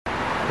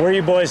Where are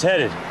you boys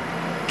headed?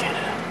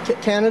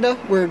 Canada?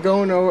 We're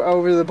going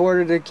over the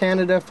border to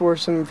Canada for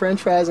some french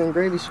fries and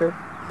gravy, sir.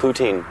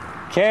 Poutine.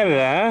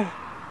 Canada,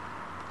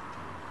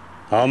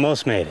 huh?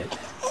 Almost made it.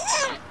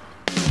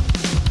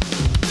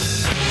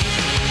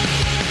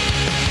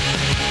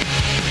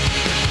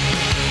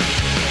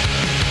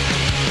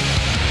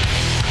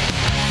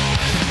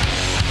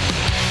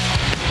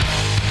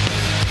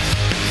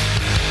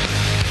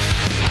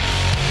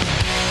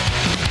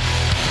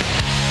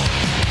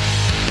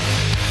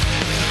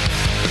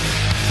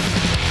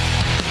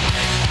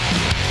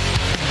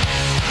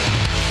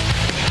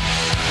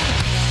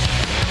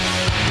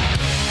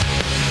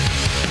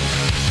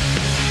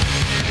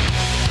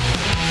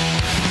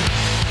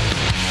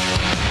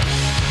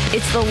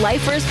 It's the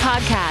LIFERS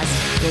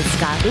podcast with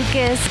Scott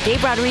Lucas,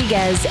 Gabe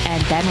Rodriguez,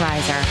 and Ben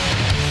Reiser.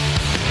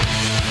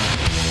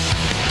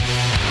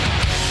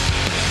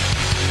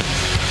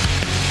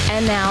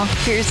 And now,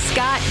 here's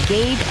Scott,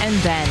 Gabe,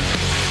 and Ben.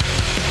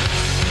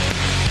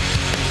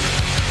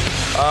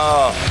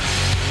 Oh,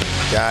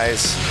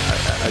 guys,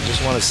 I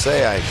just want to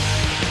say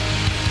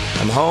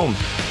I'm home.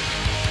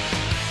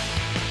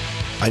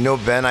 I know,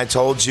 Ben, I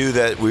told you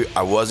that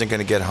I wasn't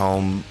going to get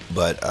home,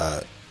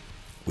 but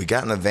we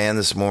got in the van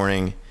this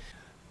morning.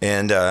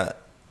 And, it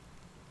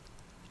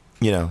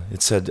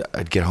said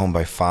I'd get home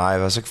by 5.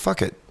 I was like,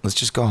 fuck it. Let's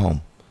just go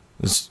home.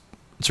 It's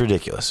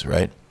ridiculous,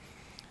 right?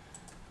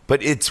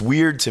 But it's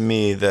weird to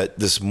me that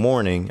this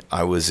morning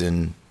I was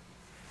in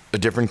a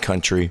different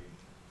country,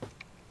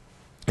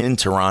 in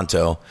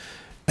Toronto,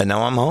 and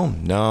now I'm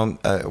home. Now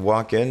I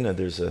walk in,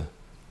 there's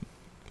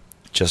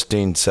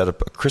Justine set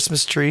up a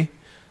Christmas tree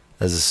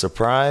as a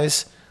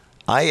surprise.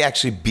 I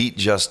actually beat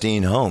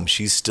Justine home.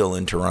 She's still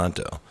in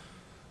Toronto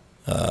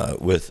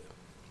with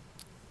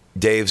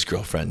Dave's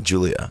girlfriend,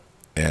 Julia,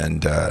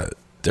 and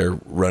they're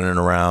running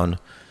around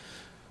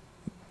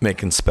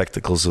making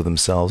spectacles of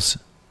themselves.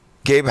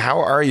 Gabe, how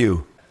are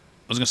you?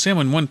 I was going to say I'm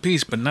in one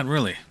piece, but not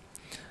really.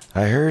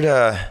 I heard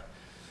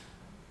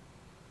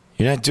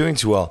you're not doing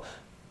too well.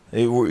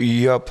 Were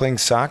you out playing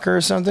soccer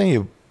or something?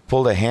 You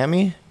pulled a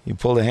hammy? You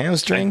pulled a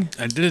hamstring?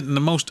 I did it in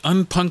the most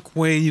unpunk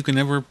way you can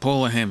ever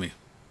pull a hammy.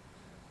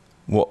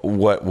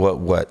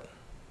 What?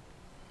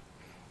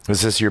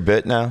 Is this your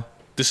bit now?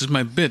 This is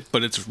my bit,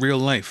 but it's real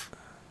life.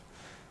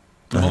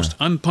 The most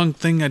unpunk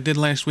thing I did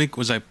last week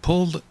was I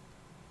pulled...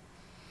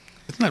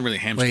 It's not really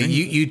hamstring. Wait,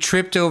 you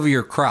tripped over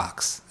your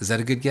Crocs. Is that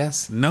a good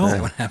guess? No. Is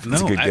that what happened?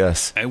 That's a good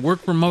guess. I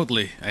work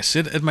remotely. I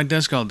sit at my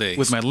desk all day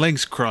with my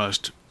legs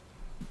crossed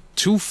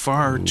too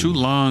far, too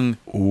long.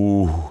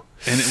 Ooh.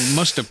 And it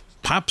must have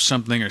popped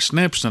something or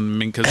snapped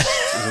something because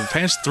the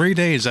past 3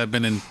 days I've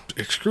been in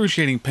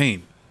excruciating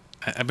pain.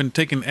 I've been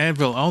taking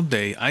Advil all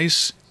day,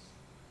 ice,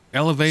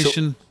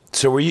 elevation...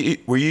 So were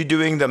you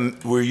doing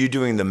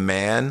the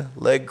man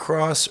leg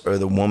cross or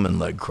the woman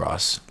leg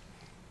cross?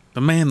 The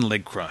man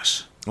leg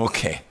cross.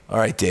 Okay. All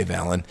right, Dave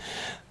Allen.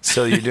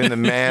 So you're doing the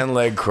man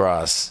leg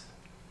cross.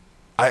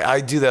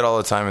 I do that all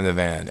the time in the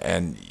van,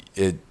 and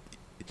it,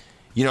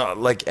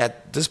 like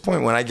at this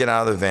point when I get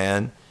out of the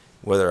van,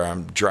 whether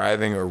I'm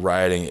driving or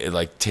riding, it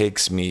like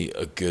takes me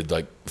a good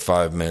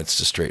 5 minutes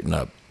to straighten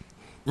up.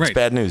 Right. It's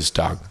bad news,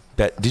 dog.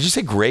 Did you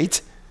say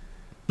great?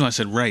 No, I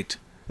said right.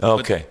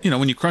 Okay. But,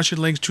 when you cross your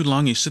legs too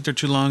long, you sit there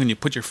too long, and you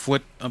put your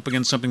foot up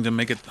against something to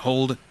make it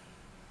hold,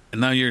 and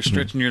now you're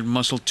stretching your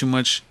muscle too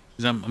much.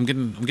 I'm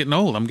getting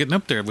old. I'm getting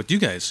up there with you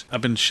guys.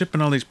 I've been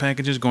shipping all these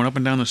packages, going up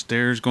and down the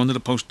stairs, going to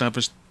the post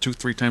office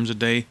 2-3 times a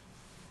day.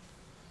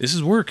 This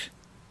is work.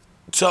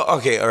 So,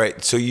 okay, all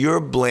right. So you're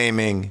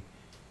blaming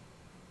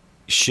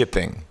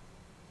shipping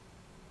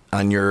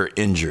on your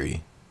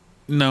injury.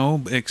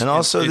 No. And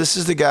also, this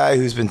is the guy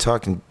who's been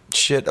talking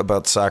shit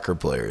about soccer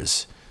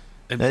players.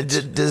 And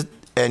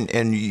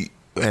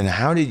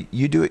how did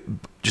you do it?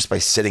 Just by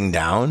sitting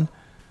down?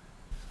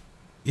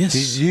 Yes.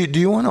 Do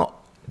you want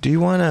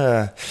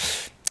to?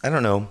 I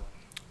don't know.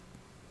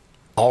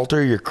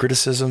 Alter your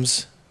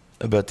criticisms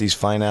about these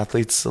fine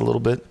athletes a little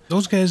bit.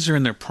 Those guys are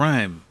in their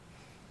prime.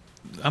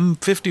 I'm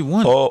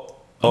 51.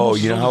 Oh,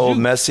 you know how old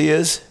Messi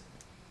is?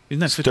 He's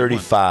not 51.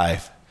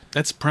 35.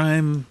 That's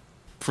prime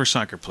for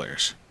soccer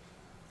players,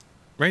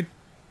 right?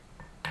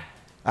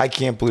 I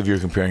can't believe you're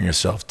comparing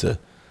yourself to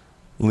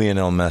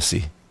Lionel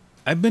Messi.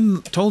 I've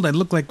been told I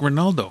look like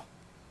Ronaldo.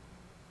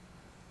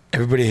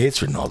 Everybody hates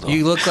Ronaldo.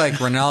 You look like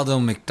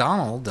Ronaldo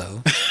McDonald,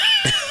 though.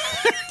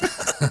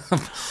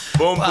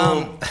 Boom,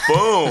 boom,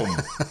 boom.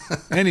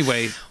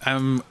 Anyway,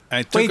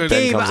 I took Wait, a...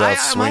 Dave, comes out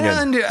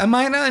I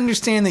might not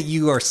understand that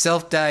you are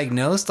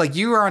self-diagnosed. Like,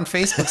 you were on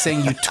Facebook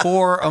saying you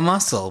tore a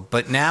muscle,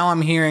 but now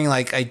I'm hearing,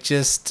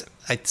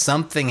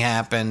 something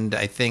happened.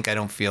 I think I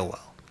don't feel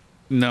well.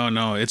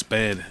 No, it's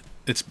bad.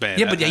 It's bad.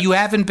 Yeah, but you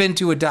haven't been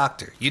to a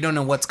doctor. You don't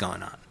know what's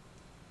going on.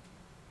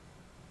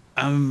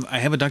 I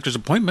have a doctor's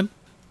appointment.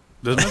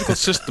 The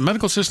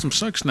medical system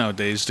sucks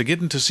nowadays. To get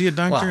in to see a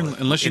doctor,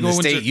 unless you in go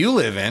the state into... you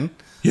live in.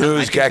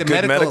 Who's got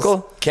good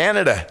medical?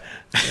 Canada.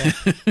 Yeah.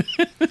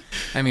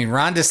 I mean,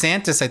 Ron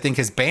DeSantis, I think,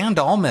 has banned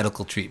all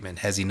medical treatment.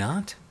 Has he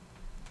not?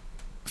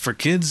 For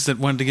kids that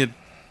wanted to get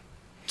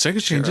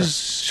Sex changes,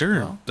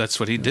 sure. That's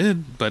what he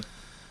did, but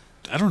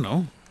I don't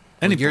know.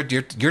 Well,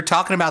 you're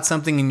talking about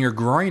something in your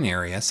groin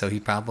area, so he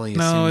probably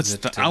No, assumes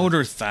it's the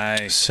outer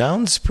thigh.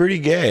 Sounds pretty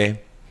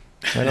gay.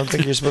 I don't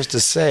think you're supposed to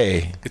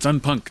say. It's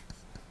unpunk.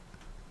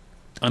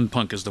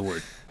 Unpunk is the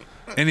word.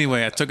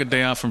 Anyway, I took a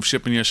day off from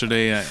shipping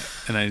yesterday,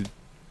 and I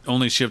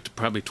only shipped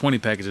probably 20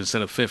 packages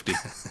instead of 50.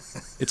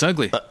 It's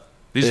ugly.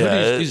 These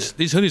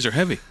hoodies are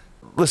heavy.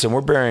 Listen, we're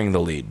burying the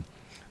lead.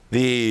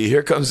 The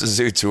Here Comes the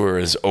Zoo tour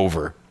is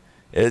over.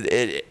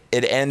 It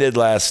ended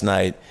last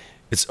night.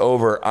 It's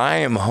over. I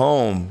am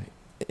home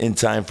in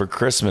time for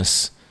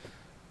Christmas,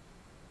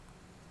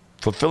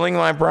 fulfilling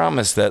my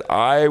promise that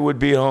I would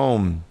be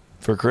home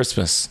for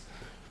Christmas.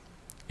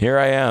 Here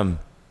I am,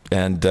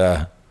 and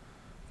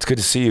it's good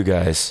to see you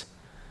guys.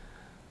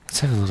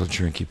 Let's have a little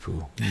drinky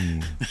poo.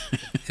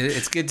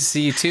 It's good to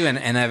see you too,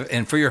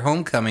 and for your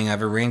homecoming,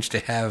 I've arranged to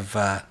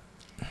have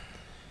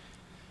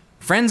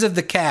friends of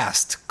the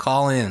cast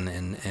call in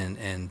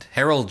and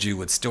herald you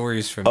with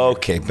stories from.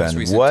 Okay, your most Ben,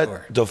 recent what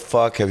tour. the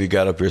fuck have you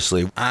got up your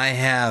sleeve? I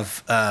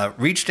have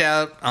reached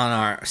out on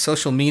our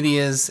social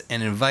medias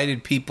and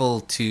invited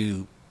people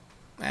to,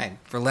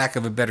 for lack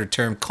of a better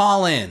term,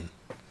 call in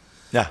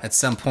Yeah. at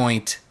some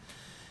point.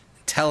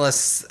 Tell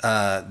us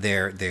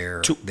their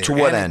To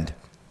what end?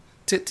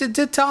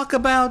 To talk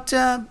about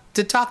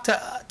to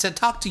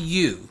talk to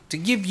you, to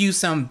give you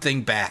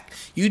something back.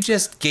 You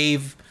just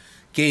gave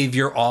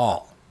your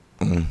all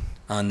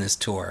on this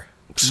tour.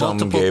 Some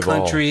Multiple gave all.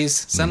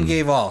 countries, some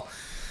gave all.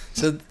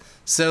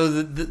 So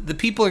the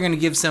people are going to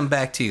give some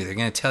back to you. They're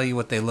going to tell you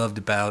what they loved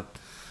about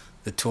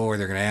the tour.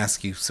 They're going to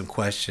ask you some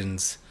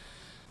questions.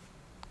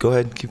 Go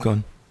ahead, keep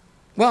going.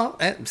 Well,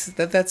 that's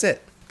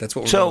it. That's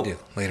what we're going to do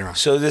later on.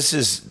 So this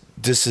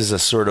is a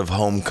sort of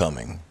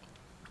homecoming.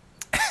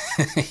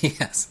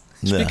 Yes.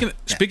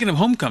 Speaking of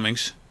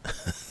homecomings,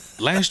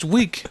 last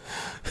week,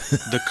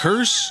 the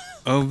curse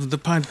of the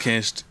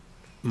podcast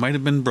might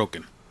have been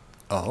broken.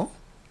 Oh?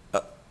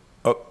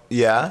 Oh,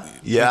 yeah.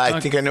 I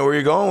think I know where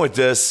you're going with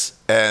this.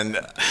 And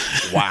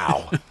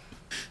wow.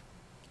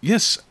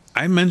 Yes,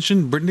 I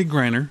mentioned Brittany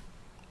Griner.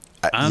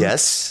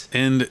 Yes.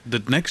 And the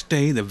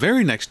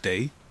very next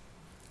day,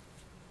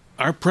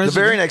 our president...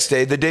 The very next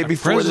day, the day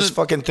before this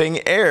fucking thing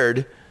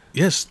aired.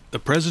 Yes, the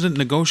president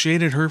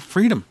negotiated her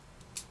freedom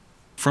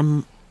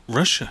from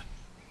Russia.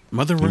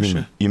 Mother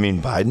Russia. You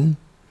mean Biden?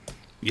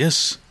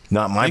 Yes.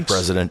 Not my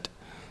president.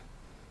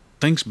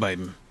 Thanks,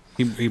 Biden.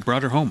 He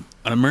brought her home.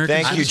 An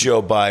American Thank you,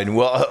 Joe Biden.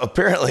 Well,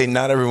 apparently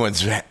not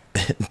everyone's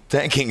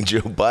thanking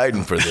Joe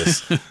Biden for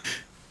this.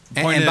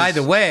 And by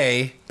the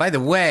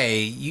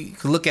way, you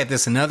could look at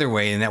this another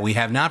way, in that we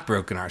have not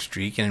broken our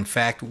streak, and in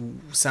fact,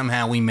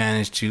 somehow we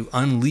managed to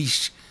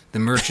unleash the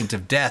Merchant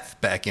of Death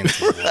back into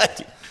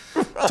the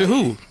world. To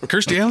who?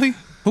 Kirstie Alley?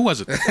 Who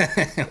was it?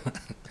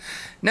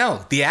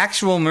 No, the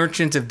actual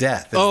Merchant of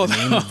Death is the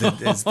name of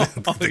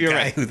the guy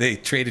right. who they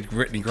traded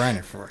Brittany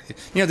Griner for.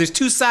 You know, there's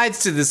two sides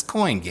to this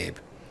coin, Gabe.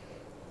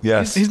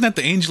 Yes. He's not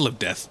the angel of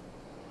death.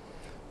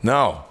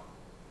 No.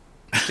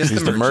 Just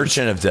He's the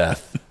merchant of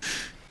death.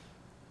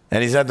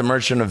 And he's not the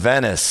merchant of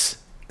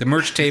Venice. The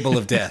merch table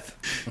of death.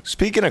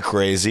 Speaking of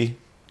crazy,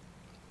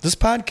 this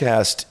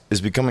podcast is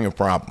becoming a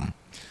problem.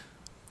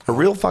 A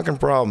real fucking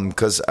problem,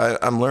 because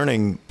I'm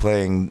learning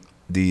playing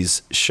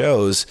these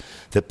shows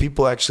that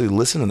people actually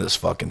listen to this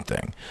fucking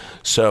thing.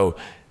 So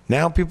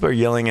now people are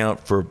yelling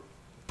out for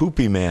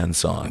Poopy Man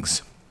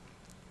songs.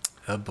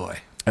 Oh, boy.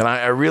 And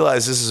I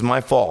realize this is my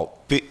fault.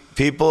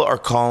 People are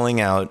calling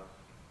out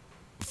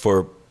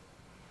for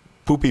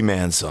Poopy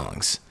Man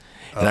songs.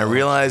 And I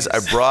realize I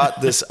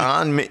brought this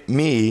on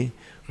me,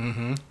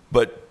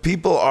 but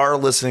people are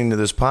listening to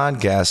this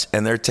podcast,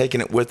 and they're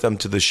taking it with them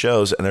to the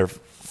shows, and they're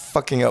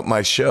fucking up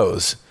my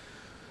shows.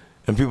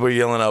 And people are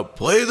yelling out,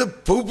 "Play the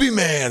Poopy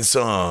Man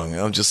song."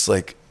 And I'm just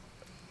like,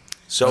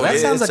 so well, that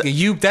sounds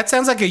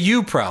like a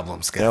you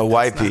problem, Scott.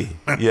 YP,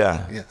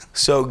 yeah.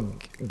 So,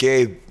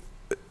 Gabe,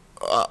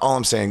 all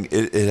I'm saying,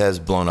 it has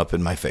blown up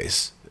in my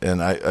face,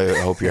 and I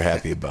hope you're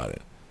happy about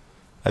it.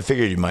 I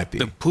figured you might be.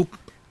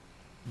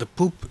 The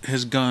poop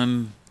has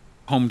gone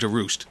home to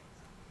roost.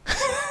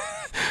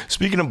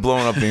 Speaking of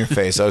blowing up in your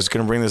face, I was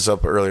going to bring this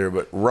up earlier,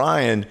 but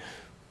Ryan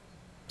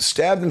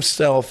stabbed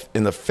himself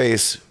in the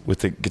face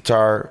with a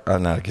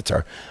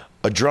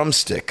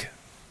drumstick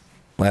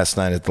last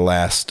night at the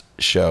last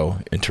show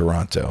in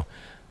Toronto.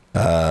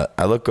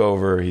 I look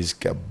over, he's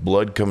got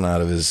blood coming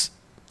out of his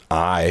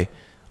eye.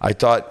 I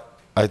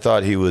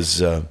thought he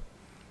was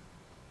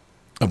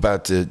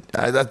about to.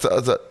 I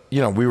thought,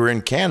 we were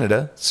in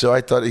Canada, so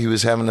I thought he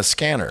was having a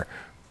scanner,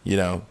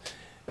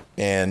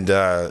 and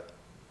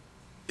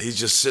he's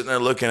just sitting there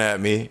looking at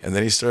me, and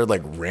then he started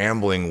like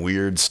rambling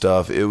weird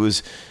stuff. It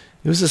was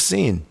a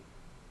scene,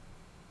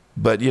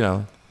 but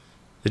it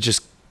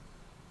just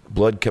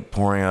blood kept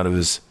pouring out of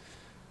his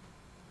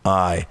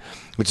eye,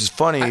 which is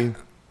funny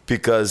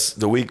because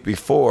the week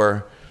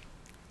before,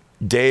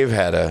 Dave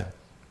had a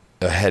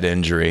head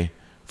injury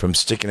from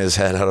sticking his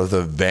head out of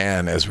the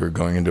van as we were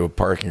going into a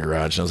parking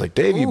garage. And I was like,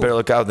 Dave, you better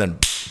look out. Then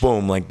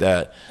boom, like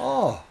that.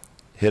 Oh.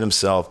 Hit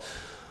himself.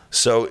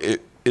 So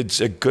it's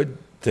a good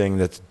thing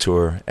that the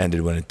tour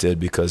ended when it did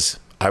because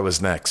I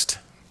was next.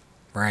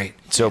 Right.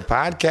 So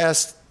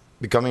podcast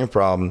becoming a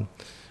problem.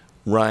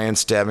 Ryan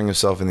stabbing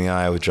himself in the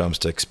eye with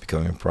drumsticks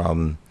becoming a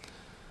problem.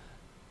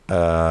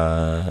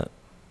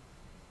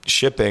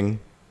 Shipping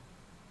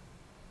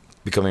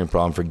becoming a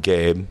problem for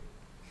Gabe.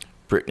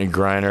 Brittany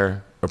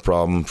Griner, a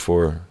problem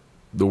for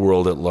the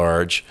world at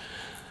large.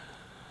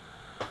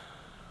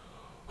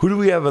 Who do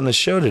we have on the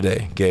show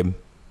today, Gabe?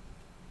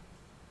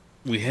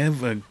 We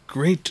have a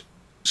great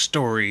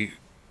story.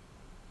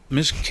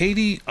 Miss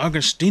Katie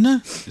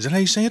Augustina? Is that how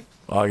you say it?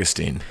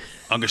 Augustyn.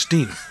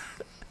 Augustyn.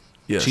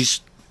 Yes.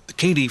 She's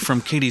Katie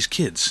from Katie's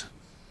Kids.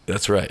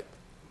 That's right.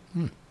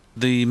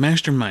 The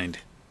mastermind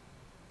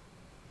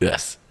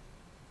Yes.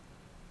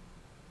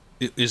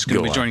 is going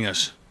to be Go on. joining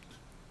us.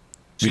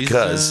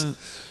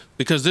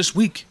 Because this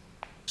week,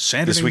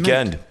 This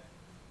weekend.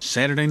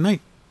 Saturday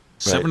night,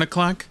 7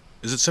 o'clock.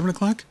 Is it 7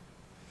 o'clock?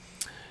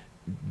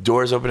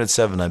 Doors open at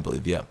 7, I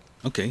believe. Yeah.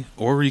 Okay.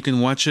 Or you can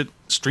watch it,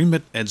 stream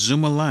it at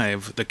Zuma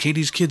Live, the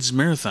Katie's Kids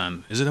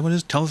Marathon. Is it what it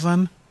is?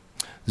 Telethon?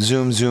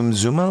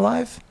 Zuma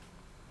live?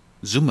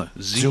 Zuma.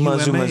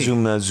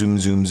 Zuma.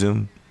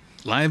 Zoom.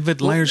 Live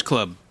at Liars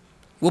Club.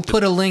 We'll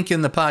put a link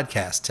in the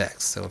podcast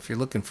text. So if you're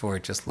looking for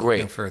it, just look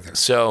no further.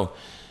 So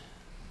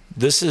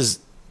this is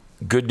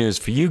good news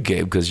for you,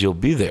 Gabe, because you'll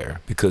be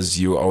there because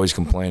you always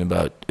complain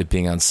about it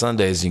being on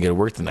Sundays and you got to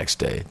work the next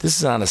day. This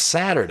is on a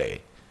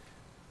Saturday.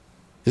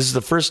 This is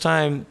the first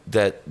time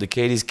that the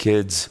Katie's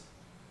Kids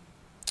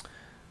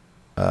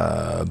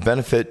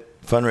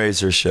benefit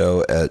fundraiser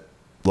show at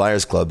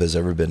Liars Club has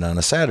ever been on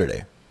a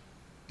Saturday.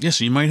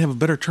 Yes, you might have a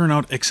better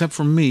turnout, except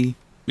for me,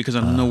 because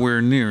I'm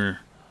nowhere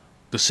near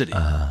the city.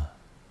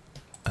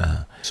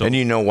 So, And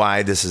you know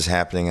why this is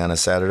happening on a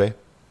Saturday?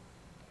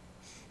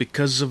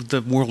 because of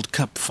the World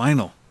Cup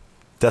final.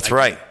 That's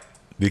right.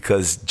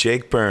 Because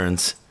Jake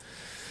Burns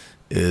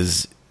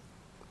is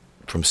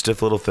from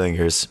Stiff Little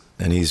Fingers,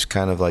 and he's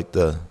kind of like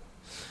the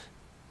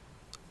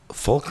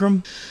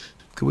fulcrum.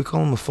 Could we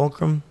call him the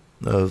fulcrum?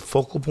 The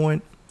focal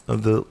point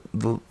of the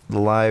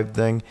live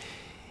thing.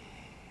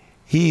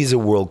 He's a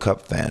World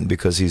Cup fan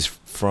because he's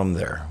from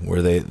there,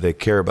 where they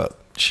care about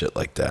shit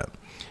like that.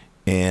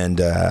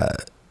 And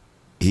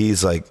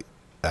he's like,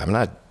 I'm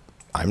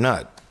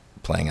not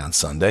playing on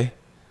Sunday.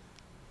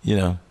 You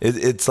know,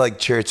 it's like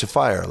Chariots of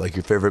Fire, like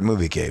your favorite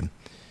movie, Gabe.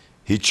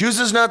 He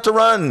chooses not to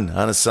run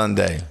on a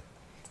Sunday.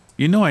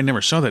 You know, I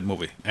never saw that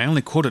movie. I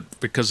only quote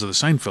it because of the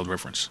Seinfeld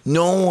reference.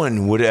 No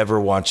one would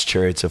ever watch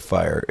Chariots of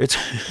Fire. It's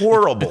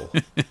horrible.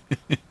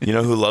 You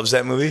know who loves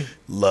that movie?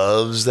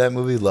 Loves that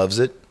movie, loves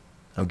it?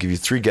 I'll give you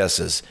 3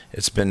 guesses.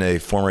 It's been a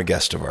former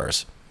guest of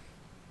ours.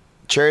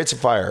 Chariots of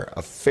Fire,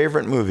 a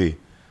favorite movie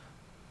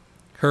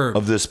Herb.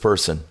 of this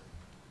person.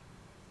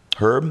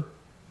 Herb?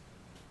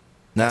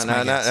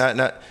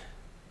 Not.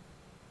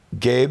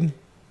 Gabe?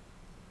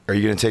 Are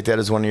you going to take that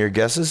as one of your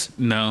guesses?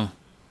 No.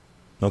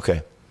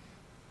 Okay.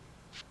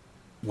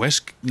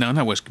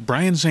 Not West.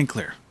 Brian St.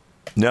 Clair.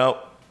 No.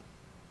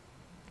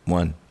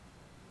 1.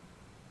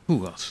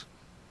 Who else?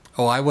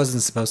 Oh, I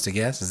wasn't supposed to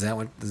guess. Is that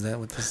what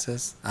this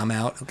is? I'm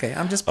out. Okay,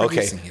 I'm just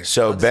producing here.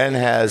 So Ben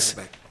has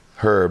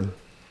Herb.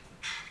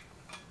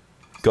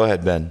 Go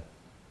ahead, Ben.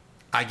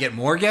 I get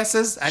more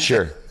guesses?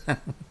 Sure.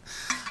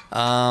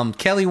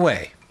 Kelly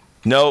Way.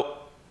 Nope.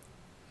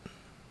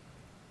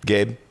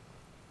 Gabe?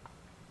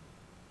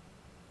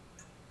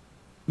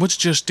 What's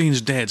Justine's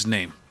dad's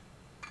name?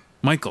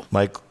 Michael.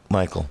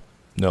 Michael.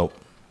 Nope.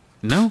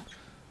 No?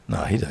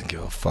 No, he doesn't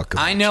give a fuck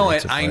about I know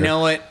Chariots it. of I Fire.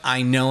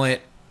 know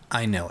it.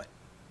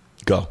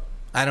 Go.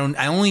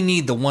 I only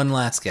need the one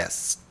last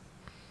guess.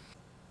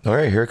 All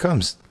right, here it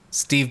comes.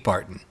 Steve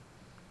Barton.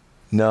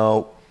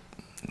 No.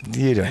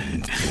 You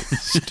don't.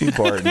 Steve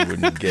Barton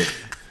wouldn't get.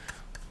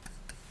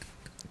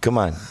 Come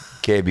on,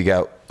 Gabe, you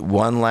got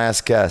one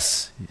last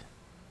guess.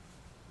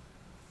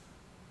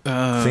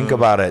 Think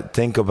about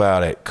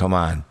it. Come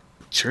on.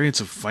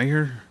 Chariots of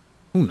Fire?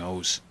 Who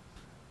knows?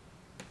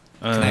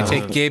 Can I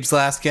take Gabe's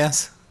last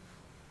guess?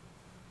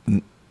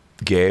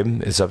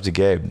 Gabe, it's up to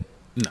Gabe.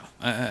 No.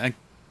 I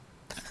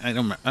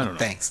don't know.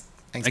 Thanks.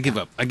 I give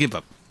up.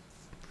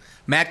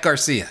 Matt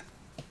Garcia.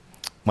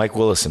 Mike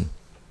Willison.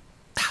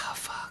 Oh,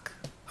 fuck.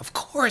 Of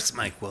course,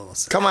 Mike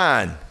Willison. Come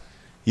on.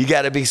 You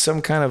got to be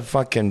some kind of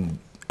fucking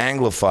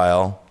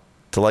Anglophile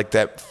to like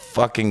that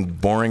fucking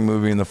boring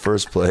movie in the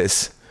first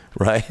place,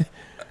 right?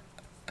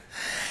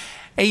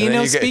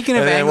 Hey, speaking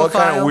of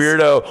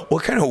Anglophiles,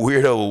 what kind of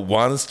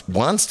weirdo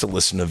wants to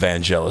listen to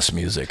Vangelis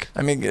music?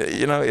 I mean,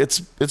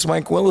 it's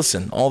Mike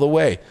Willison all the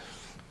way.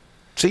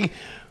 See,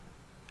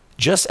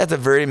 just at the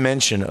very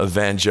mention of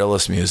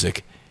Vangelis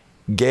music,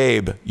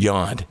 Gabe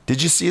yawned.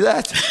 Did you see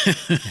that?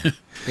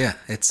 Yeah,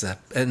 it's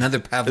another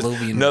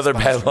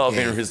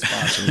Pavlovian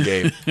response from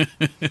Gabe.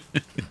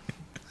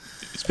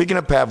 Speaking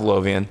of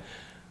Pavlovian,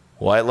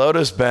 White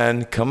Lotus,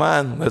 Ben, come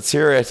on, let's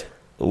hear it.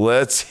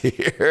 Let's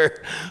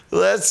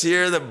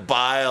hear the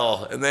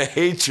bile and the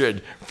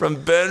hatred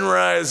from Ben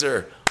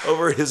Reiser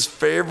over his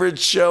favorite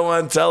show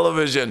on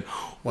television,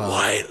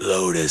 White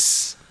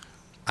Lotus.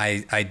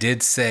 I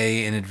did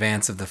say in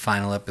advance of the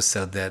final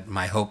episode that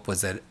my hope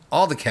was that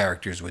all the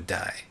characters would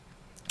die.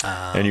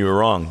 And you were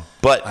wrong.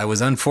 But I was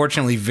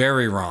unfortunately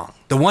very wrong.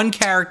 The one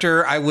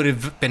character I would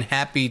have been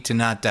happy to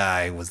not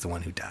die was the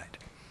one who died.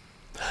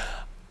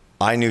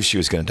 I knew she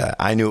was going to die.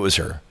 I knew it was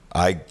her.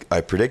 I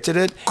predicted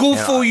it. Good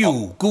for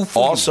you.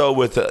 Also,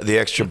 with the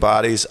extra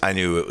bodies, I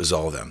knew it was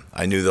all of them.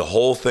 I knew the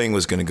whole thing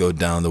was going to go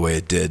down the way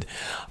it did.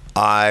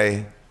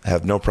 I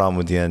have no problem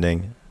with the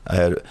ending. I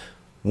had a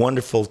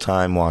wonderful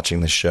time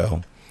watching the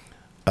show.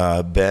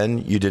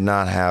 Ben, you did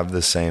not have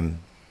the same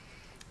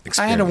experience.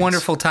 I had a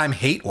wonderful time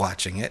hate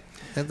watching it.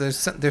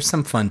 There's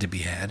some fun to be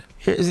had.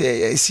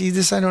 See,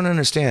 this I don't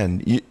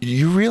understand.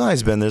 You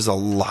realize, Ben, there's a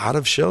lot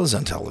of shows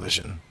on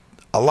television.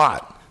 A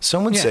lot.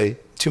 Some would say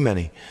too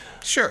many.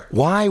 Sure.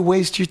 Why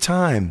waste your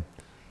time?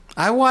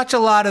 I watch a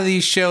lot of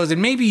these shows,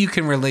 and maybe you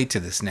can relate to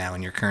this now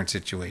in your current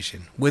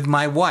situation, with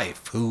my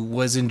wife, who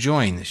was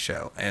enjoying the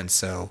show. And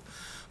so,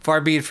 far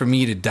be it for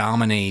me to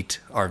dominate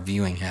our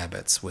viewing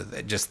habits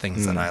with just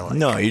things that I like.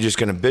 No, you're just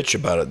going to bitch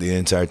about it the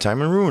entire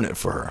time and ruin it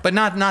for her. But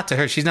not to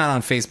her. She's not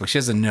on Facebook. She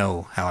doesn't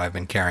know how I've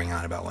been carrying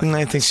on about what.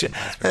 I think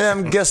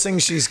I'm guessing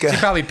she's got. She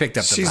probably picked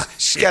up the vibe.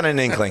 She's got an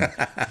inkling.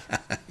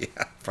 Yeah,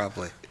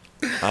 probably.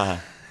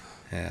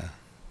 Yeah.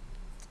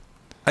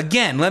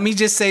 Again, let me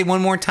just say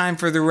one more time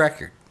for the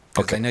record.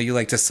 Because I know you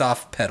like to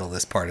soft pedal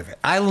this part of it.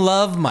 I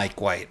love Mike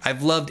White.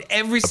 I've loved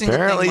every single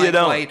thing Mike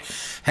White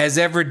has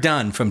ever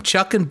done. From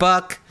Chuck and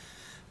Buck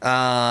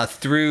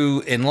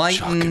through Enlightened.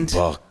 Chuck and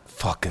Buck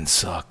fucking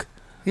suck.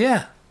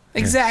 Yeah,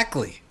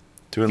 exactly.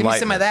 Give me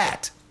some of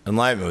that.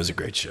 Enlightenment was a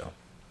great show.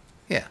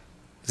 Yeah.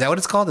 Is that what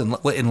it's called?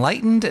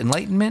 Enlightened?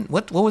 Enlightenment?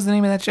 What was the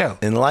name of that show?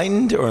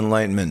 Enlightened or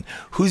Enlightenment?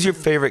 Who's your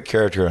favorite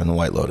character on The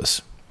White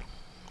Lotus?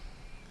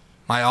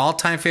 My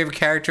all-time favorite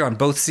character on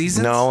both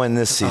seasons? No, in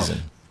this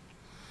season.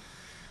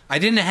 I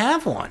didn't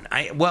have one.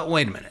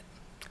 Wait a minute.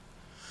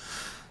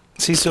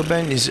 See, so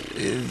Ben, this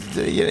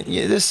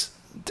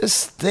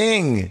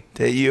thing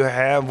that you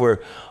have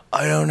where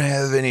I don't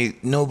have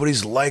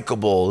nobody's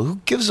likable.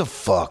 Who gives a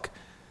fuck?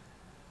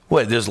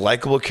 What? There's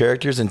likable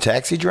characters in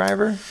Taxi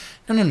Driver?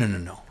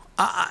 No.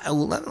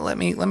 Let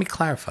me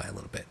clarify a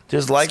little bit.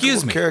 There's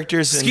likable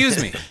characters. Excuse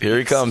me. Here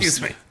he comes.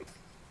 Excuse me.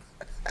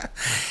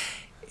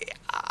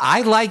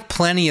 I like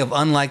plenty of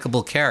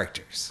unlikable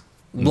characters.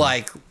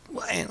 Like,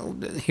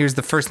 here's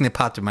the first thing that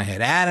popped in my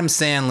head: Adam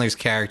Sandler's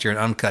character in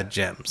Uncut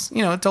Gems.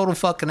 A total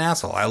fucking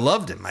asshole. I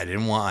loved him. I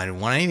didn't want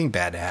anything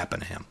bad to happen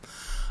to him.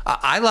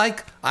 I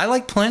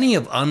like plenty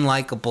of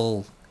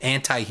unlikable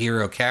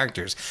anti-hero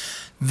characters.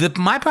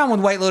 My problem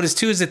with White Lotus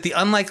 2 is that the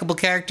unlikable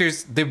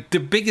characters, the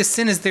biggest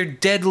sin is they're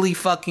deadly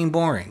fucking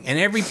boring, and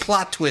every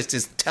plot twist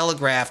is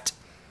telegraphed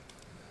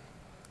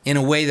in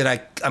a way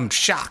that I'm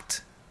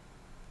shocked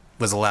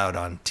was allowed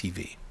on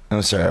TV.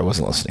 I'm sorry, I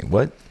wasn't listening.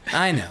 What?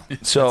 I know.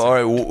 So, all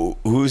right,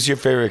 who's your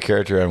favorite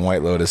character on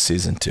White Lotus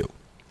season 2?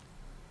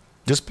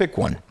 Just pick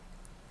one.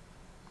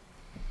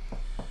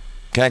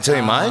 Can I tell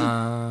you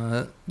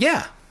mine?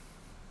 Yeah.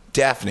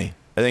 Daphne.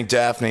 I think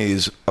Daphne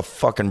is a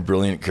fucking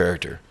brilliant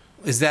character.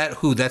 Is that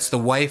who? That's the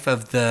wife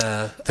of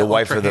the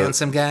wife of the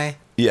handsome guy?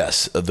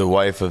 Yes, the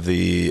wife of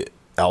the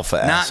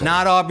alpha asshole.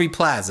 Not Aubrey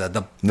Plaza,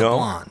 the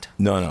blonde.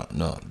 No.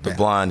 The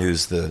blonde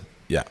who's the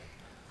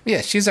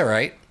Yeah, she's all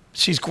right.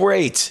 She's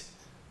great.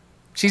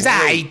 She's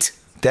aight.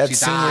 That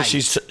scene where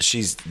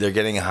they're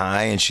getting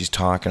high and she's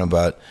talking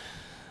about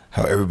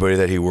how everybody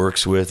that he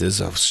works with is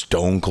a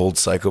stone cold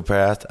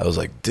psychopath. I was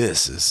like,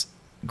 this is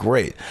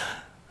great.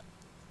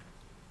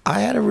 I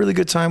had a really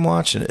good time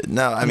watching it.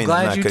 Now, I'm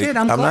not going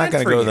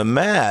to go to the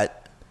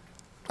mat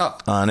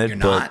on it, you're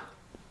not?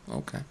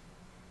 Okay.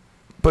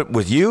 But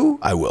with you,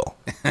 I will.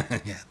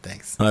 Yeah,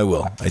 thanks. I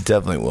will. I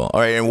definitely will. All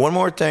right, and one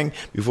more thing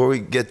before we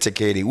get to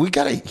Katie. We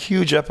got a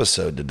huge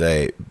episode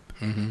today,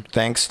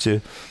 thanks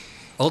to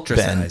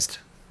Ultra-sized.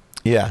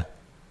 Ben. Yeah.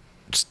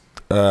 Just,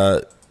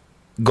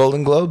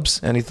 Golden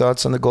Globes. Any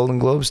thoughts on the Golden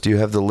Globes? Do you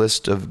have the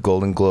list of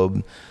Golden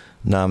Globe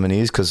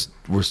nominees? Because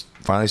we're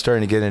finally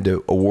starting to get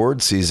into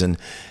award season,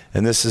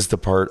 and this is the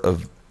part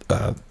of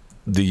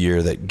the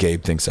year that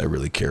Gabe thinks I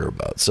really care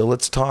about. So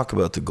let's talk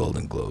about the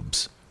Golden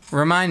Globes.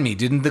 Remind me,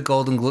 didn't the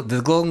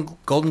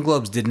Golden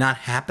Globes did not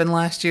happen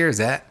last year? Is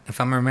that, if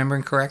I'm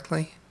remembering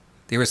correctly?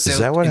 They were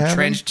so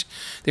entrenched.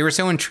 They were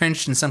so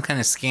entrenched in some kind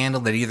of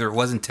scandal that either it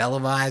wasn't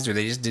televised or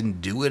they just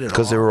didn't do it at all.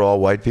 Because they were all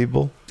white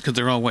people? Because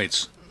they're all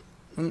whites.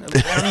 I don't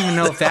even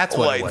know if that's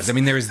what it was. I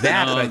mean, there was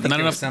that, but I think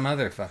there was some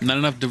other fucking... Not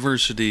enough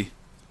diversity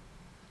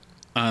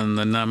on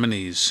the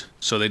nominees,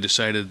 so they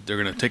decided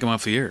they're going to take them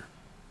off the air.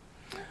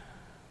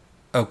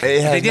 Okay.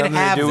 It has nothing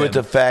to do with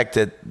the fact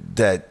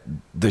that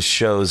the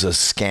show's a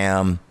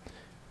scam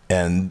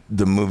and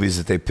the movies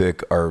that they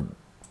pick are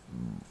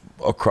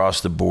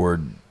across the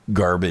board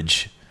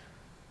garbage.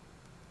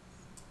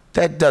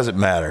 That doesn't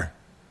matter.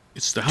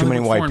 It's the too many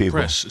white people.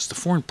 Press. It's the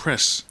foreign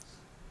press.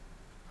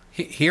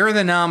 Here are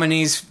the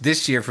nominees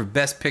this year for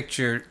Best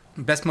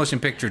Motion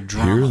Picture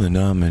Drama. Here are the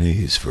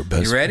nominees for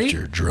Best you ready?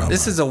 Picture Drama.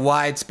 This is a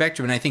wide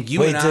spectrum, and I think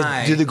you and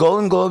I... do the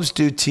Golden Globes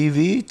do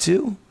TV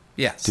too?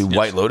 Yes. Do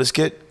White Lotus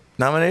get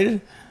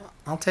nominated?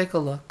 I'll take a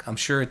look. I'm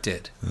sure it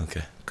did.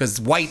 Okay. Because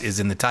white is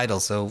in the title,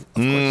 so of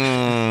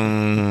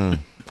course.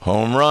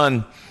 Home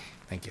run.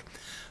 Thank you.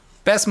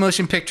 Best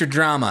motion picture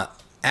drama: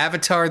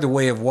 Avatar: The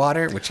Way of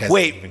Water, which hasn't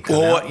even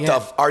come out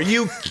yet. Are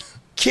you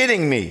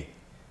kidding me?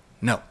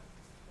 No.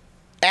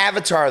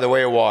 Avatar: The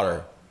Way of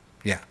Water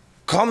Yeah.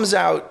 comes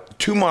out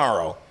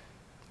tomorrow.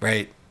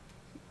 Right.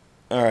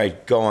 All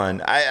right, go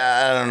on.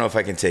 I don't know if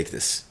I can take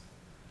this.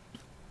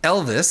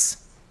 Elvis.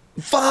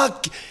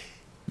 Fuck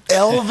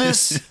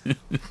Elvis.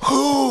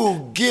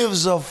 Who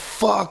gives a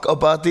fuck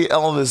about the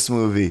Elvis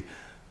movie?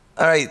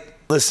 All right,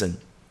 listen.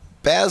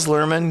 Baz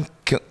Luhrmann,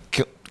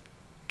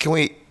 can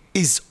we?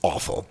 He's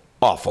awful.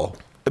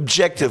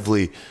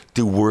 Objectively,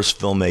 the worst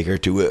filmmaker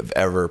to have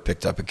ever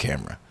picked up a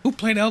camera. Who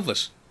played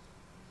Elvis?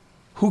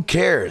 Who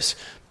cares?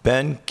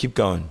 Ben, keep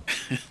going.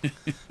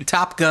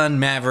 Top Gun: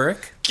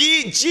 Maverick.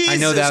 Jesus I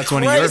know that's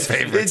one of your Christ,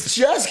 favorites.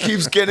 It just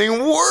keeps getting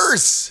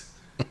worse.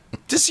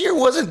 This year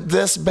wasn't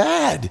this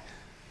bad,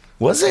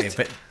 was it?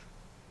 But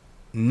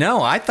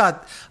no, I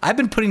thought I've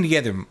been putting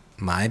together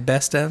my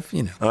best of.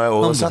 You know. All right,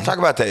 well, let's not humbling. talk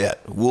about that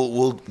yet.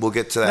 We'll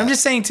get to that. I'm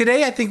just saying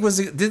today. I think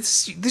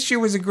this year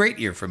was a great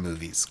year for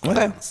movies. Quite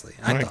Okay. honestly,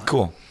 All right, thought.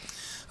 cool.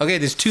 Okay,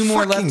 there's two more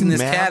left Fucking in this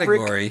Maverick.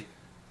 category.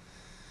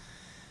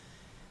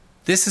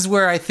 This is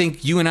where I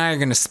think you and I are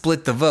going to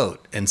split the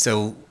vote, and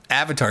so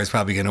Avatar is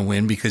probably going to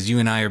win because you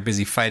and I are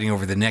busy fighting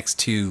over the next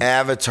two.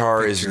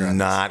 Avatar is Picture on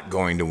not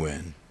going to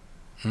win.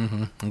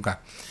 Okay.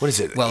 What is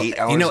it? Well, 8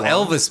 hours you know,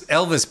 long?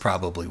 Elvis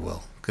probably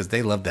will because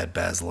they love that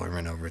Baz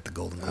Luhrmann over at the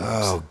Golden Globes.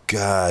 Oh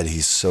God,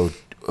 he's so.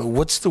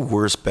 What's the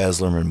worst Baz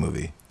Luhrmann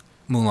movie?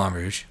 Moulin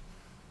Rouge.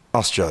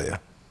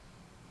 Australia.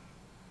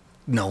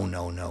 No.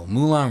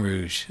 Moulin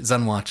Rouge is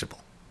unwatchable.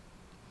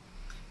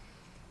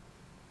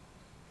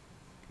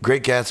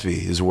 Great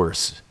Gatsby is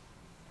worse.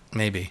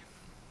 Maybe.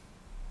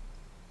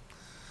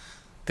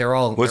 They're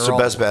all. What's they're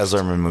the best all Baz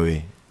Luhrmann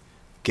movie?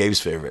 Gabe's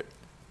favorite.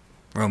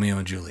 Romeo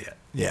and Juliet.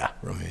 Yeah,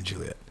 Romeo and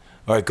Juliet.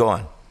 All right, go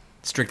on.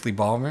 Strictly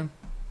Ballroom.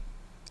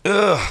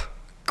 Ugh,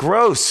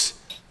 gross.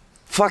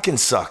 Fucking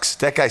sucks.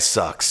 That guy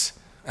sucks.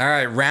 All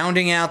right,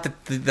 rounding out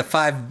the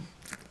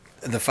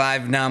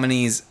five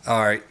nominees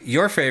are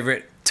your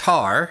favorite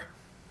Tar,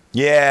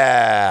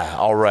 Yeah,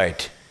 all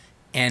right.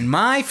 and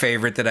my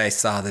favorite that I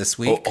saw this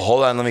week. Oh,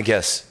 hold on, let me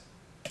guess.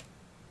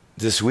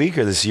 This week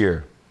or this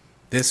year?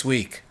 This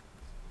week,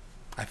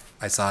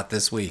 I saw it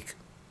this week.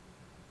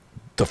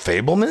 The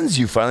Fablemans?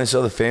 You finally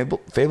saw the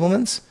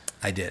Fablemans?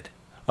 I did.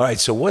 All right,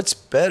 so what's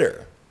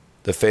better?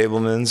 The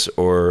Fablemans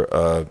or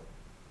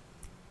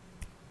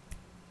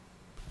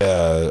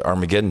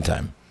Armageddon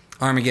Time?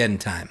 Armageddon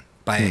Time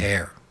by a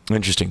hair.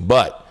 Interesting,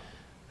 but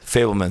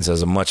Fablemans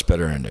has a much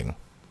better ending.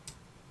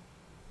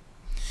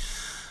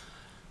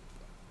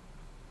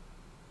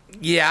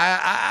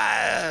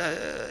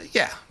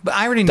 Yeah, but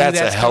I already knew That's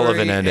that a hell of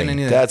story, an and I ending.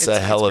 knew that. That's a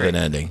It's hell of great. an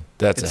ending.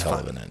 That's It's a hell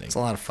fun. of an ending. It's a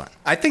lot of fun.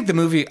 I think the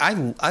movie. I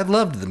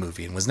loved the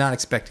movie and was not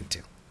expecting to.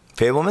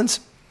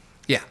 Fablemans?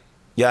 Yeah.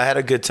 Yeah, I had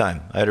a good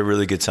time. I had a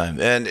really good time.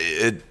 And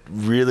it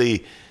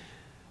really,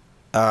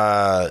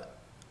 I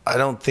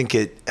don't think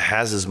it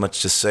has as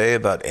much to say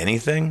about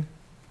anything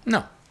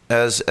No.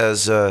 as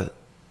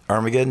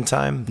Armageddon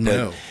Time.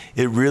 No. But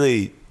it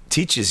really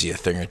teaches you a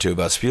thing or two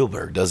about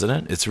Spielberg, doesn't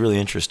it? It's really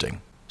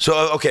interesting.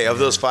 So, okay, of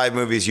those 5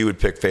 movies, you would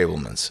pick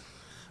Fablemans.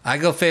 I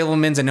go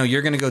Fablemans. I know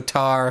you're going to go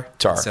Tar.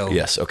 Tar, So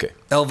yes, okay.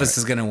 Elvis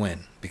is going to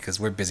win because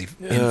we're busy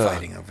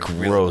infighting over the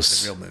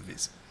gross. real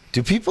movies.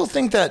 Do people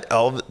think that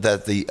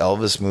that the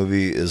Elvis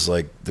movie is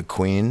like the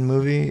Queen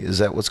movie? Is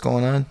that what's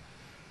going on?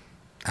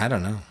 I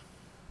don't know.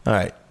 All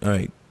right.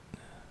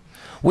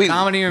 Wait,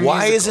 Comedy or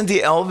why musical? isn't the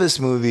Elvis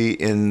movie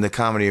in the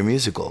comedy or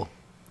musical?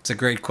 It's a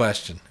great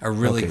question. A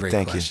really Okay, great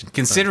thank you. question.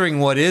 Considering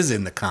what is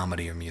in the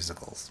comedy or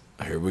musicals.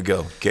 Here we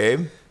go.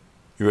 Gabe,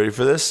 you ready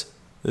for this?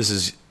 This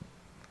is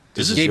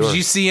Gabe, yours. did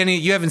you see any?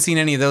 You haven't seen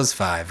any of those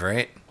 5,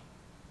 right?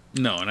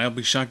 No, and I'll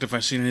be shocked if I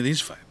see any of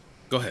these 5.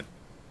 Go ahead.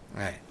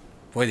 Right.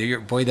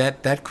 Boy,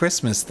 that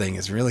Christmas thing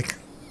is really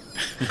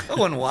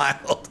going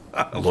wild.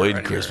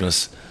 Lloyd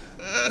Christmas.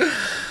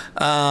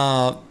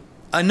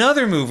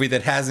 Another movie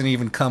that hasn't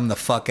even come the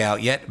fuck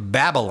out yet,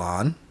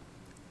 Babylon.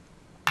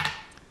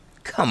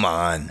 Come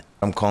on.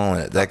 I'm calling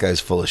it. That guy's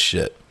full of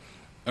shit.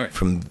 All right.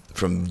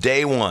 From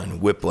day one,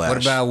 Whiplash. What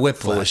about Full of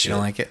Whiplash? You don't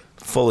shit. like it?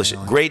 Full of shit.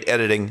 Great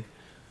editing.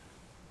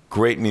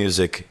 Great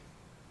music.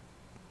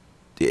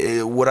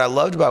 What I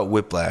loved about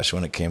Whiplash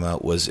when it came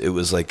out was it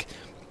was like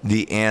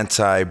the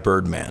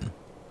anti-Birdman,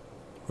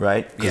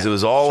 right? Because Yeah, it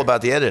was all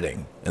about the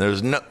editing, and there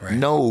was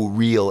no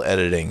real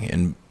editing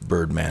in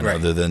Birdman Right.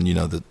 other than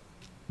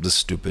the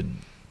stupid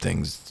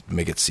things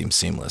make it seem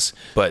seamless.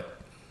 But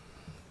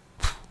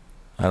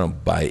I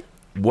don't buy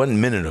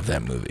 1 minute of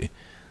that movie.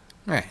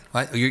 Right.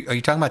 What, are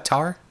you talking about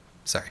Tar?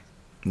 Sorry.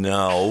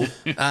 No.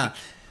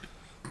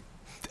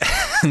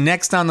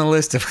 Next on the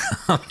list of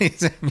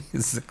comedies and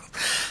musicals,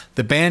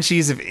 The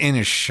Banshees of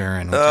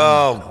Inisherin, which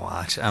Oh, I'm not gonna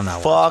watch. I'm not.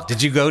 fuck. Watching.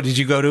 Did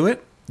you go to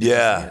it?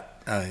 Yeah.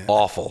 Oh, yeah.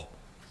 Awful.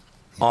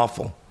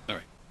 Awful. All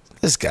right.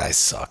 This guy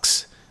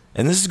sucks.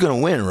 And this is going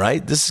to win,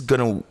 right? This is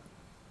going to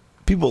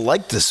People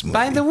like this movie.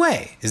 By the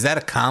way, is that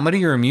a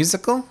comedy or a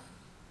musical?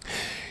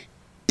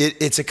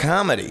 It's a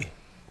comedy.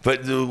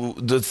 But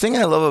the thing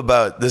I love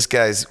about this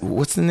guy's,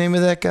 what's the name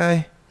of that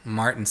guy?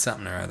 Martin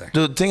something or other.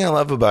 The thing I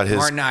love about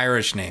Martin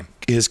Irish name.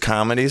 his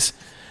comedies,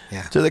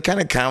 they're the kind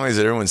of comedies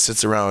that everyone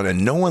sits around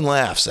and no one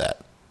laughs at.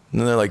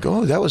 And they're like,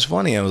 oh, that was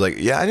funny. I was like,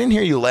 yeah, I didn't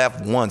hear you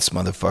laugh once,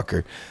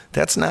 motherfucker.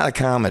 That's not a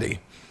comedy.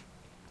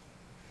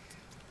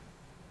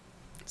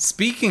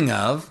 Speaking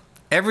of,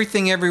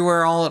 Everything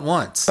Everywhere All at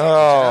Once. Oh. Which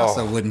I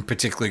also wouldn't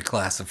particularly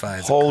classify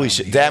as Holy a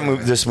shit.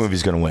 comedy. This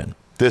movie's going to win.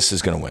 This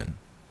is going to win.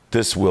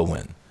 This will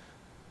win.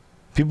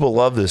 People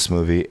love this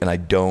movie, and I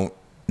don't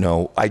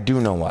know. I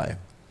do know why.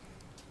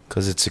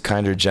 Because it's a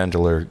kinder,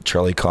 gentler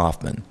Charlie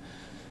Kaufman.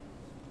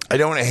 I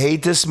don't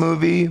hate this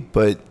movie,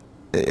 but,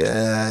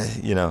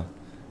 it's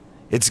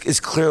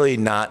clearly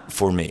not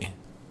for me.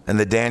 And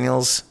the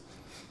Daniels,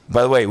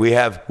 by the way, we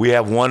have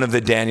one of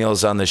the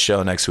Daniels on the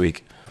show next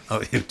week.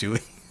 Oh, do we?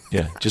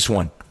 Yeah, just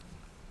one.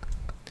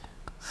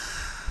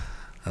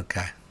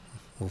 Okay.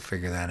 We'll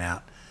figure that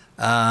out.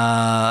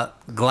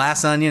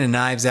 Glass Onion and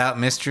Knives Out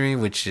Mystery,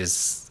 which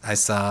I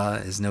saw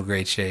is no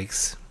great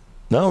shakes.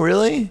 No,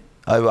 really?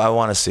 I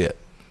want to see it.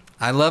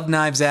 I love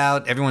Knives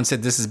Out. Everyone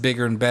said this is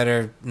bigger and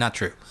better. Not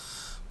true.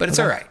 But it's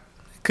all right.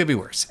 It could be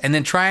worse. And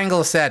then Triangle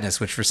of Sadness,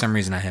 which for some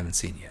reason I haven't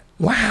seen yet.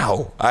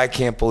 Wow. I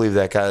can't believe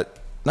that got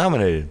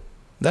nominated.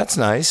 That's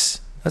nice.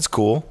 That's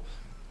cool.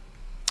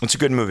 It's a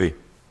good movie.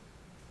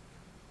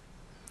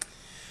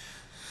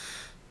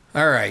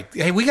 All right.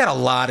 Hey, we got a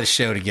lot of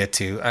show to get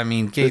to. I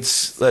mean,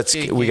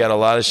 We got a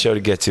lot of show to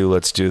get to.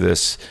 Let's do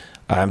this.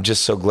 I'm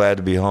just so glad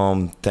to be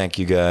home. Thank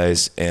you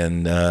guys.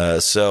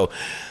 And so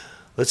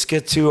let's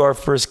get to our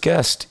first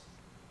guest,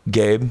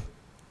 Gabe.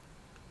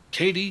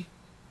 Katie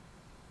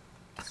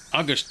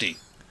Augustyn.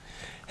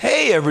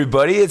 Hey,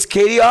 everybody. It's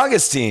Katie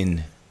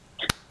Augustyn.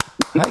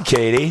 Hi,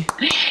 Katie.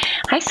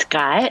 Hi,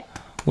 Scott.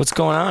 What's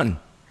going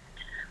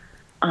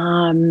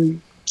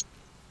on?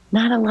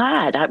 Not a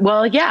lot.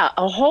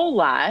 A whole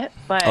lot.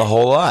 But a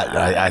whole lot.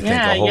 I think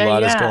a whole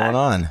lot is going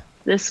on.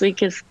 This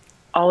week is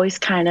always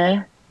kind of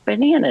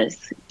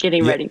bananas,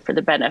 getting ready for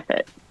the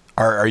benefit.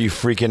 Are you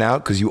freaking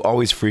out? Because you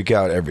always freak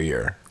out every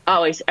year.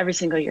 Always, every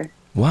single year.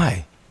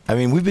 Why? I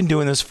mean, we've been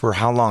doing this for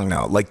how long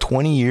now? Like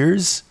 20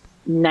 years?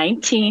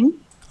 19.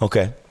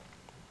 Okay.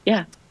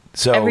 Yeah.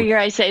 So every year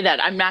I say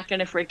that. I'm not going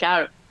to freak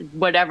out.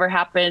 Whatever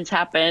happens.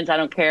 I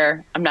don't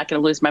care. I'm not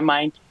going to lose my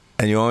mind.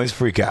 And you always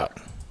freak out.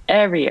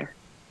 Every year.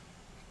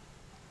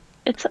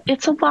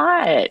 It's a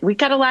lot. We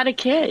got a lot of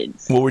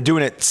kids. Well, we're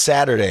doing it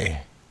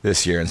Saturday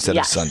this year instead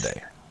of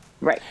Sunday.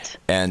 Right.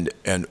 And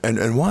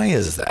why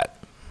is that?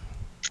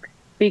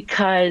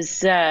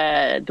 Because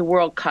the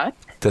World Cup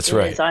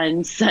is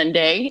on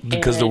Sunday.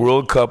 Because the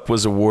World Cup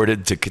was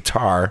awarded to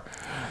Qatar.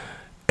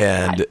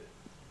 And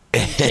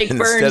Jake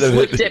Burns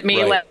looked at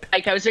me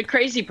like I was a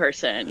crazy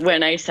person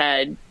when I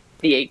said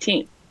the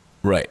 18th.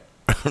 Right.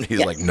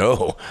 He's like,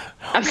 no.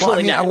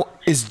 Absolutely not.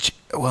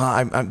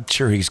 I'm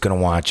sure he's going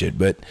to watch it,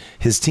 but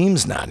his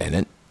team's not in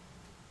it.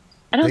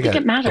 I don't think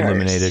it matters.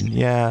 Eliminated.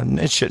 Yeah,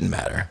 it shouldn't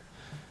matter.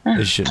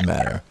 It shouldn't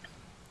matter.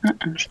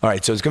 All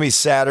right, so it's going to be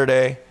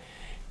Saturday,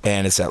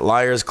 and it's at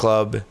Liars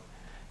Club,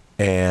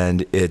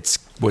 and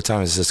what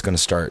time is this going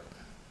to start?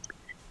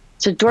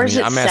 So doors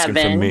at 7. I'm asking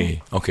for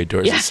me. Okay,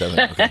 doors at 7.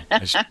 Okay.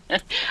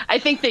 I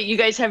think that you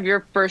guys have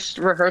your first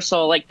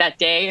rehearsal like that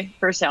day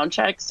for sound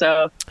check,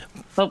 so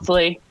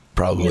hopefully.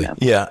 Probably.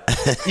 Yeah.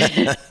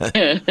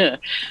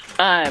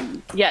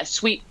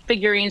 Sweet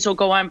Figurines will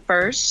go on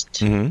first.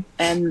 Mm-hmm.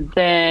 And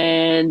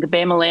then the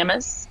Bama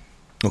Llamas.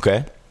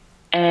 Okay.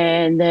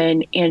 And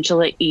then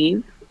Angela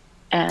Eve.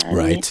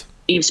 And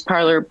Eve's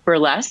Parlor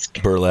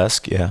Burlesque.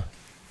 Burlesque, yeah.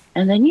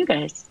 And then you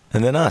guys.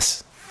 And then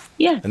us.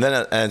 Yeah. And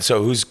then and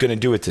so who's going to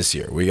do it this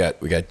year? We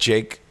got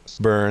Jake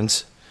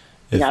Burns.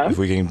 If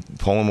we can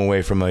pull him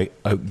away from a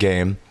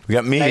game. We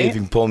got me if you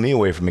can pull me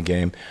away from a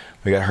game.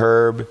 We got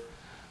Herb.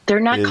 They're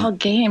not called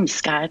games,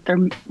 Scott. They're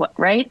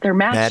right? They're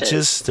matches.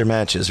 Matches? They're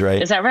matches,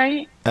 right? Is that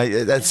right?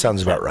 That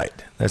sounds about right.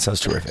 That sounds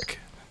terrific.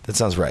 That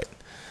sounds right.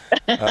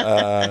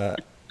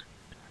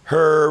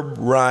 Herb,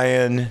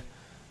 Ryan,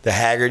 the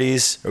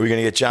Haggertys. Are we going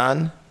to get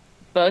John?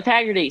 Both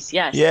Haggertys,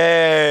 yes.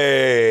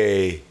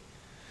 Yay!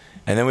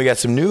 And then we got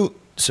some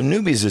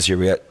newbies this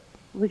year.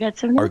 We got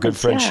some our good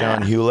friend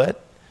Sean Hewlett.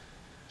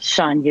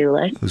 Sean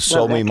Hewlett. Who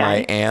sold me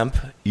my amp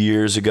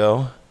years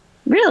ago.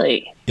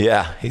 Really?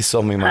 Yeah, he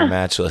sold me my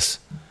matchless.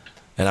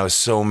 And I was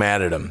so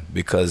mad at him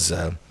because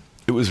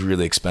it was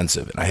really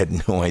expensive. And I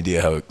had no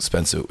idea how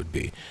expensive it would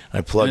be. And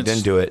I plugged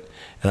into it,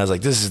 and I was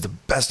like, this is the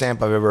best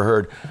amp I've ever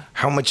heard.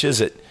 How much is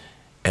it?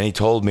 And he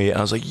told me, and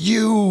I was like,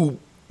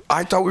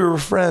 I thought we were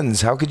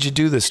friends. How could you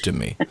do this to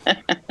me?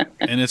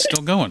 And it's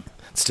still going.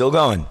 It's still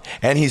going.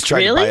 And he's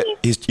tried to buy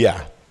it.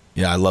 Yeah,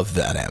 I love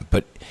that amp.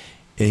 But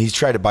he's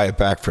tried to buy it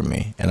back from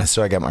me. And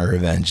so I got my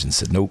revenge and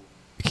said, nope,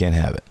 you can't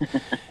have it.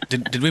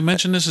 Did we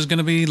mention this is going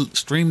to be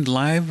streamed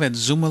live at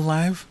Zuma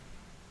Live?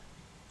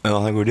 I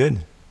don't think we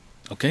did.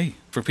 Okay.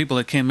 For people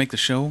that can't make the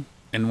show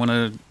and want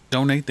to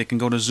donate, they can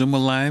go to Zuma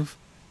Live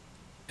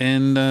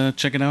and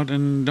check it out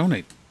and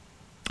donate.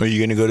 Are you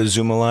going to go to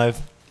Zuma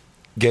Live,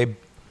 Gabe?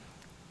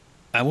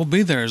 I will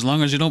be there as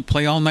long as you don't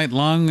play all night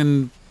long.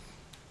 And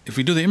if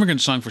we do the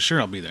immigrant song, for sure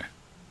I'll be there.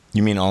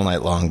 You mean All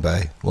Night Long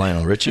by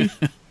Lionel Richie?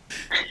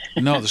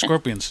 No, the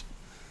Scorpions.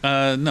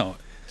 No.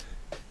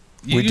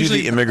 We do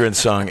the immigrant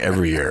song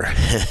every year.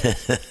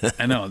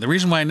 I know. The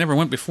reason why I never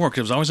went before, because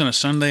it was always on a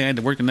Sunday. I had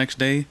to work the next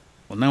day.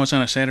 Well, now it's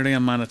on a Saturday.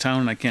 I'm out of town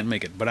and I can't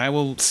make it. But I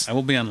will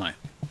be online.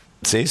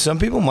 See, some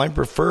people might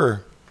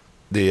prefer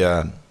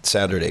the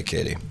Saturday,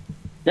 Katie.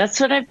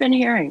 That's what I've been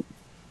hearing.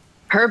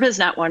 Herb is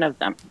not one of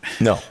them.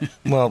 No.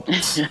 Well,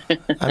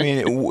 I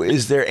mean,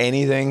 is there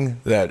anything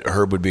that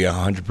Herb would be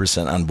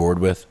 100% on board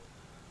with?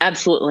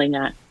 Absolutely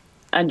not.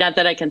 Not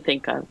that I can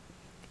think of.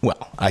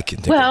 Well, I can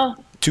think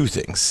of two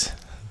things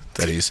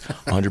that he's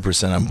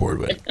 100% on board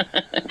with.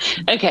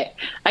 Okay.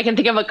 I can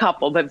think of a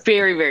couple, but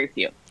very, very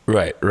few.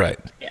 Right.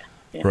 Yeah.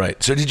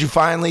 Right. So did you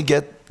finally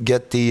get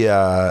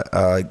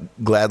the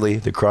Gladly,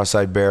 the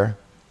cross-eyed bear?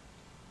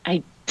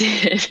 I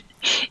did.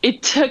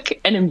 It took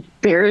an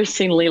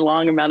embarrassingly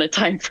long amount of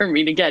time for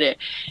me to get it.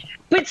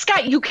 But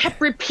Scott, you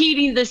kept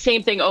repeating the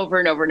same thing over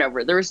and over and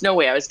over. There was no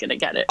way I was going to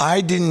get it.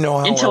 I didn't know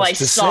how until else I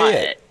to saw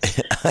say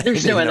it.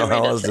 There's no other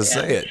way to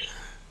say it.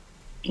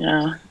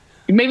 Yeah.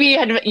 Maybe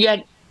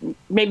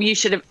maybe you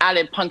should have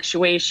added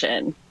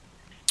punctuation.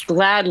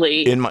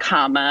 Gladly,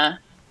 comma.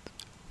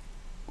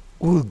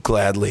 Ooh,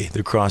 Gladly,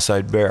 the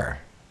cross-eyed bear.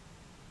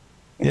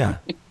 Yeah.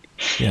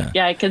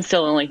 Yeah, I can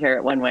still only hear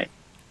it one way.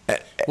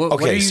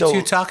 What are you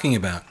two talking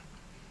about?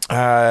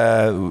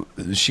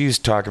 She was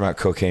talking about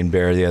Cocaine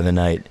Bear the other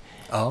night.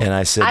 Oh. And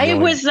I said... I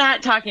was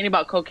not talking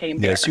about Cocaine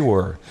Bear. Yes, you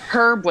were.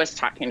 Herb was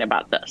talking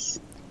about this.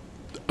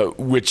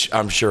 Which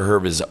I'm sure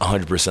Herb is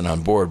 100%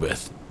 on board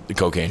with, the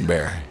Cocaine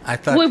Bear. I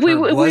thought we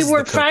was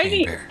were the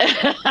fighting.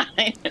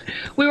 Bear.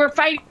 We were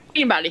fighting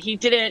about it. He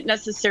didn't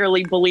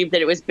necessarily believe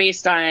that it was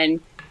based on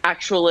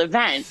actual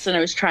events, and I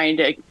was trying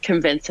to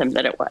convince him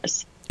that it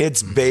was.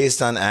 It's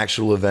based on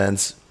actual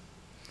events.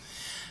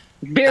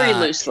 Very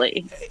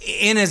loosely.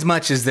 In as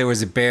much as there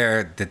was a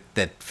bear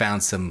that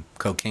found some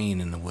cocaine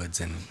in the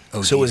woods and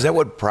OD'd. So is that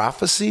what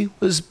Prophecy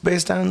was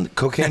based on?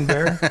 Cocaine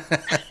Bear?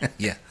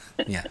 Yeah.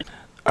 All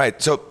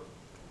right, so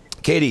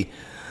Katie,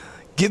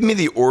 give me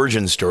the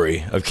origin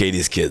story of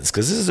Katie's kids,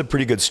 because this is a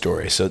pretty good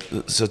story. So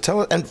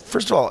tell it. And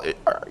first of all,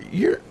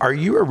 are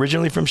you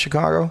originally from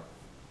Chicago?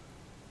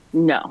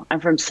 No, I'm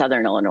from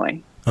Southern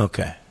Illinois.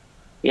 Okay.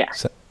 Yeah.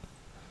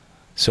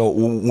 So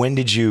when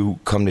did you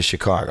come to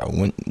Chicago?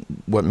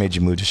 What made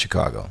you move to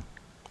Chicago?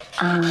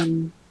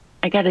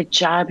 I got a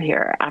job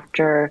here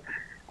after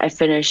I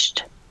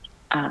finished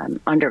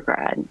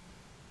undergrad.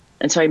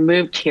 And so I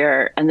moved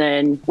here and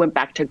then went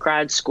back to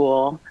grad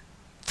school.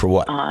 For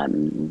what?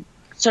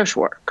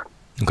 Social work.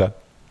 Okay.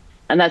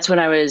 And that's when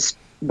I was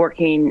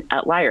working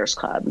at Liars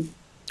Club.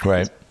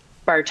 Right.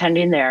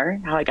 Bartending there,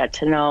 how I got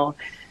to know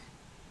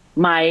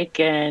Mike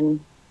and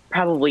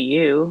probably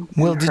you.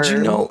 Well, did you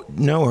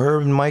know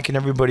Herb and Mike and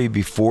everybody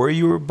before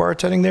you were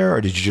bartending there,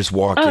 or did you just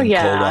walk in cold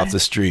off the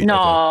street?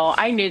 No,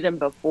 I knew them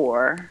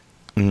before.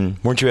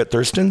 Mm-hmm. Weren't you at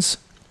Thurston's?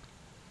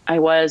 I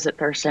was at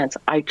Thurston's.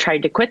 I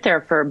tried to quit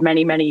there for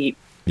many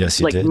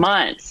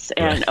months,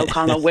 and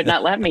O'Connell would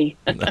not let me.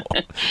 No,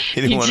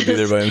 he didn't want to be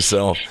there by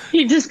himself.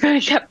 He just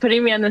kept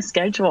putting me on the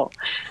schedule.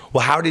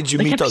 Well, how did you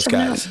meet those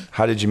guys?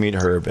 How did you meet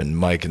Herb and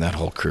Mike and that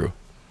whole crew?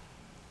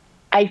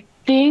 I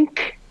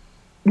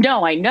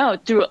know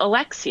through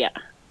Alexia.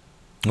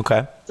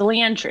 Okay.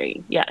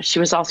 Delandry. Yeah, she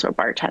was also a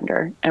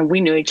bartender, and we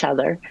knew each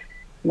other,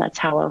 and that's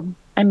how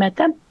I met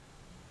them.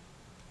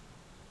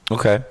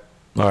 Okay.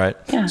 All right.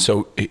 Yeah.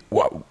 So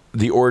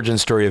the origin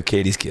story of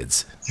Katie's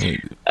kids.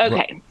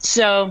 Okay.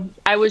 So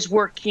I was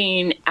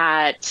working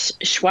at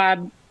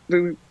Schwab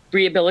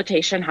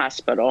Rehabilitation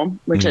Hospital,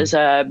 which is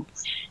a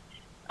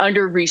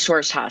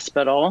under-resourced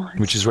hospital.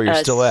 Which is where you're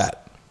still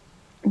at.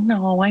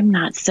 No, I'm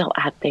not still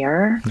at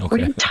there. Okay. What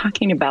are you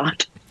talking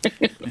about?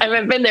 I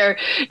haven't been there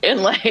in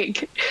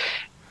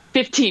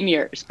 15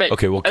 years. But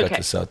okay, we'll cut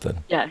this out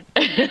then. Yeah.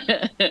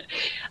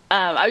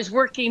 I was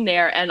working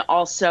there and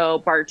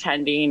also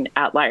bartending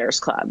at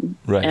Liars Club.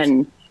 Right.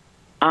 And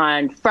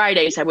on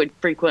Fridays, I would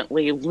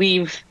frequently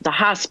leave the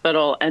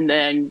hospital and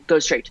then go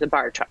straight to the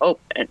bar to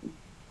open.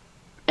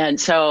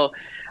 And so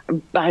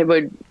I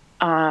would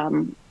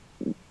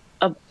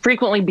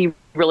frequently be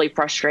really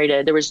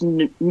frustrated. There was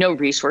no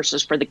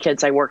resources for the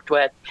kids I worked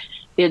with.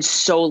 They had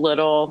so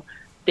little.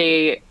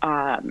 They,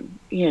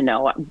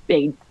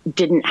 they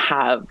didn't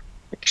have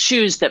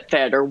shoes that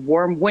fit or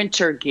warm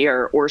winter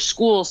gear or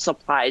school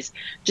supplies,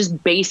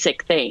 just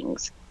basic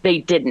things they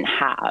didn't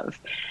have.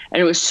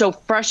 And it was so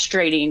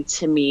frustrating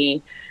to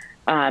me,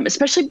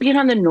 especially being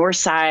on the north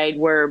side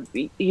where,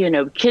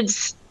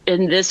 kids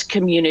in this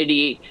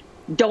community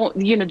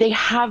they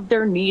have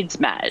their needs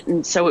met.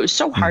 And so it was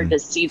so hard to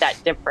see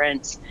that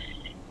difference.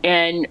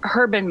 And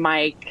Herb and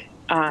Mike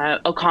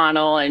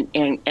O'Connell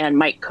and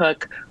Mike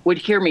Cook would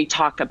hear me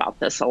talk about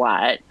this a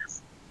lot.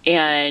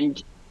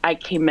 And I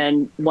came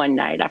in one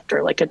night after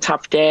a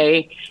tough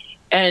day,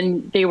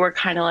 and they were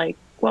kind of like,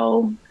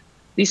 well,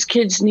 these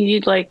kids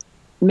need like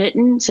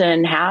mittens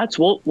and hats.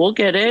 We'll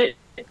get it.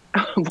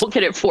 We'll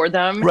get it for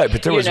them. Right,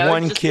 but there was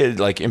one kid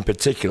like in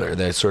particular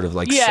that sort of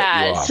like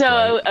set you off,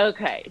 right?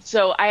 Okay.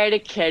 So I had a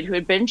kid who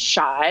had been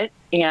shot,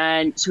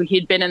 and so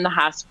he'd been in the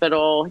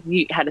hospital.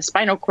 He had a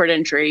spinal cord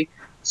injury,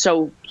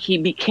 so he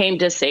became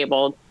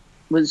disabled,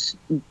 was,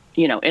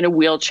 in a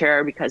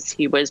wheelchair because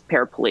he was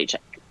paraplegic.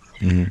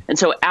 Mm-hmm. And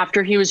so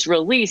after he was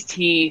released,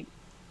 he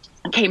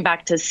came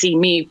back to see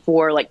me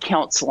for like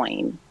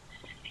counseling.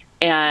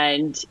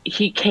 And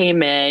he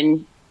came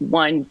in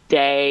one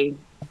day.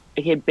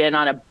 He had been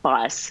on a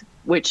bus,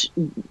 which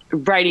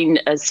riding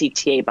a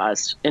CTA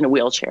bus in a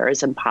wheelchair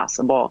is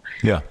impossible.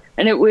 Yeah.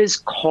 And it was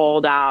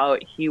cold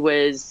out. He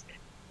was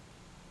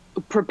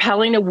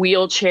propelling a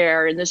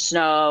wheelchair in the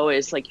snow.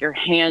 It's like your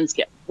hands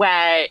get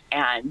wet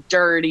and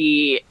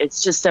dirty.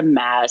 It's just a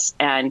mess.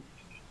 And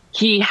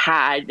he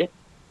had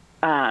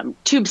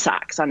tube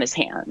socks on his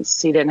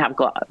hands. He didn't have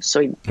gloves, so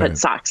he put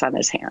socks on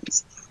his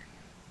hands.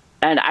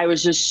 And I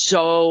was just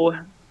so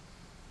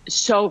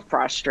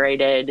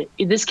frustrated.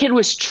 This kid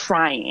was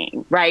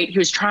trying, right? He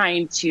was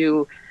trying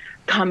to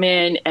come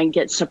in and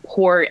get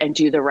support and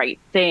do the right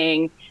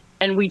thing.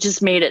 And we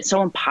just made it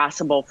so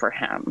impossible for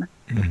him.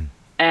 Mm-hmm.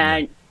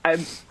 And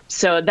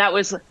so that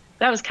was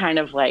kind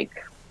of like,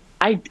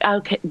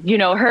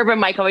 Herb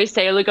and Mike always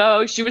say, like,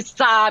 oh, she was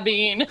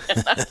sobbing.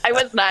 I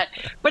was not,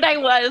 but I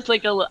was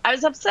like, I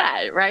was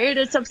upset, right?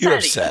 It's upsetting. You're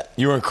upset.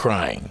 You weren't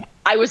crying.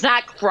 I was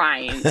not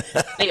crying.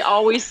 They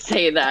always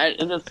say that.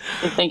 And I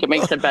think it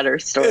makes a better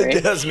story.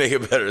 It does make a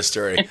better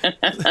story.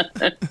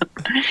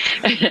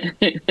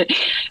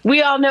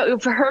 We all know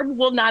Herb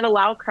will not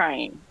allow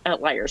crying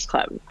at Liars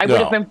Club. I would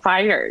have been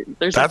fired.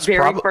 There's a very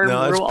firm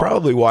rule. That's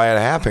probably why it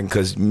happened,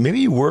 because maybe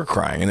you were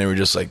crying and they were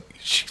just like,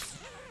 she's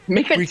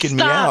freaking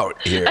me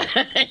out here.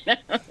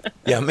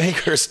 Yeah, make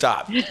her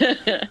stop.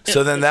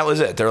 So then that was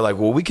it. They're like,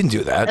 well, we can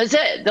do that. That's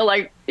it. They're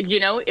like,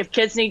 if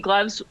kids need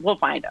gloves, we'll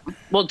find them.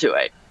 We'll do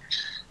it.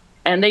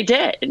 And they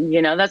did. And,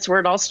 that's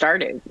where it all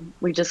started.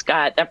 We just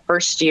got that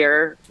first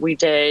year. We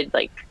did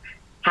like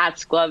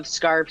hats, gloves,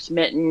 scarves,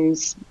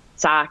 mittens,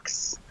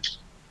 socks,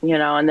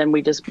 and then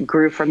we just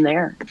grew from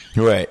there.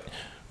 Right.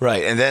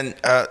 And then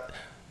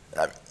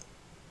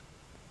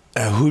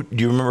who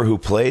do you remember who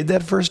played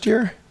that first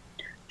year?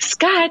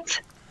 Scott.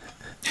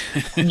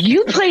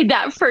 You played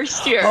that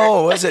first year.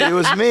 Oh, was it? It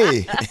was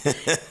me.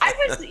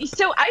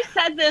 I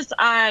said this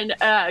on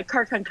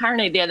Car Con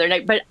Carne the other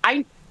night, but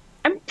I'm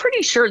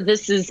pretty sure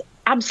this is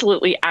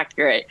absolutely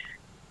accurate.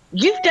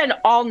 You've done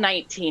all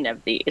 19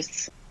 of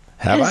these.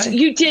 Have I?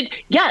 You did,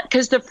 yeah,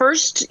 because the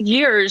first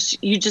years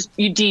you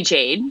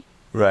DJ'd.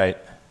 Right.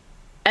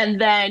 And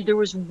then there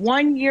was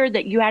one year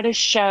that you had a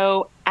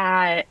show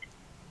at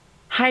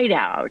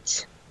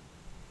Hideout.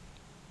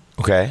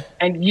 Okay.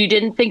 And you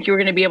didn't think you were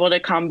going to be able to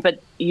come,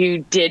 but you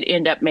did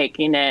end up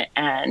making it.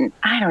 And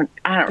I don't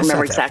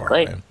remember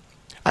exactly. Far,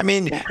 I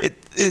mean,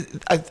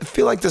 I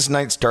feel like this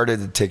night started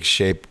to take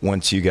shape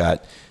once you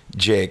got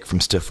Jake from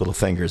Stiff Little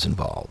Fingers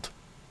involved.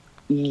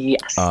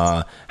 Yes.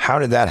 How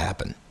did that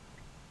happen?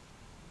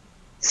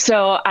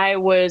 So I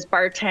was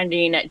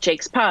bartending at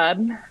Jake's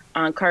Pub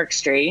on Clark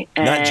Street.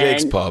 And not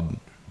Jake's Pub,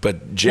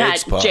 but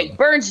Jake's Pub. Jake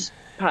Burns'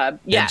 Pub.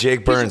 Yeah. And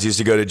Jake Burns used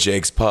to go to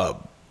Jake's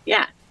Pub.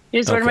 Yeah. He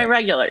was one of my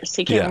regulars.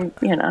 He came,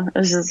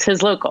 this is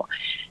his local.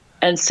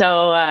 And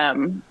so,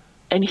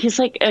 and he's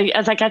like,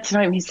 as I got to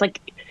know him, he's like,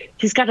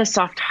 he's got a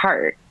soft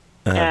heart.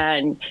 Uh-huh.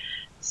 And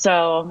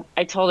so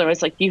I told him, I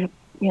was like, you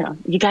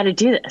got to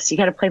do this. You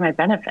got to play my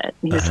benefit.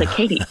 And he was like,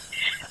 Katie,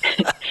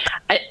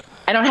 I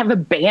don't have a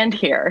band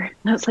here.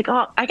 And I was like,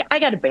 oh, I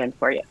got a band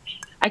for you.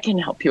 I can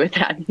help you with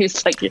that. And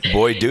he's like,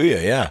 boy, do you?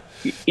 Yeah.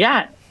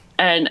 Yeah.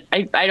 And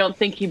I don't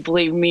think he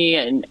believed me.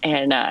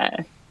 And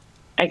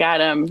I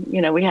got him,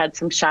 we had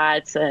some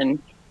shots, and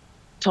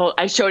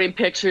I showed him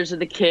pictures of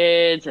the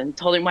kids and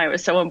told him why it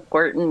was so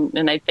important.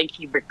 And I think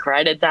he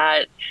regretted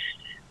that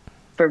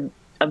for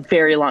a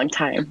very long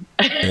time.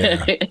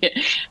 Yeah.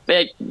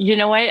 But you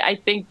know what? I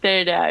think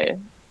that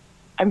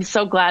I'm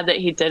so glad that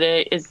he did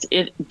it.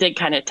 It did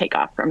kind of take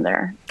off from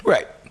there.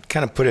 Right.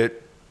 Kind of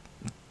put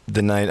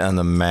the night on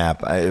the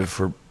map,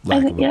 for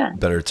lack of a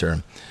better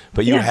term.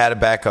 But you had a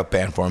backup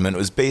band for him, and it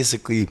was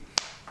basically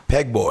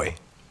Peg Boy.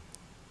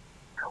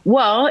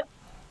 Well,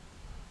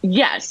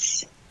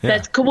 yes. Yeah.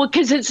 That's cool,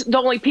 because it's the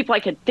only people I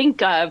could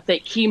think of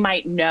that he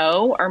might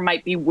know or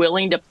might be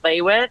willing to play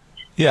with.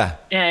 Yeah.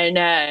 And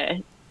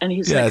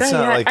he's like,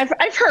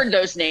 I've heard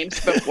those names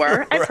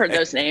before. I've heard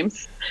those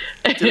names.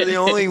 They're the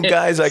only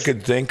guys I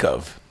could think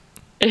of.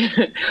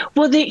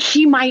 Well,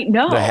 he might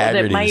know. The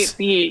Haggertys. That might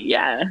be,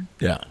 yeah.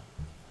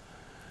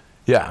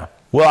 Yeah.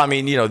 Well, I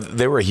mean,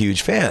 they were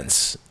huge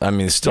fans. I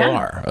mean, they still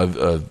are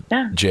of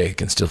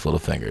Jake and Stiff Little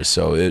Fingers.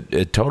 So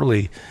it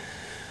totally...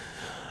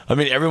 I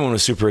mean, everyone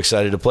was super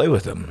excited to play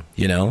with him,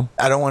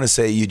 I don't want to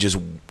say you just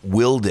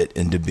willed it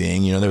into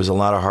being, there was a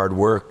lot of hard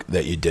work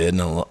that you did,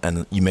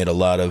 and you made a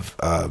lot of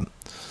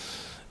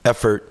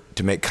effort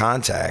to make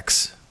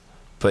contacts.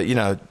 But,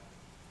 I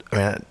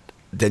mean,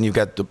 then you've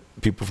got the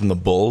people from the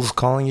Bulls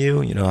calling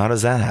you? You know, how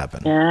does that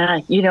happen? Yeah,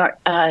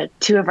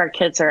 two of our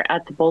kids are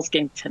at the Bulls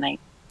game tonight.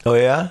 Oh,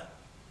 yeah?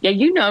 Yeah,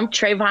 you know them,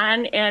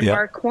 Trayvon and Yep.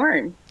 Mark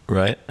Horn.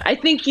 Right. I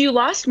think you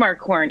lost Mark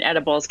Horn at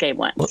a Bulls game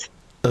once. Well,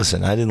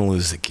 listen, I didn't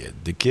lose the kid.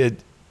 The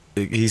kid,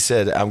 he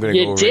said, I'm going to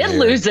go You over did here.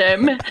 lose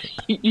him.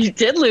 You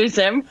did lose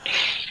him.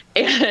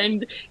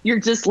 And you're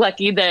just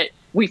lucky that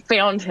we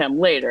found him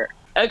later.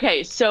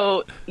 Okay,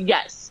 so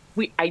yes,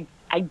 I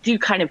do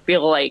kind of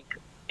feel like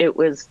it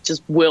was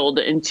just willed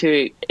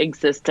into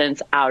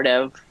existence out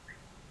of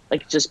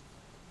like just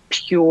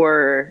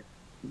pure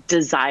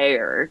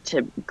desire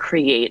to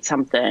create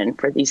something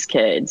for these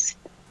kids.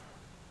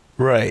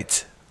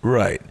 Right.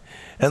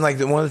 And like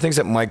one of the things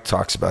that Mike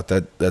talks about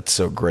that's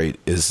so great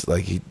is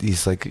like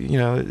he's like, you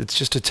know, it's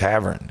just a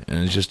tavern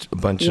and it's just a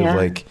bunch of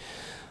like,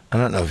 I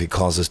don't know if he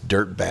calls us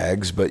dirt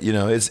bags, but you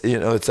know it's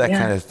that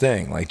kind of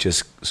thing. Like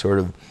just sort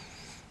of,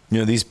 you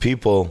know, these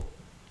people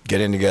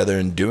getting together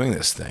and doing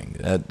this thing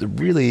that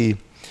really,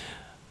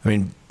 I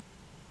mean,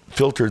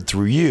 filtered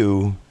through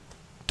you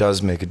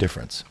does make a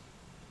difference.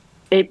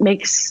 It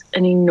makes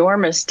an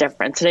enormous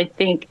difference. And I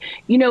think,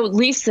 you know,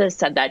 Lisa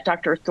said that,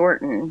 Dr.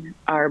 Thornton,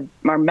 our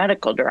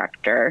medical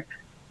director,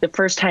 the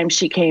first time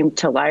she came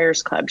to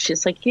Liars Club,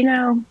 she's like, you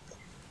know,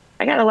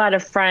 I got a lot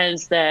of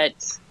friends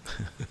that,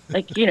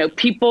 like, you know,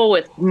 people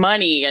with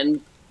money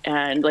and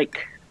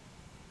like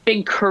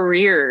big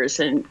careers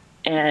and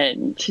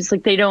she's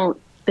like, they don't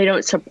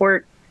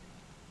support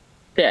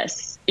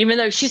this. Even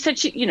though she said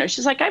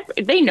she's like,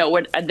 they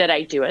know that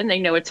I do it and they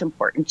know it's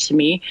important to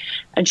me.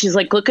 And she's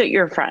like, look at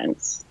your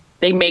friends.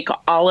 They make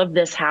all of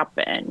this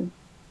happen.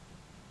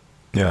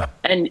 Yeah.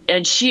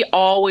 And she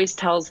always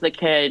tells the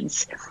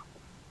kids,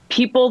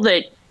 people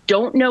that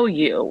don't know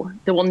you,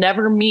 that will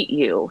never meet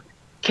you,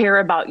 care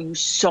about you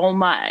so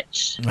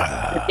much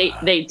that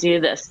they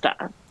do this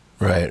stuff.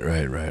 Right.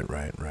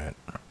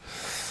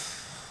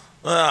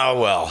 Oh,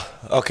 well,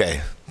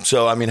 okay.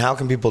 So, I mean, how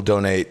can people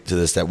donate to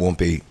this that won't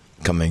be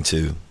coming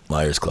to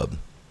Liars Club?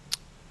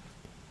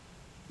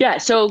 Yeah,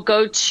 so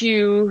go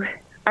to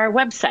our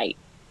website,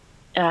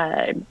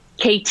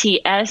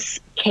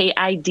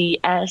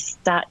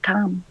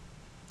 ktskids.com.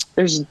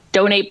 There's a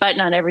donate button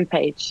on every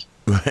page.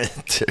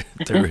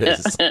 There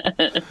is.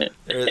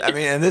 I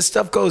mean, and this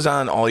stuff goes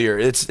on all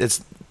year. This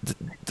is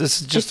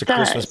just a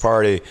Christmas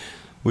party,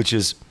 which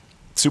is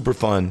super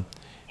fun.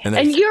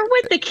 And you're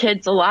with the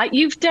kids a lot.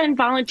 You've done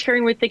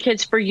volunteering with the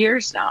kids for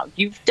years now.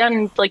 You've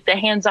done like the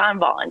hands-on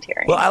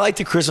volunteering. Well, I like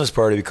the Christmas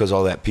party because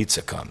all that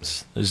pizza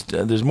comes.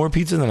 There's more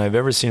pizza than I've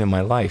ever seen in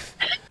my life.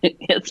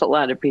 It's a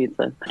lot of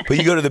pizza. But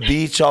you go to the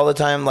beach all the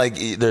time. Like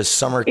there's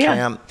summer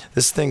camp.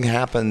 This thing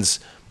happens.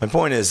 My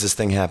point is, this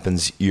thing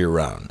happens year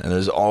round, and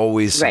there's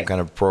always some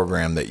kind of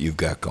program that you've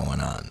got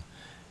going on,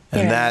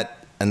 and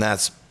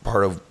that's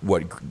part of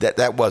what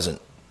that wasn't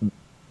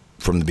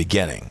from the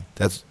beginning.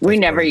 We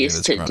never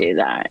used to do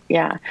that.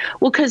 Yeah.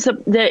 Well, because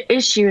the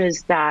issue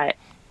is that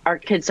our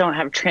kids don't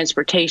have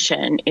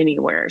transportation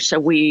anywhere.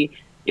 So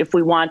if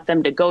we want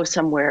them to go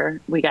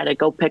somewhere, we got to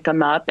go pick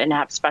them up and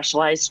have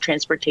specialized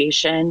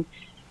transportation.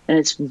 And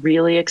it's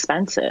really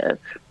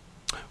expensive.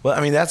 Well,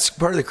 I mean, that's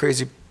part of the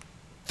crazy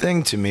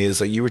thing to me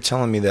is like you were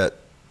telling me that,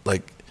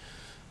 like,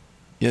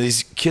 you know,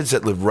 these kids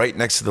that live right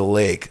next to the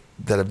lake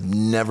that have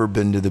never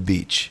been to the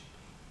beach.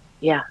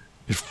 Yeah.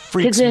 It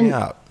freaks me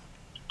out.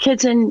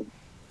 Kids in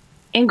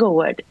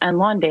Inglewood and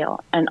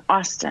Lawndale and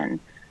Austin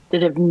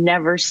that have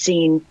never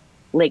seen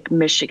Lake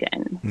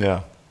Michigan.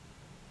 Yeah.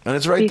 And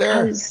it's right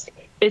there. Because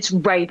it's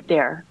right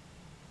there.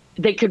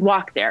 They could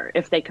walk there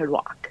if they could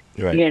walk,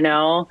 right. You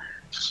know?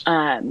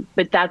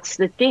 But that's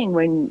the thing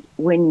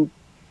when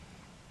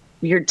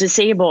you're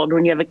disabled,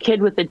 when you have a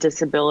kid with a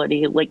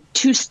disability, like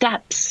 2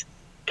 steps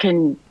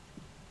can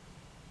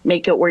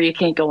make it where you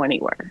can't go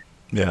anywhere.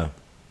 Yeah.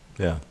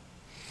 Yeah.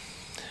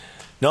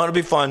 No, it'll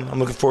be fun. I'm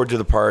looking forward to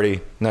the party.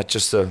 Not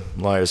just the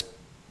Liars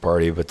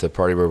party, but the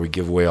party where we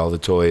give away all the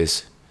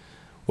toys.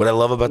 What I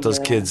love about those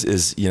kids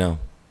is, you know,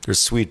 they're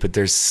sweet, but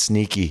they're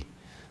sneaky.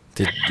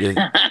 You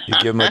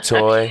give them a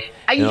toy,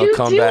 and you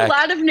come do back. a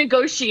lot of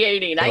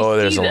negotiating. I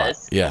there's see a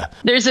this. lot. Yeah.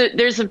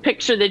 There's a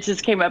picture that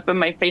just came up in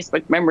my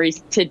Facebook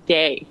memories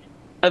today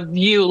of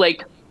you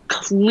like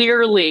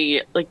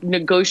clearly like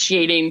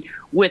negotiating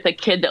with a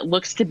kid that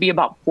looks to be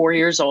about 4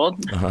 years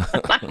old.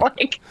 I'm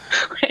like,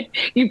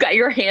 you've got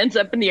your hands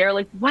up in the air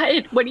like,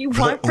 what do you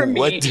want from me?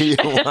 What do you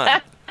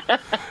want?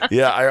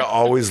 Yeah, I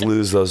always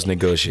lose those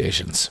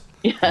negotiations.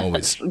 Yeah,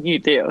 always. You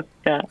do.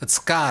 Yeah. But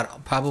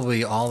Scott,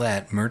 probably all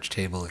that merch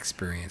table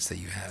experience that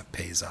you have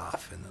pays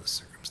off in those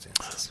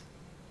circumstances.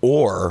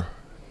 Or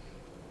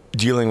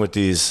dealing with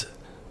these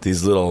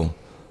little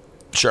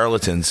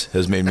charlatans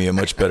has made me a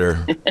much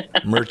better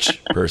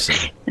merch person.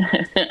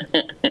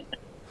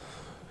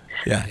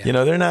 Yeah, you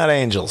know, they're not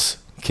angels,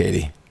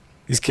 Katie.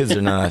 These kids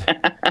are not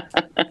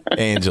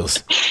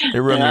angels.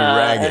 They run me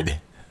ragged.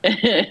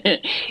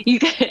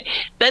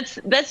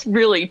 That's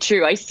really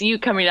true. I see you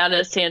coming out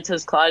of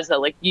Santa's closet,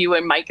 like you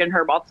and Mike and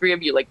Herb, all 3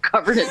 of you, like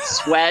covered in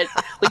sweat,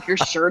 like your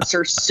shirts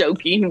are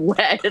soaking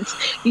wet.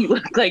 You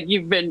look like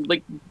you've been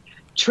like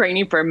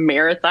training for a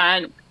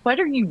marathon. What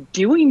are you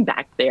doing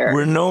back there?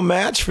 We're no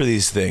match for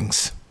these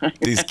things,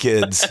 these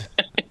kids.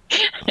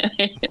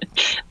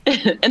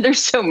 And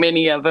there's so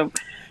many of them.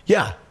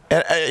 Yeah.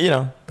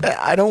 And,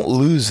 I don't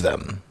lose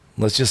them.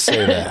 Let's just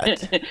say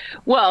that.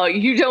 Well,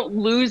 you don't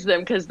lose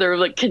them because they're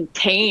like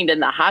contained in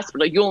the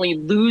hospital. You only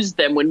lose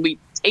them when we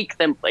take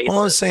them places.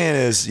 All I'm saying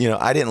is,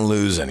 I didn't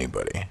lose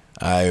anybody.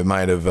 I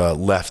might have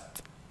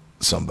left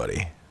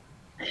somebody.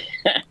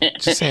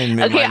 Just saying,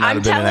 it might not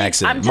have been an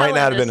accident. Might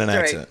not have been an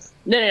accident.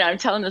 No, I'm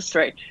telling the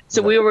story.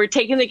 So we were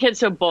taking the kids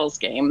to a Bulls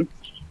game,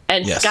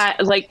 and Yes.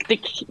 Scott,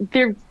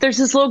 there's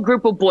this little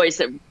group of boys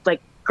that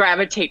like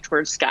gravitate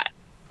towards Scott.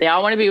 They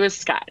all want to be with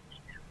Scott,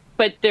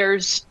 but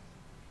there's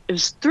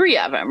 3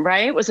 of them,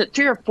 right? Was it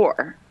 3 or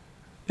 4?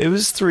 It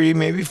was 3,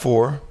 maybe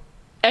 4.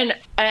 And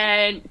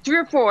 3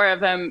 or 4 of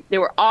them, they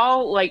were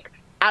all like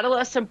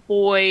adolescent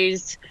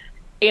boys,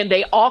 and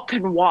they all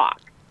can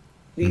walk.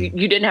 You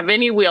didn't have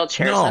any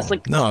wheelchairs. No, I was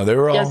like, no, they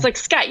were all. I was like,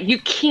 Scott, you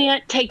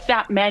can't take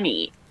that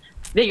many.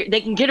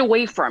 They can get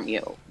away from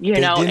you, They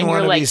didn't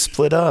want to be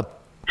split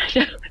up.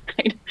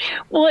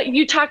 Well,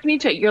 you talked me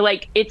into it. You're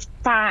like, it's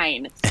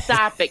fine.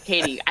 Stop it,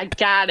 Katie. I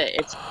got it.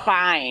 It's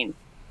fine.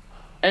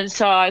 And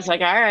so I was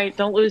like, all right,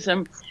 don't lose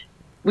him.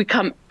 We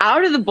come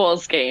out of the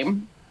Bulls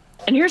game,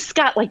 and here's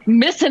Scott like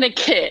missing a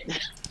kid.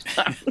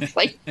 I was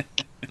like,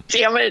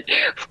 damn it.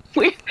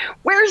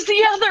 Where's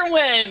the other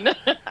one?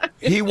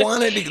 He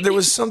wanted to, there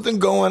was something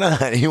going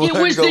on. He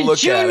wanted to go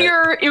look at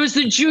it. It was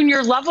the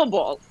junior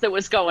levables that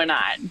was going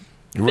on.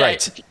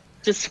 Right.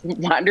 Just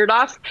wandered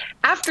off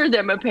after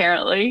them,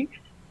 apparently.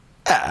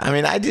 Yeah, I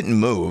mean, I didn't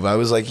move. I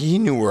was like, he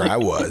knew where I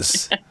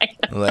was.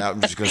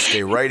 I'm just going to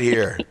stay right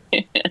here.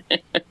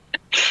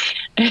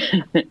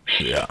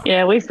 Yeah.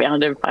 Yeah, we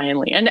found him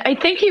finally. And I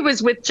think he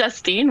was with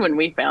Justine when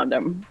we found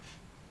him.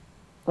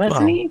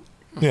 Wasn't he?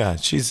 Yeah,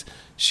 she's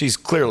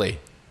clearly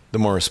the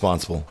more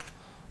responsible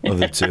of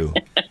the two.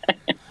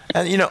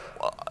 And,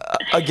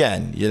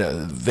 again,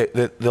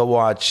 they'll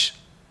watch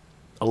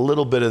a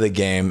little bit of the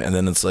game, and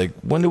then it's like,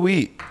 when do we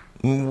eat?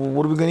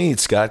 What are we going to eat,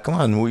 Scott? Come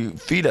on,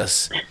 feed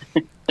us.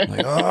 I'm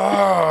like,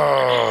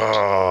 oh.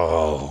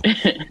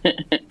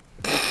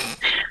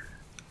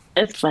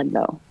 It's fun,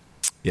 though.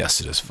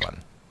 Yes, it is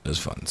fun. It is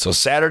fun. So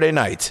Saturday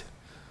night.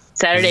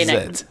 Saturday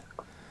night. It.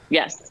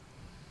 Yes.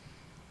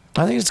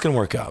 I think it's going to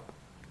work out.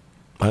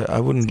 I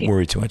wouldn't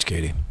worry too much,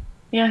 Katie.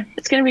 Yeah,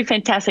 it's going to be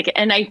fantastic.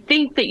 And I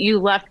think that you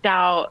left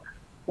out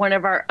one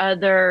of our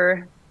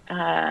other,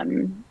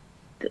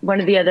 one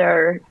of the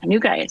other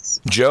new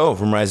guys. Joe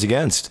from Rise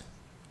Against.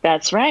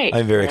 That's right.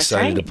 I'm very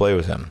excited to play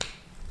with him.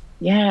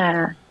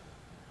 Yeah.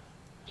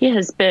 He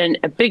has been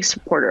a big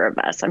supporter of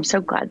us. I'm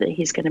so glad that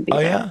he's going to be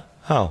there. Yeah?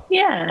 How?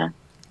 Yeah.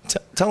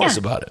 Tell us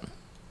about it.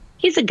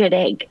 He's a good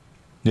egg.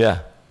 Yeah.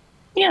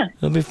 Yeah.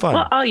 It'll be fun.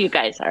 Well, all you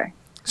guys are.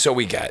 So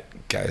we got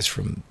guys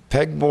from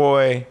Peg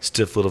Boy,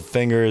 Stiff Little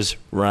Fingers,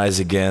 Rise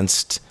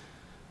Against.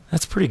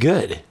 That's pretty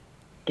good.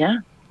 Yeah.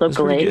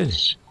 Local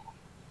age.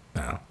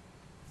 No.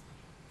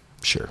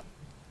 Sure.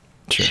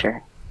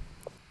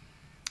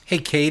 Hey,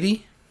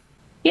 Katie.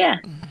 Yeah.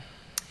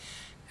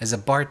 As a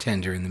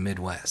bartender in the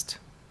Midwest,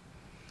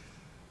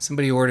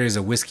 somebody orders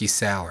a whiskey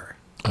sour.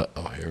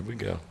 Uh-oh, here we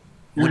go.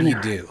 What do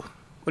you do?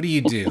 What do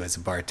you do as a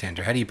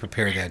bartender? How do you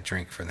prepare that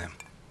drink for them?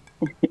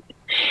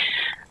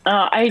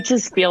 I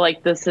just feel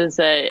like this is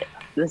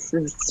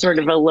sort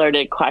of a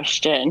loaded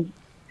question.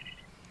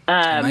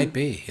 It might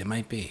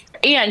be.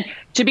 And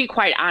to be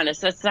quite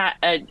honest, that's not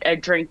a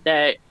drink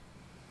that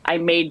I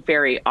made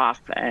very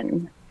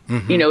often.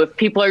 Mm-hmm. If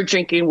people are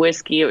drinking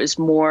whiskey, it was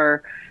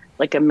more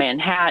like a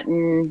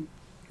Manhattan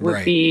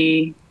would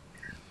be.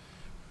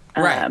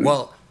 Right.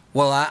 Well,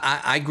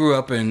 I grew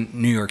up in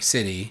New York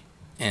City,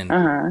 and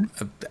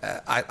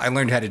I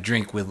learned how to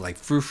drink with like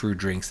frou-frou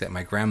drinks that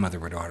my grandmother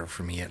would order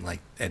for me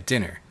at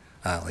dinner,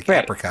 like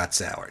apricot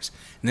sours.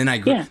 And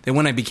then then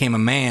when I became a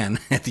man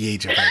at the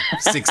age of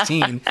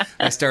 16,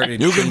 I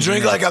started. You can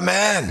drink like a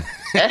man.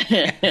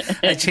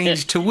 I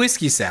changed to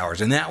whiskey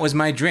sours, and that was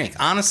my drink.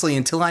 Honestly,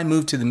 until I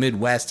moved to the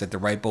Midwest at the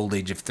ripe old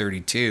age of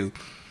 32,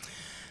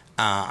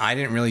 I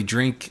didn't really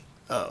drink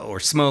or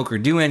smoke or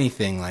do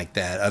anything like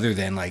that other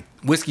than like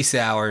whiskey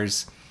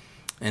sours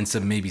and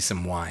maybe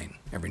some wine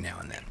every now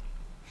and then.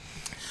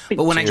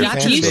 But when I got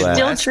to the Midwest,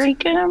 Midwest, still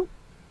drinking them?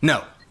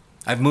 No.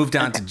 I've moved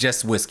on to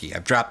just whiskey.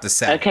 I've dropped the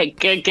sour. Okay,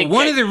 good.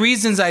 One of the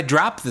reasons I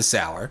dropped the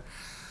sour,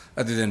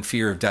 other than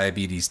fear of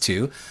diabetes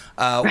too,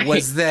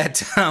 was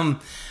that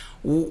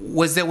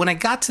when I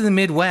got to the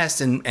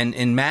Midwest and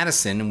in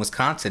Madison and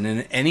Wisconsin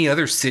and any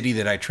other city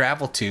that I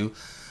traveled to,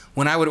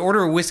 when I would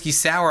order a whiskey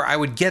sour, I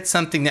would get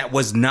something that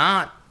was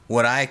not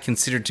what I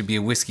considered to be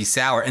a whiskey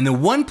sour. And the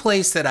one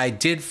place that I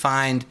did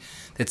find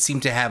that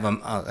seemed to have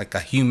like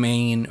a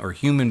humane or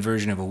human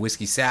version of a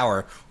whiskey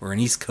sour, or an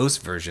East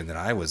Coast version that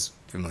I was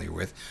familiar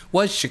with,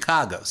 was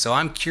Chicago. So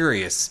I'm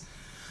curious.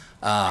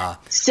 Let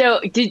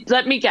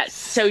me guess.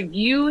 So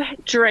you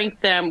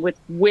drank them with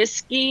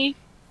whiskey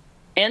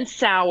and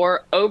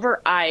sour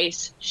over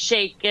ice,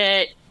 shake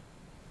it,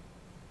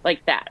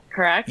 like that,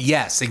 correct?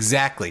 Yes,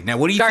 exactly. Now,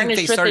 what do you Garnished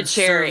think they with started the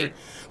cherry. serving?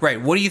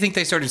 Right. What do you think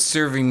they started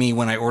serving me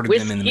when I ordered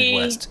them in the Whiskey.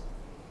 Midwest?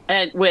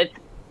 And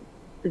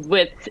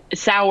with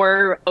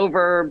sour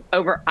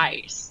over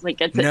ice. Like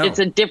No. it's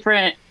a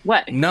different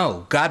what?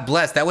 No, God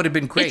bless. That would have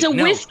been great. It's a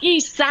No. whiskey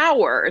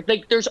sour.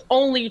 Like there's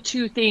only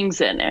 2 things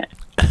in it.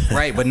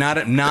 Right, but not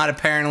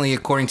apparently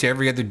according to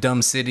every other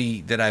dumb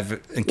city that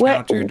I've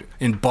encountered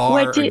in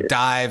bar or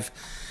dive.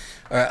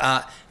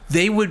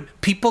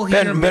 People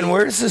here. Ben,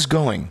 where is this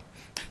going?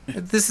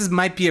 This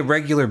might be a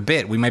regular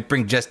bit. We might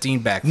bring Justine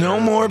back. No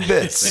more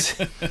bits.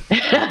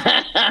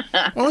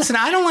 Well, listen,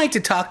 I don't like to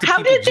talk to How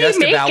people did they just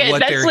make about it? what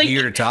That's they're like-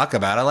 here to talk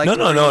about. I like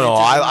No.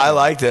 I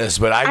like this,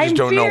 but I just I'm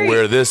don't know very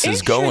where this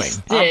is going.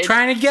 interested. I'm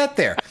trying to get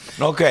there.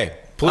 Okay,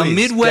 please. A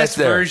Midwest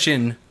get there.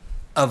 version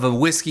of a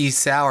whiskey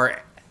sour,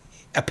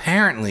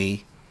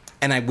 apparently,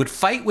 and I would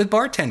fight with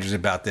bartenders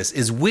about this,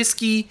 is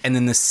whiskey and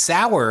then the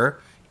sour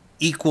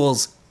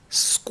equals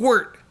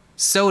squirt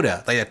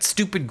soda, like that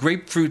stupid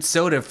grapefruit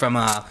soda from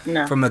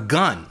a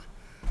gun.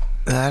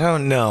 I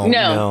don't know.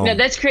 No,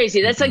 that's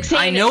crazy. That's like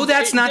saying I know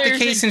that's not the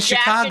there's case a in Jack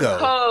Chicago. And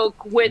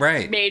Coke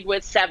Right. made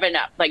with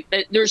 7-Up. Like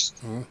there's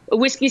a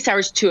whiskey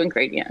sour's 2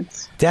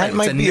 ingredients. That It's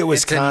might be a it's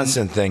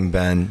Wisconsin thing,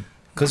 Ben.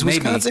 Because Maybe.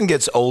 Wisconsin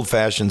gets old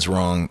fashions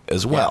wrong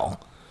as well.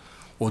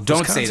 Well, don't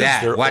Wisconsin's say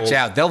that. their Watch old-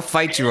 out. They'll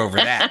fight you over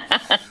that.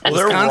 Well,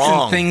 they're Wisconsin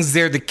wrong. thinks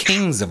they're the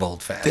kings of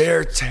old fashioned.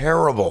 They're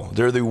terrible.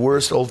 They're the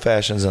worst old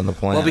fashions on the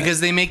planet. Well, because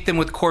they make them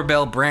with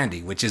Corbel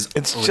brandy, which is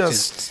It's which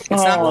just- is, it's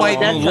not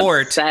quite that's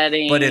Malort,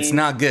 upsetting. but it's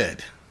not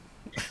good.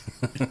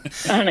 But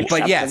yes,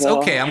 Unacceptable.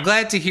 okay. I'm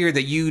glad to hear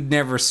that you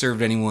never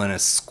served anyone a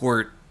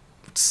squirt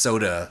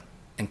soda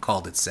and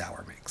called it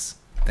sour mix.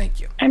 Thank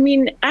you. I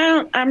mean,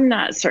 I'm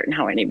not certain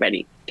how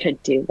anybody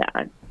could do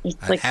that. It's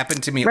It like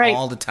happened to me right-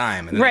 all the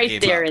time. And then I right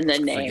gave there up. in the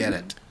Forget name.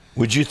 it.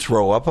 Would you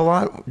throw up a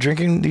lot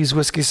drinking these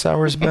whiskey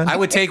sours, Ben? I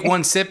would take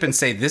one sip and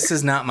say, "This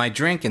is not my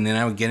drink," and then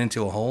I would get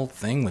into a whole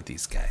thing with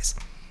these guys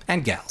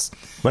and gals.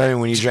 But I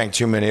mean, when you drank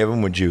too many of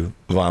them, would you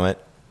vomit?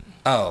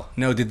 Oh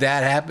no, did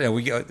that happen?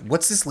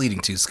 What's this leading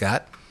to,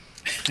 Scott?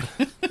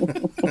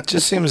 It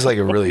just seems like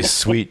a really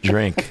sweet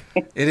drink.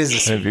 It is a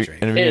And sweet if,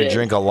 drink. and if you're It gonna is.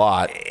 drink a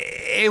lot,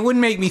 It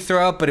wouldn't make me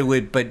throw up, but it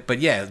would. But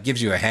yeah, it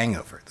gives you a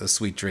hangover. Those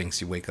sweet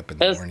drinks, you wake up in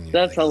the morning. and you're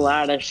That's like, a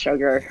lot of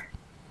sugar.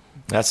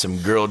 that's some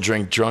girl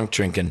drink drunk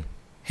drinking.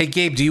 Hey,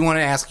 Gabe, do you want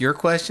to ask your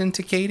question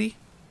to Katie?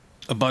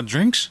 About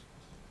drinks?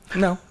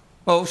 No.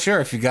 Oh, sure,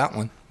 if you got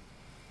one.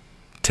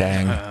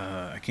 Tang.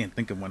 I can't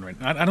think of one right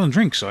now. I don't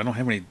drink, so I don't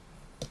have any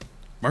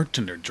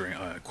bartender drink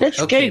That's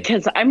questions. Okay. good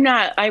because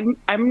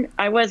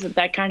I wasn't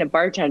that kind of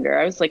bartender.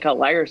 I was like a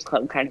Liars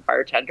Club kind of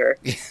bartender.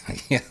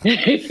 Yeah.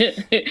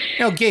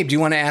 No, Gabe, do you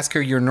want to ask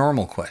her your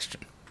normal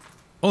question?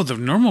 Oh, the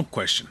normal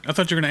question. I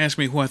thought you were going to ask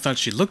me who I thought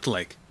she looked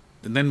like.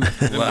 And then,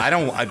 Well,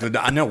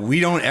 I know we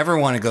don't ever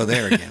want to go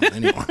there again with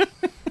anyone.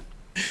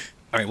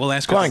 all right, we'll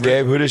ask Come her. on,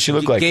 Gabe. Who does she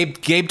look like?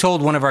 Gabe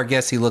told one of our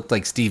guests he looked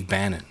like Steve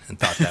Bannon and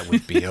thought that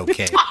would be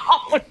okay.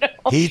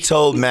 He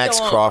told Max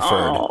don't-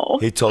 Crawford. oh.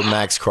 He told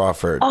Max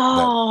Crawford.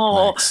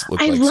 Oh, that Max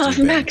looked I like love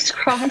Steve Max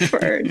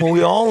Crawford. Well,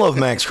 we all love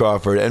Max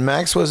Crawford, and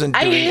Max wasn't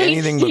I doing hate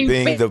anything but Steve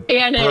being the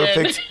Bannon.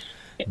 perfect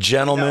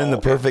gentleman, the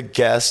perfect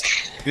guest.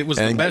 It was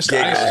And the best.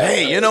 Gabe goes, ice-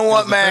 hey, you know it what,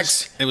 was the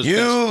Max? best- it was You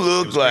best. It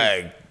look was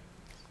great. like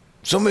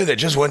somebody that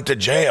just went to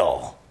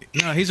jail.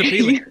 No, he's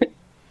appealing.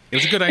 It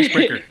was a good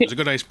icebreaker. It was a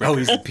good icebreaker. Oh,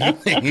 he's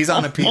appealing. He's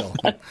on appeal.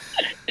 Ben,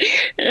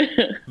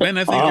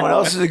 I think You know what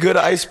else is a good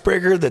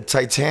icebreaker? The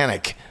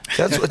Titanic.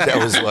 That's what that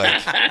was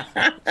like.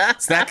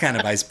 It's that kind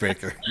of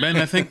icebreaker. Ben,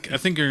 I think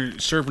you're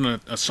serving a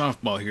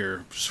softball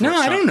here. No,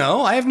 I don't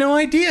know. I have no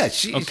idea.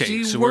 She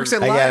Okay, so works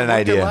at I got an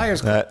idea. Liars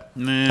Club.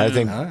 Nah. I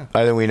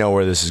think we know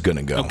where this is going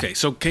to go. Okay,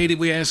 so Katie,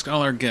 we ask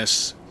all our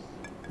guests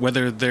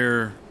whether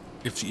they're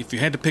if you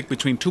had to pick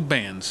between 2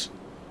 bands,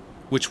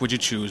 which would you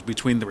choose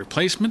between the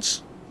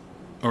Replacements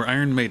or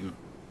Iron Maiden?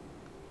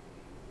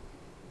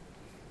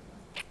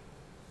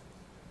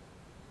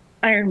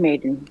 Iron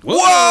Maiden. Whoa!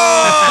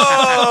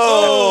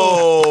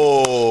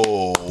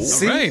 All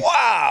right.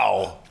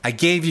 Wow! I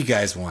gave you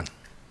guys one.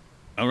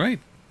 All right.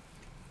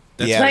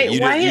 Yeah, Wait, you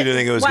didn't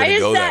think it was why going to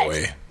is go that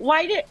way.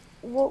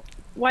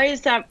 Why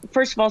is that?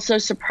 First of all, so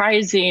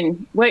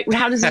surprising. Wait,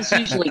 how does this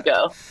usually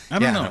go? I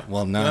don't Yeah, know.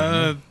 well,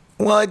 no.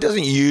 Well, it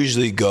doesn't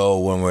usually go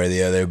one way or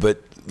the other,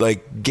 but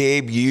like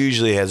Gabe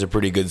usually has a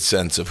pretty good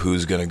sense of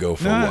who's going to go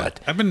for what.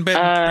 I've been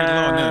betting pretty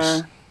low on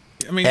this.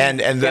 I mean, And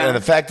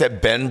the fact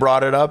that Ben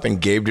brought it up and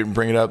Gabe didn't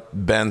bring it up,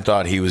 Ben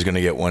thought he was going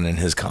to get one in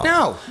his column.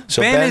 No,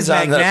 So Ben Ben's is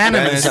on the-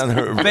 magnanimous. Ben's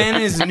on the-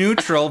 Ben is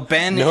neutral.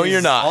 Ben No, is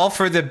you're not. all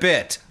for the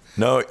bit.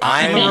 No,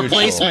 I'm a neutral.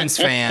 Replacements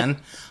fan.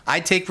 I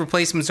take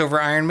Replacements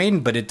over Iron Maiden,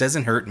 but it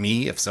doesn't hurt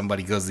me if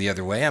somebody goes the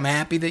other way. I'm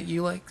happy that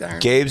you like Iron Maiden.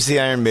 Gabe's the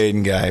Iron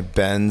Maiden guy,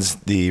 Ben's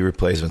the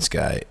Replacements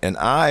guy, and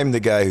I'm the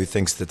guy who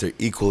thinks that they're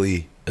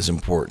equally as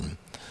important.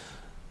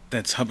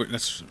 that's Hubbard.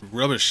 That's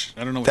rubbish.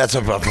 I don't know. What That's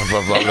that's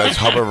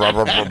hubba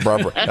rubber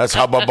rubber. That's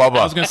hubba bubba.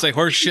 I was going to say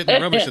horse shit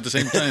and rubbish at the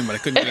same time, but I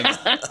couldn't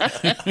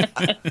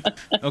get it.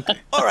 Okay.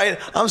 All right,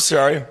 I'm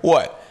sorry.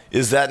 What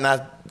is that?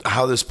 Not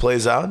how this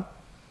plays out?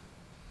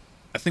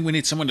 think we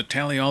need someone to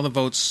tally all the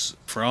votes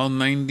for all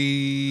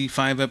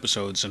 95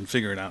 episodes and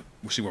figure it out.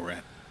 We'll see where we're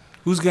at.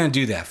 Who's going to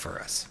do that for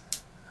us?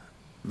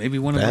 Maybe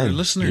one of our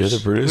listeners. You're the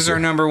producer. Who's our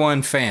number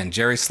one fan?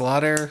 Jerry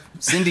Slaughter?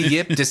 Cindy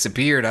Yip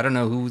disappeared. I don't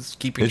know who's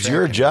keeping It's track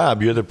your of it.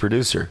 job. You're the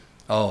producer.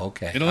 Oh,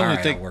 okay. It'll All only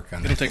right, take I'll work on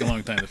it'll that. take a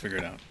long time to figure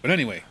it out. But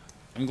anyway,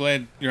 I'm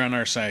glad you're on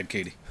our side,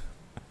 Katie.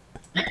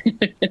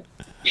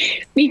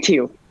 Me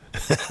too.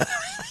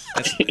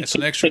 That's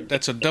an extra.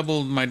 That's a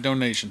double my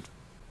donation.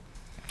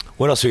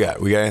 What else we got?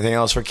 We got anything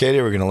else for Katie?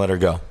 Or we're going to let her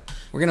go.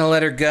 We're going to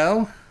let her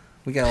go.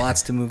 We got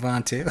lots to move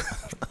on to.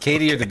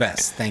 Katie, you're the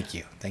best. Thank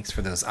you. Thanks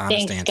for those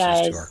honest Thanks, answers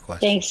guys. to our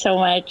questions. Thanks so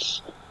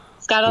much.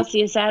 Scott, I'll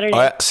see you Saturday. All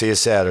right. See you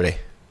Saturday.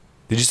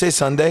 Did you say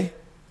Sunday?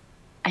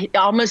 I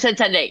almost said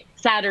Sunday.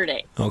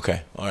 Saturday.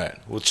 Okay. All right.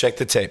 We'll check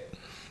the tape.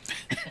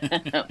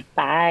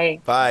 Bye.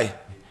 Bye.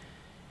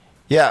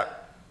 Yeah.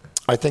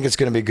 I think it's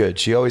going to be good.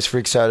 She always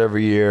freaks out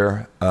every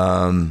year.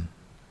 But I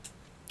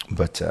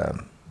think it's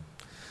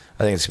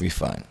going to be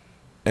fine.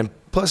 And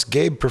plus,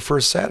 Gabe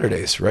prefers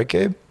Saturdays, right,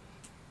 Gabe?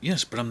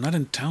 Yes, but I'm not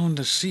in town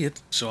to see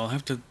it, so I'll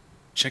have to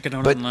check it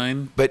out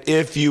online. But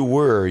if you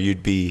were,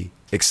 you'd be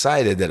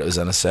excited that it was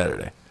on a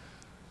Saturday.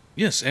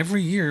 Yes,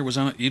 every year it was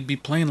on. You'd be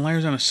playing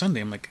Liars on a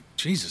Sunday. I'm like,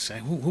 Jesus,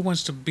 who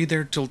wants to be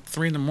there till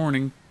 3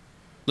 a.m.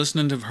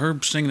 listening to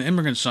Herb sing the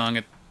Immigrant Song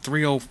at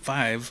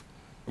 3:05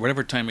 or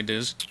whatever time it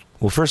is?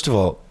 Well, first of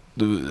all,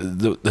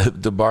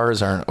 the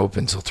bars aren't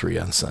open till 3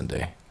 on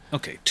Sunday.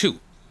 Okay, 2.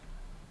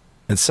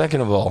 And second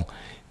of all,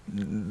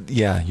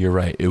 yeah, you're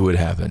right. It would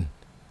happen.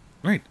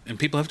 Right, and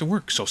people have to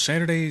work, so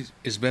Saturday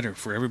is better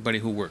for everybody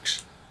who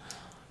works.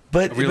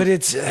 But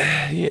it's,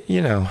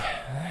 you know,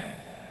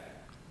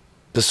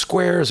 the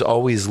squares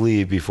always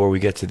leave before we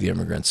get to the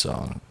Immigrant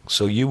Song.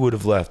 So you would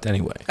have left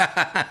anyway.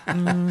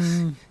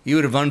 You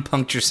would have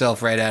unpunked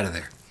yourself right out of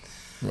there.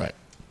 Right.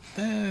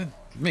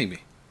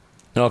 Maybe.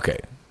 Okay.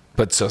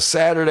 But so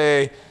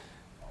Saturday,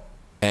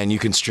 and you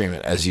can stream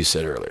it, as you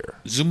said earlier.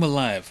 Zoom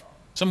Live.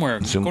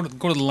 Somewhere. Zoom.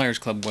 Go to the Liars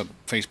Club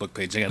Facebook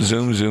page. They got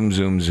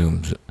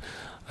Zoom.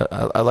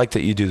 I like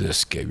that you do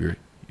this, Gabe. You're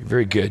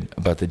very good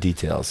about the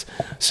details.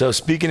 So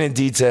speaking of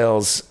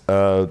details,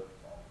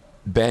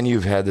 Ben,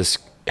 you've had this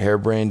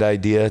harebrained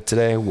idea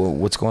today.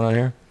 What's going on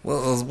here?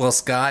 Well,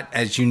 Scott,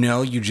 as you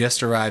know, you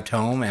just arrived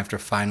home after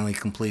finally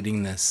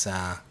completing this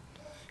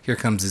Here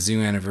Comes the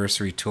Zoo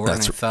anniversary tour.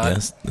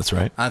 Yes, that's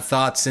right. I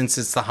thought since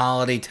it's the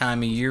holiday time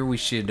of year, we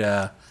should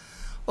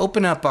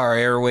open up our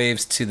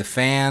airwaves to the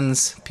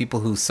fans, people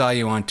who saw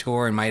you on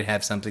tour and might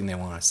have something they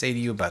want to say to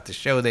you about the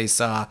show they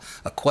saw,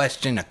 a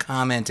question, a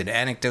comment, an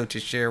anecdote to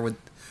share with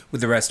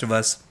the rest of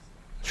us.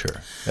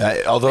 Sure.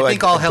 Although I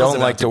don't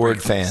like the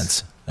word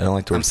fans. I don't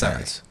like the word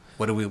fans.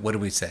 What do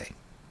we say?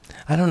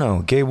 I don't know,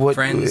 Gabe. What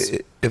friends?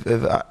 If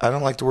I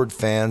don't like the word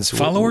fans.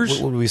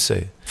 Followers? What do we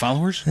say?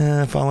 Followers?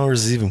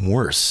 Followers is even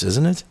worse,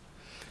 isn't it?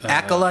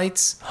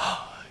 Acolytes.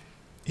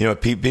 You know,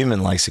 Pete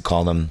Beeman likes to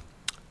call them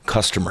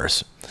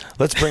customers.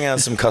 Let's bring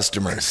out some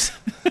customers.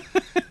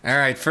 All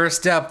right.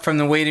 First up from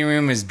the waiting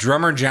room is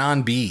drummer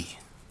John B.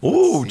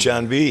 Ooh,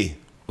 John B.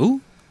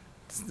 Ooh.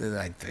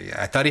 I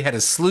thought he had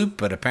a sloop,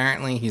 but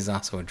apparently he's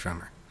also a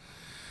drummer.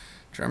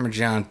 Drummer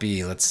John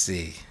B. Let's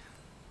see.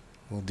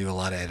 We'll do a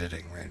lot of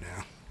editing right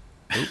now.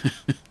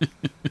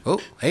 Oh,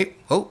 hey,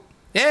 oh,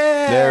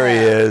 yeah! There he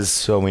is.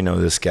 So we know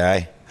this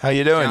guy. How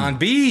you doing, John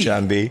B?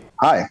 John B.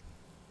 Hi.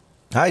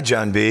 Hi,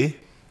 John B.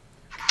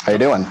 How you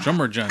doing?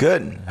 Drummer John.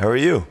 Good. How are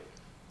you?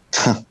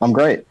 I'm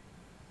great.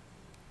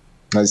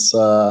 Nice.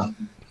 How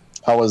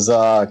was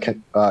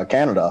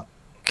Canada?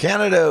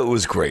 Canada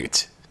was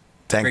great.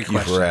 Thank Great you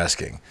question. for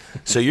asking.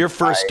 So you're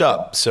first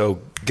up. So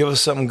give us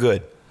something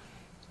good.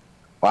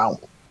 Wow.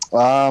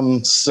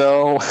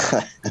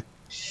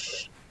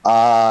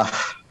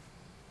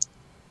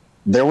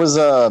 There was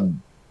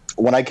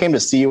when I came to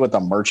see you at the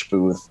merch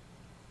booth,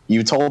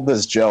 you told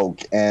this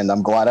joke, and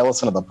I'm glad I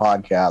listened to the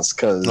podcast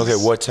because. Okay,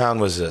 what town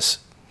was this?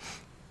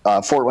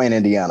 Fort Wayne,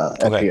 Indiana,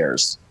 at Okay.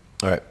 Pierce.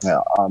 All right. Yeah.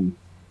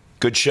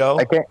 Good show?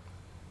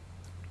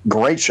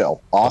 Great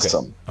show.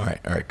 Awesome. Okay.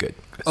 All right, good.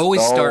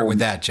 Always start with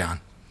that, John.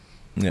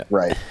 Yeah.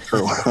 Right.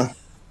 True. A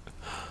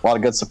lot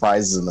of good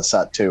surprises in the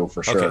set too,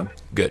 for sure. Okay,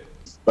 good.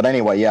 But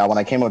anyway, yeah, when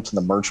I came up to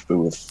the merch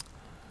booth,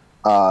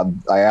 I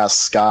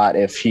asked Scott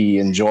if he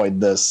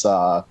enjoyed this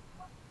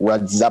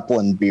Red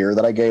Zeppelin beer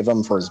that I gave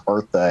him for his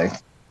birthday.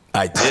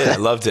 I did. I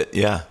loved it.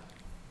 Yeah.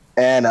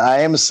 And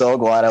I am so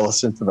glad I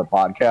listened to the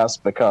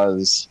podcast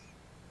because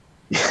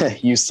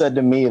you said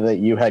to me that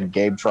you had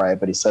Gabe try it,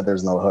 but he said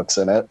there's no hooks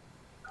in it.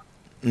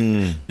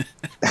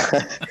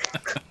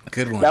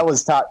 Good one.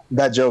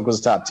 That joke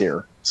was top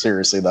tier.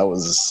 Seriously, that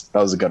was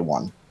a good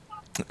one.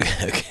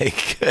 Okay,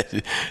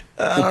 good.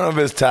 I don't know if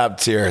it's top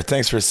tier.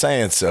 Thanks for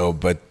saying so,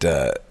 but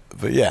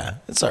yeah,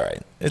 it's all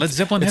right. Led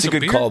Zeppelin it's has a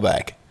good beer?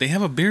 callback. They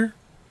have a beer?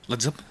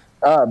 Led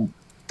Zeppelin?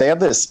 They have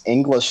this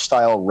English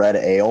style red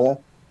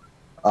ale.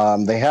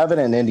 They have it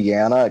in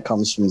Indiana. It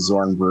comes from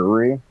Zorn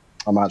Brewery.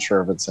 I'm not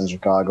sure if it's in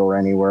Chicago or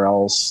anywhere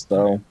else,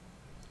 though.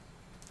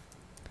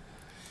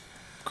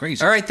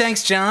 Crazy. All right,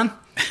 thanks, John.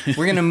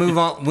 We're gonna move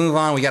on.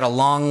 We got a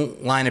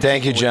long line of.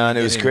 Thank you, people John. It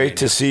waiting to was get in great right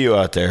to now. see you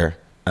out there.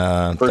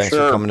 Thanks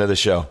sure. for coming to the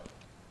show.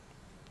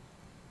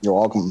 You're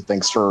welcome.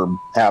 Thanks for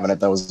having it.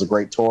 That was a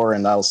great tour,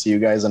 and I'll see you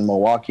guys in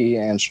Milwaukee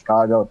and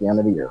Chicago at the end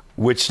of the year.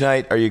 Which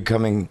night are you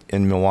coming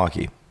in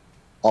Milwaukee?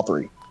 All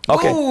three.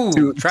 Okay. Ooh,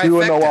 Two in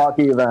trifecta.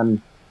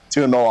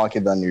 Milwaukee,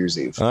 then New Year's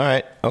Eve. All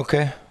right.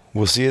 Okay.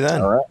 We'll see you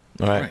then. All right.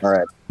 All right. All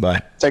right.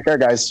 Bye. Take care,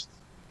 guys.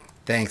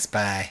 Thanks.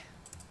 Bye.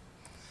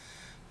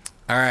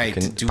 All right.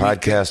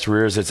 Podcast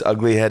rears its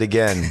ugly head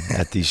again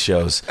at these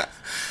shows.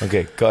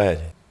 Okay, go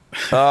ahead.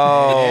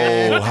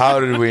 Oh, how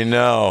did we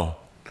know?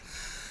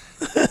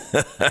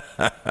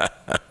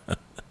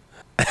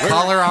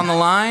 Caller on the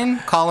line.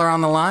 Caller on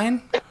the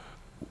line.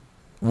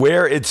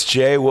 Where it's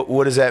Jay,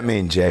 what does that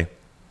mean, Jay?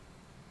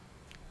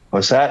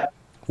 What's that?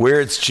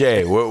 Where it's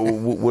Jay,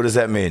 what does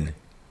that mean?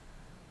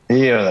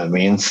 You know what that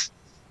means.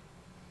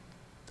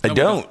 I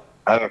don't.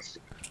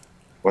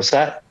 What's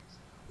that?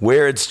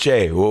 Where it's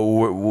Jay.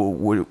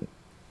 Where'd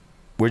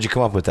you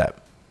come up with that?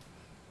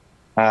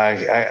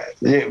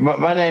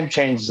 My name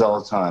changes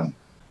all the time.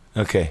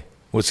 Okay.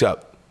 What's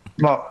up?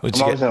 What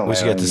you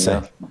got to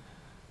say?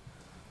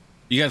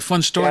 You got a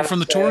fun story from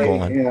the tour? Go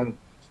on.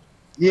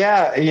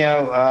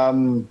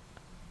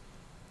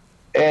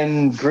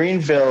 In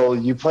Greenville,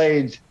 you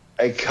played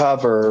a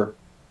cover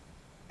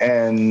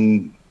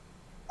and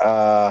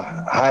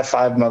High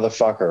Five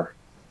Motherfucker.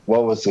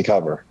 What was the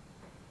cover?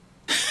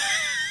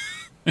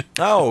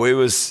 Oh, it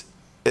was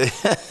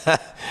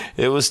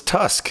it was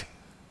Tusk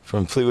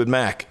from Fleetwood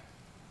Mac.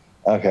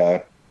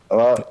 Okay.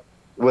 Well,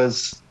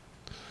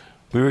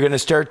 we were going to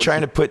start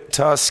trying to put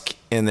Tusk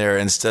in there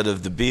instead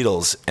of the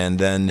Beatles, and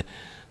then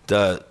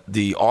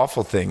the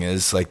awful thing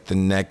is, like, the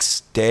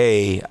next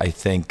day, I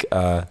think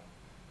Kristen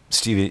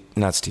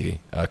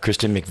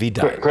McVie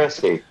died.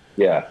 Christy,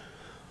 yeah.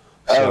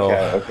 So,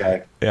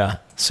 Okay. Yeah.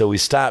 So we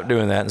stopped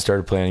doing that and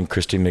started playing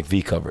Kristen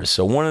McVie covers.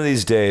 So one of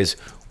these days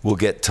we'll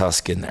get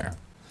Tusk in there.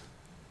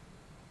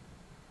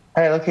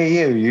 Hey, look at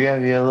you. You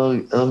have your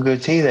little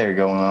goatee there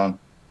going on.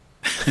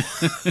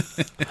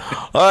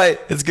 All right.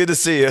 It's good to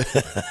see you.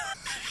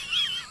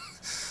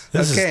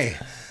 Okay.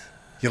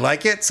 You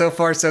like it? So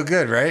far, so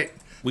good, right?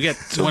 We got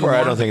So one far, more.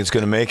 I don't think it's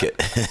going to make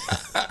it.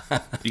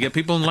 You got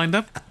people lined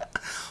up?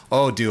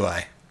 Oh, do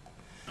I?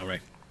 All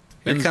right.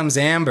 Here comes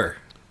Amber.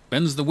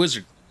 Ben's the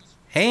wizard.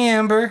 Hey,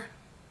 Amber.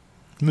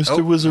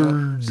 Mr.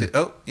 Wizard.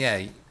 Oh,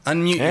 yeah.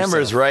 Unmute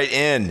Amber's yourself. right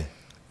in.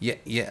 Yeah.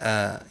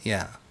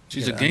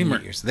 She's You a gotta gamer.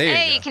 unmute yourself. There you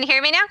Hey, go. you can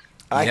hear me now?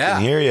 I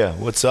can hear you.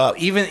 What's up?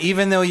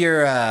 Even though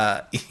your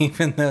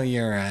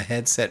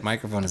headset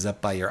microphone is up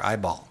by your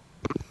eyeball.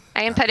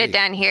 I can put it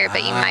down here,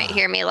 but you might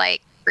hear me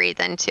like breathe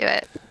into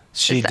it.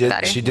 She Is that did.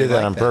 better? She did We that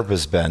like on that.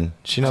 purpose, Ben.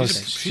 She knows.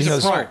 She's She a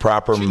knows pro.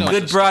 proper She knows.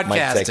 mic Good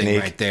broadcasting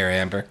technique. right there,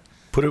 Amber.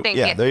 Put it. Thank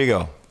Yeah, you. there you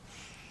go.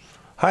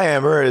 Hi,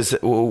 Amber.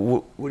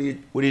 What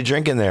are you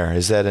drinking there?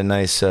 Is that a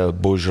nice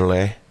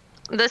Beaujolais?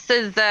 This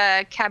is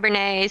the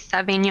Cabernet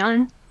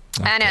Sauvignon.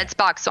 I know it's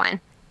box wine.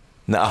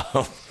 No.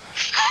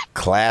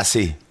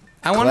 Classy.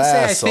 I want to say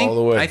Class all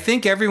the way. I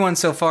think everyone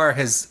so far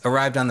has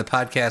arrived on the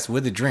podcast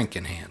with a drink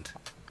in hand.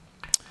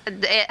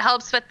 It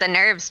helps with the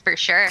nerves for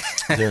sure.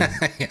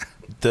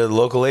 The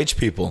local H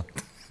people.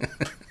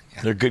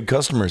 They're good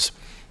customers.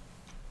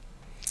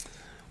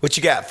 What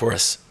you got for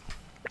us?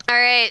 All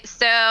right,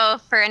 so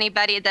for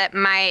anybody that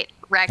might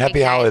recognize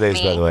Happy holidays,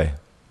 me, by the way.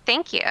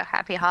 Thank you.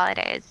 Happy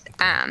holidays.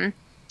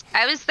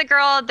 I was the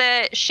girl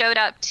that showed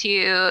up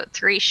to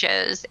 3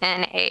 shows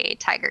in a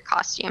tiger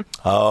costume.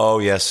 Oh,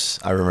 yes.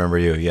 I remember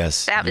you.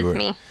 Yes. That You was were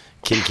me.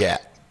 Kitty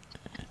cat.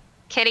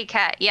 Kitty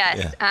cat,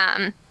 yes.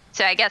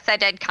 So I guess I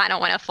did kind of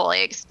want to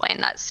fully explain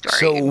that story.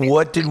 So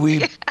what did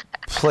we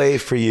play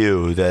for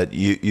you that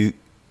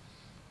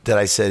that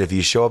I said, if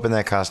you show up in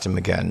that costume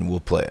again, we'll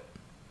play it?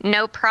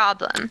 No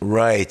problem.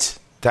 Right.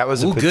 That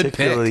was Ooh, good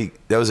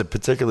a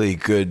particularly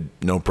good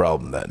no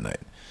problem that night.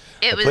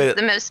 It was played it-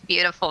 the most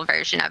beautiful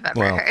version I've ever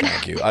Well, heard.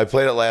 thank you. I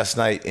played it last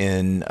night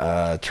in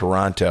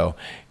Toronto,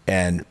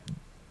 and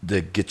the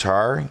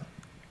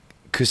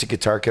acoustic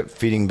guitar kept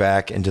feeding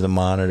back into the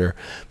monitor,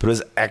 but it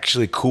was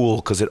actually cool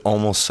because it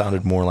almost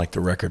sounded more like the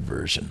record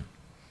version.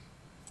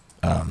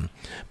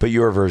 But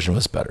your version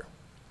was better.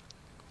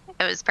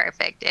 It was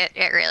perfect.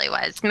 It really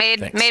was. Made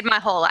Thanks. my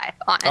whole life,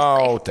 honestly.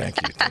 Oh, thank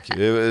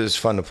you. It was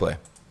fun to play.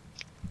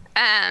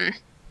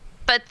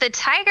 But the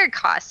tiger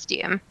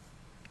costume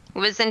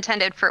was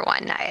intended for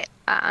one night.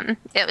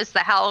 It was the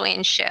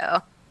Halloween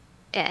show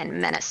in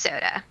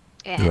Minnesota,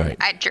 and Right.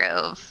 I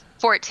drove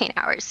 14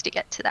 hours to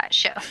get to that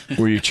show.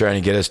 Were you trying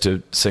to get us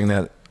to sing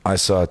that "I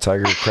Saw a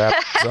Tiger"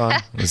 crap song?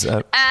 Was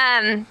that?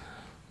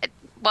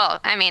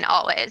 Well, I mean,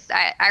 always.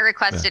 I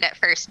requested it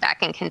first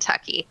back in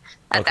Kentucky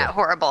at that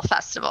horrible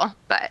festival,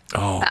 but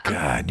Oh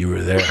God, you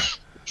were there.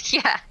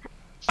 yeah.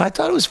 I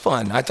thought it was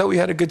fun. I thought we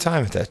had a good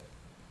time at that.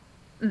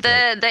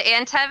 The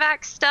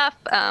anti-vax stuff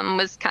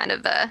was kind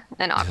of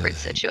an awkward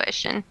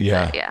situation.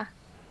 Yeah. But yeah.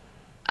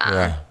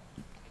 Yeah.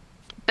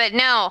 But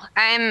no,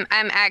 I'm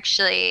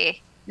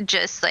actually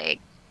just like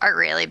a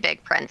really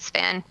big Prince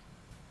fan,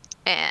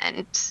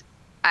 and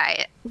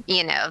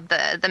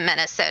the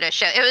Minnesota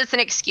show, it was an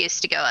excuse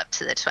to go up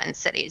to the Twin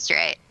Cities,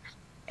 right?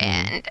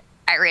 And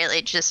I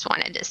really just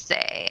wanted to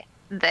say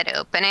that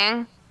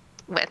opening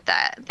with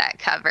that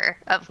cover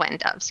of When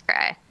Doves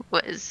Cry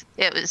was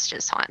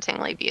just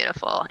hauntingly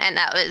beautiful. And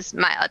that was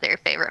my other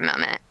favorite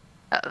moment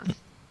of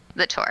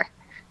the tour.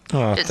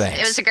 Oh, thanks.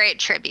 It was a great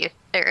tribute.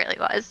 It really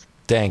was.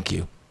 Thank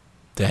you.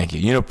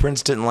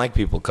 Prince didn't like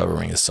people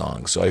covering his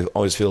songs, so I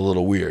always feel a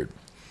little weird.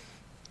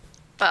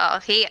 Well,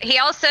 he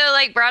also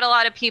like brought a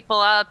lot of people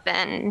up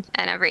and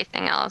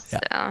everything else. Yeah.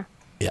 So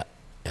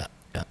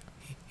Yeah.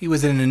 He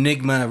was an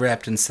enigma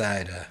wrapped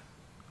inside a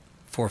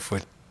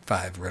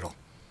 4'5" riddle.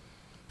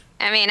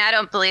 I mean, I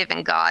don't believe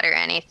in God or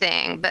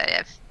anything, but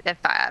if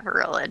I have a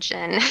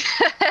religion,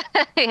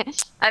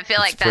 I feel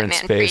like that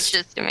man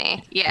preaches to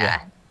me.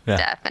 Yeah.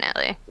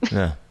 Definitely.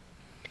 Yeah.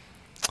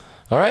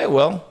 All right.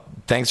 Well,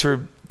 thanks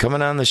for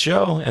coming on the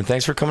show, and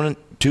thanks for coming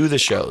to the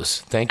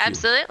shows. Thank you.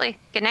 Absolutely.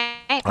 Good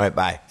night. All right.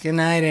 Bye. Good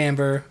night,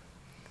 Amber.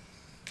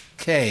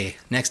 Okay.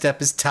 Next up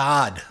is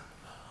Todd.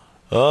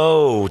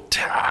 Oh,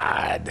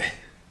 Todd.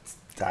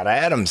 Todd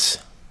Adams.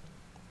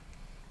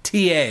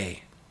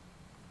 T.A.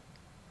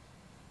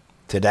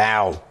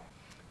 Tadow.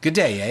 Good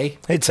day, eh?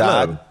 Hey,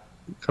 Todd.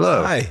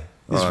 Hello. Hi.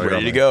 He's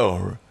ready to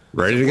go.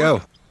 Ready to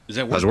go. Is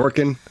that I was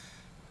working.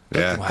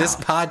 Yeah. Wow. This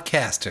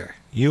podcaster.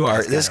 You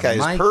are. This guy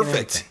is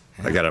perfect.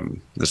 I got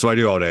him. This is what I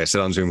do all day. I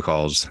sit on Zoom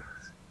calls.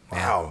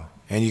 Wow.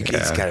 And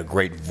he's got a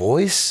great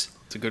voice.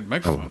 It's a good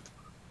microphone.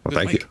 Well,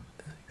 thank you.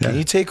 Can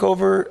you take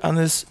over on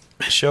this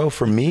show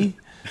for me?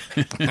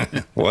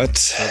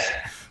 What?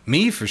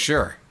 Me for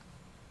sure.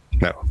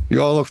 No.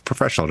 You all look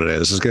professional today.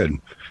 This is good.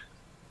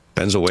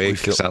 Ben's awake.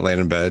 He's not laying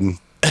in bed.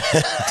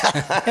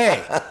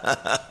 Hey.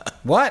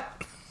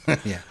 What?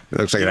 Yeah. It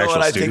looks like an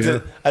actual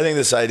studio. I think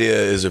this idea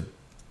is a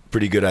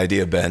pretty good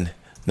idea, Ben.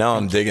 Now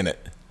I'm digging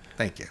it.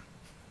 Thank you.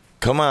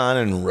 Come on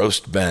and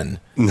roast Ben.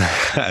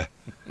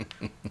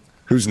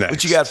 Who's next?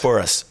 What you got for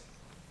us?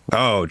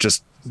 Oh,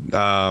 just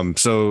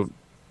so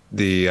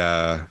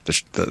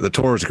the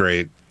tour is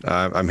great.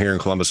 I'm here in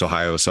Columbus,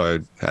 Ohio, so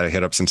I had to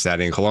hit up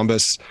Cincinnati and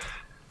Columbus.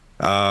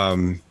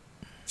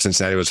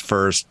 Cincinnati was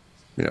first,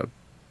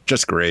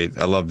 just great.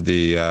 I love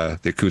the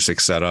acoustic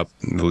setup,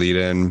 the lead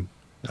in.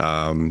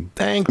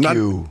 Thank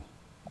you.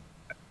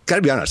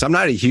 Gotta be honest, I'm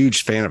not a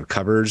huge fan of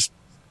covers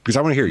because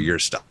I want to hear your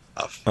stuff.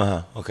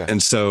 Okay.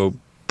 And so,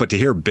 but to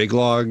hear Big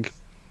Log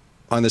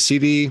on the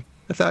CD,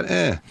 I thought,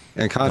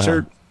 And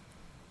concert,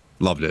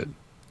 loved it.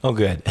 Oh,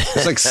 good.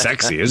 It's like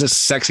sexy. It's a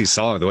sexy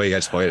song the way you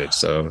guys played it.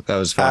 So that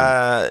was fun.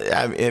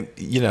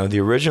 The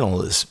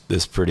original is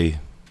pretty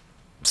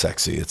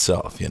sexy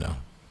itself. Yeah.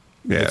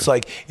 It's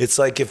like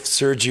if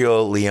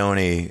Sergio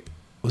Leone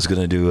was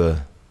going to do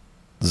a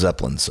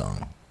Zeppelin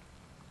song.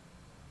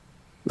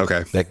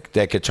 Okay.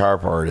 That guitar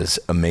part is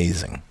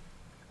amazing.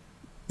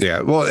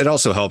 Yeah. Well, it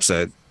also helps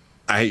that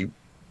I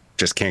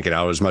just can't get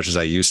out as much as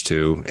I used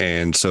to.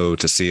 And so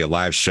to see a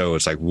live show,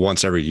 it's like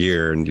once every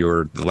year. And you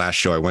were the last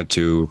show I went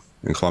to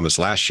in Columbus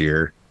last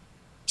year.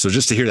 So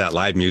just to hear that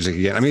live music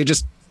again, I mean,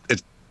 it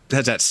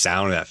has that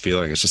sound and that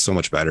feeling. It's just so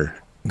much better.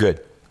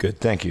 Good.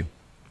 Thank you.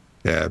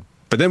 Yeah.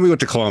 But then we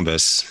went to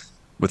Columbus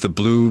with the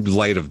blue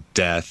light of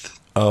death.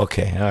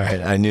 Okay. All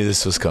right. I knew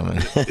this was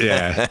coming.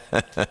 Yeah.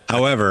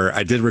 However,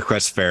 I did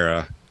request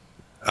Farrah.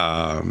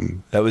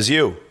 That was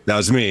you. That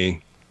was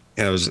me.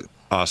 And it was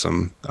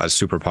awesome. I was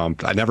super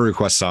pumped. I never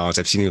request songs.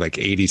 I've seen you like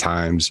 80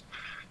 times.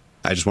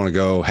 I just want to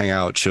go hang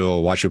out,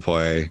 chill, watch you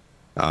play.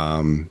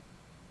 Make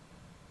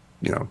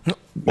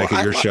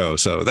it your show.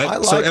 So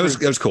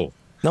it was cool.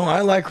 No,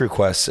 I like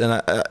requests,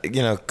 and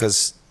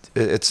because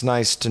it's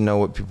nice to know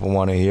what people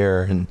want to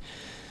hear, and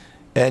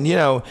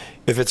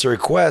if it's a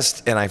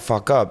request and I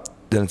fuck up,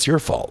 then it's your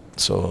fault.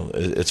 So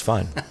it's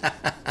fine.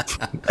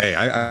 Hey,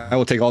 I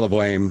will take all the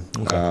blame.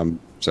 Okay.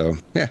 So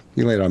yeah,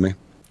 you laid it on me.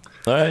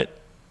 All right.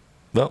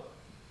 Well,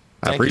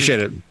 I appreciate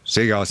it.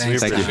 See you guys.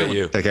 Thank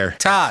you. Take care.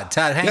 Todd,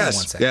 hang on one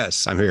second.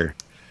 Yes, I'm here.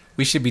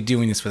 We should be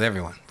doing this with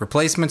everyone.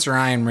 Replacements or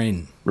Iron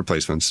Maiden?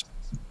 Replacements.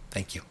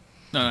 Thank you.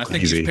 No, I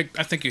think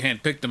you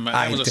handpicked them.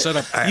 That was a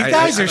setup. You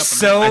guys are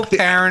so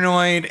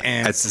paranoid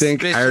and I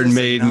think Iron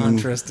Maiden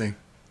interesting.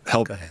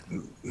 Help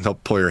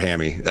pull your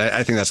hammy.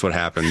 I think that's what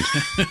happened.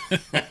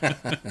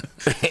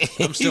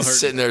 He's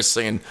sitting there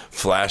singing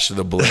 "Flash of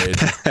the Blade."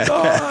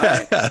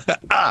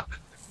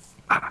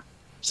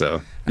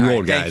 So you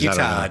old guys. Thank you,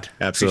 Todd.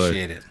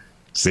 Absolutely. Appreciate it.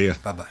 See ya.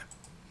 Bye-bye.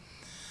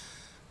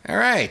 All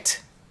right.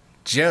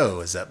 Joe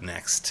is up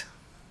next.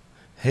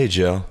 Hey,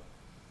 Joe.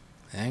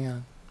 Hang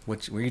on.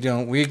 Where you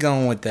doing? Where you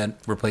going with that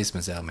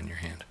Replacements album in your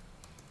hand?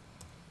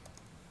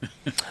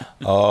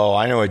 Oh,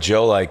 I know what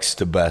Joe likes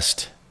the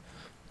best.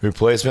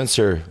 Replacements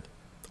or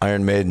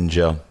Iron Maiden,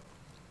 Joe?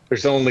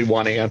 There's only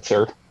one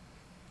answer.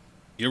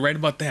 You're right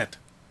about that.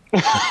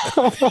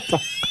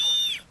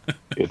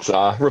 It's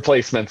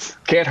Replacements.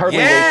 Can't Hardly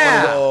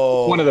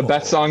Wait. One of the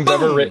best songs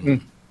ever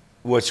written.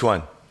 Which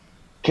one?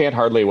 Can't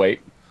Hardly Wait.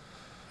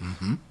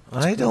 Mm-hmm.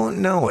 I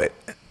don't know it.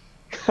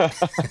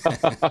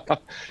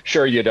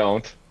 Sure you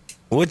don't.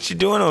 What you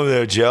doing over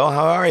there, Joe?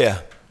 How are you?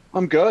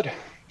 I'm good.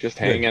 Just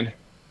hanging.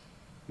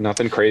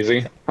 Nothing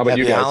crazy. How about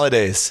Happy you guys?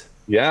 holidays.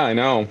 Yeah, I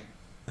know.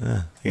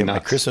 I got my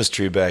Christmas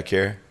tree back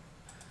here.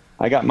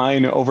 I got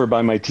mine over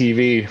by my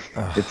TV.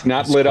 It's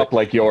not lit up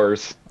like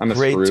yours. I'm a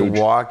Great Scrooge. to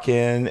walk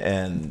in,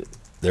 and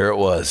there it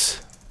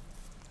was.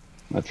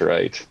 That's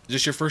right. Is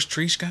this your first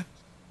tree, Scott?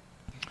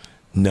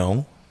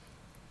 No.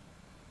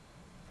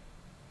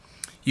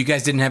 You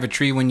guys didn't have a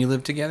tree when you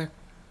lived together?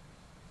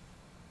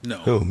 No.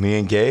 Who, me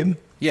and Gabe?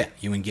 Yeah,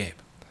 you and Gabe.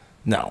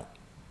 No,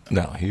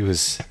 he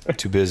was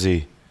too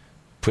busy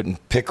putting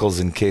pickles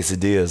in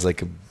quesadillas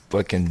like a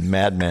fucking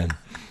madman.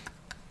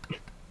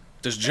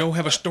 Does Joe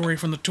have a story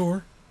from the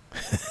tour?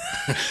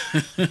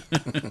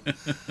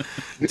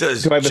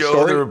 Does Do I have a Joe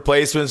story? the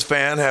Replacements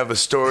fan have a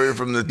story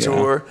from the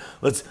tour?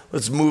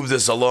 Let's move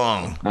this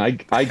along. I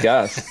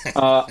guess.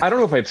 I don't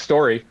know if I have a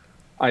story.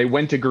 I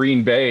went to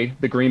Green Bay,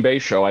 the Green Bay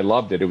show. I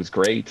loved it. It was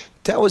great.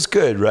 That was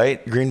good,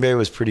 right? Green Bay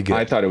was pretty good.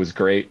 I thought it was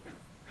great.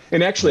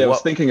 And actually, I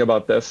was thinking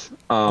about this.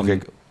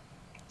 Okay.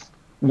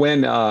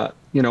 When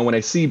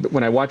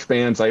when I watch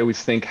bands, I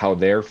always think how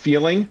they're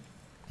feeling.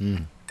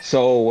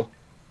 So,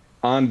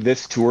 on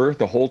this tour,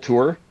 the whole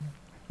tour,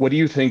 what do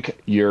you think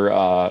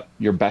your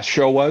best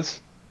show was,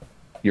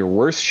 your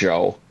worst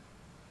show,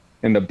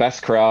 and the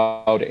best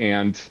crowd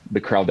and the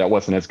crowd that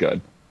wasn't as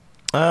good?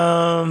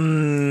 I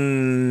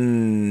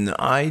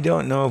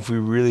don't know if we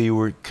really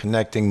were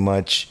connecting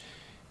much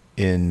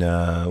in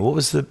what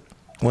was the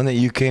one that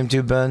you came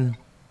to, Ben?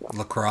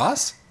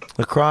 Lacrosse?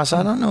 Lacrosse.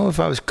 I don't know if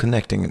I was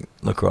connecting in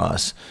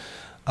Lacrosse.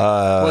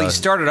 Well, you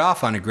started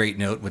off on a great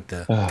note with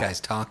the guys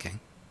talking.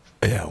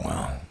 Yeah,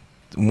 well,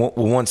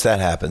 once that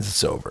happens,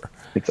 it's over.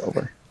 It's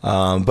over.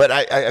 But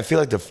I feel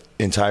like the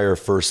entire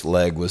first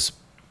leg was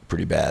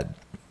pretty bad,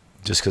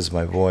 just because of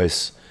my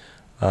voice.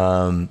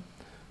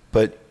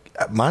 But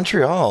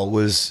Montreal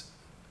was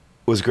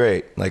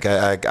great. Like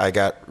I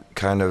got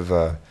kind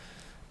of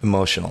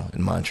emotional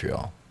in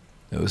Montreal.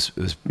 It was.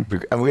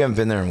 And we haven't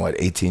been there in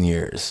 18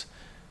 years,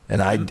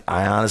 and I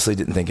honestly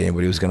didn't think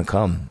anybody was going to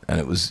come, and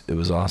it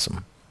was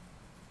awesome.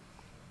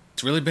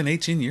 It's really been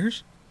 18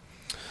 years?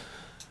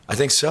 I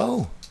think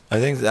so.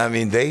 I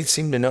mean, they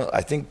seem to know.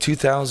 I think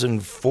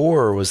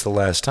 2004 was the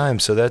last time,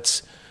 so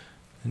that's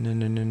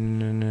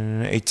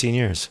 18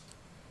 years.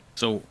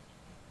 So,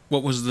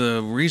 what was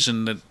the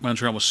reason that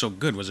Montreal was so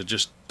good? Was it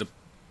just the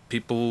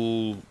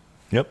people?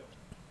 Yep.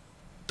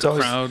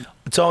 Crowd?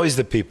 It's always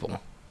the people.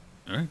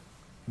 All right.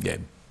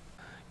 Gabe.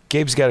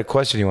 Gabe's got a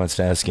question he wants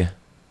to ask you.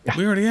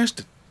 We already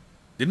asked it,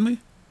 didn't we?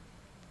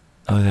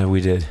 Oh, yeah,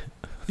 we did.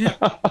 Yeah.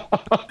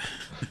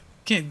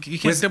 You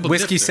can't double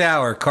Whiskey dip there.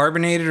 sour,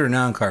 carbonated or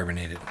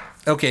non-carbonated?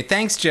 Okay,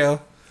 thanks,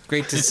 Joe.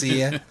 Great to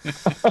see you.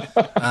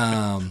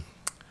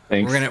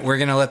 Thanks. We're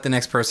gonna let the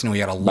next person. We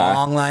got a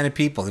long line of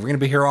people. We're gonna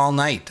be here all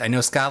night. I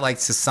know Scott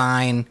likes to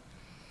sign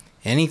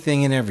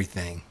anything and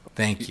everything.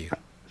 Thank you.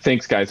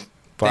 Thanks, guys.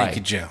 Bye. Thank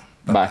you, Joe.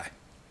 Bye.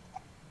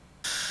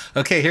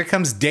 Okay, here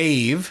comes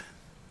Dave.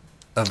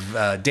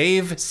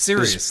 Dave,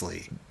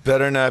 seriously.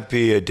 Better not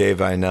be a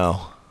Dave I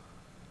know.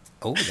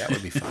 Oh, that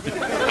would be fun. These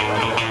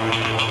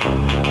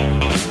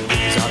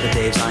are the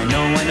Daves I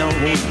know.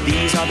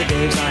 These are the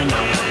Daves I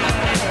know.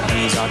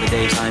 These are the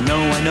Daves I know.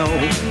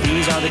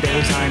 These are the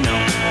Daves I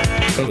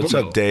know. What's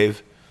up,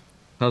 Dave?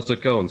 How's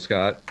it going,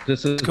 Scott?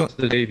 This is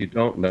the Dave you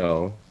don't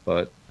know,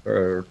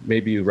 or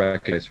maybe you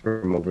recognize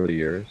from over the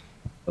years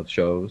of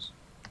shows.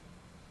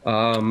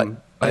 I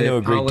know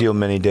a great deal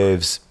many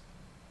Daves.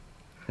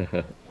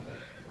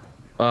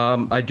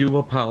 I do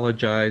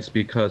apologize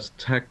because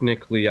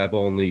technically I've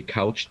only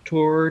couch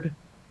toured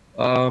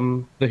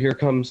the Here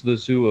Comes the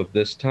Zoo of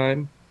this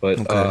time, but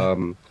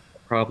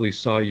probably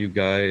saw you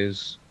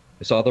guys.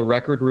 I saw the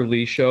record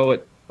release show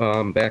at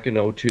back in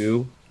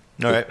 2002.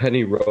 All right.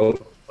 Penny Road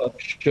Pub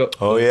show.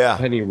 Oh yeah,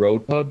 Penny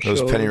Road Pub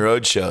shows. Those Penny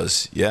Road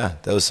shows. Yeah,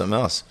 that was something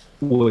else.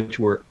 Which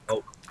were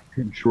out of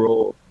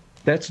control.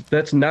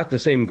 That's not the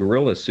same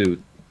gorilla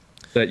suit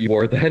that you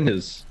wore then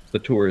as the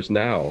tour is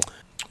now.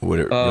 Would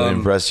it really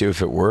impress you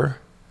if it were?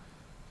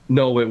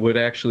 No, it would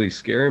actually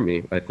scare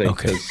me, I think.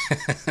 Okay.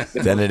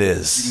 Then it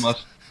is. You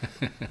must.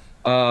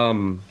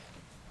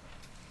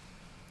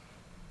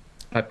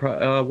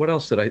 What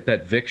else did I?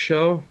 That Vic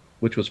show,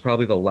 which was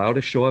probably the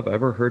loudest show I've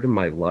ever heard in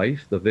my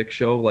life. The Vic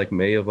show, like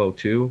May of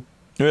 2002.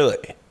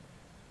 Really?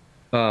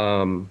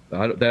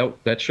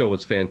 That show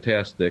was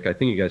fantastic. I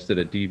think you guys did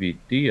a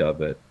DVD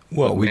of it.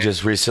 Well, we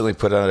just recently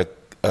put out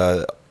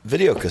a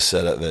video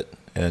cassette of it,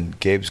 and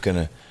Gabe's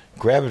gonna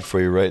grab it for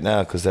you right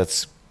now because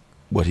that's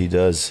what he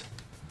does.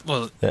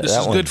 Well, this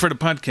is good for the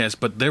podcast,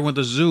 but There Went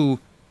the Zoo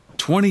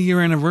 20-year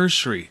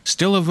anniversary,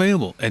 still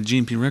available at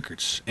G&P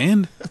Records.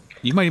 And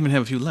you might even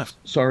have a few left.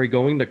 Sorry,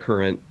 going to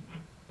current,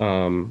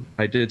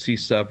 I did see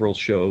several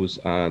shows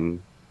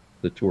on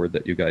the tour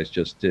that you guys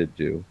just did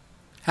do.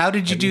 How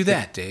did you do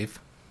that,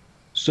 Dave?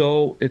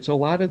 So it's a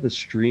lot of the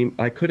stream.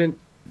 I didn't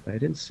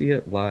see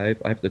it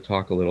live. I have to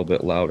talk a little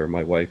bit louder.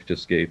 My wife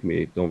just gave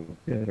me, don't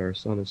forget our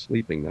son is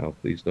sleeping now.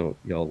 Please don't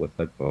yell with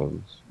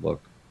headphones.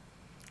 Look.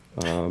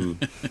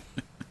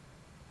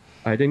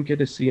 I didn't get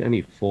to see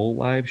any full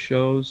live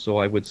shows, so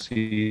I would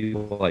see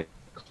like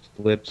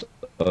clips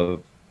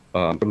of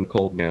from the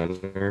Cold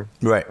Manor,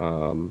 right?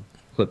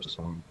 Clips of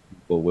songs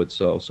people would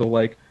sew. So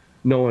like,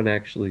 no one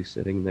actually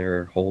sitting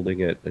there holding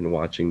it and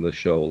watching the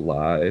show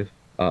live.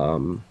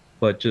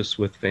 But just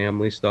with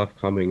family stuff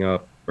coming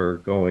up or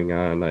going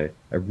on, I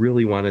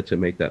really wanted to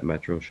make that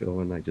Metro show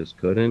and I just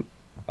couldn't.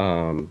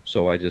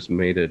 So I just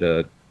made it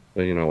a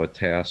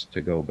task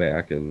to go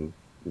back and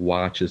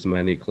watch as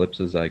many clips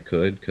as I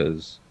could,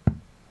 because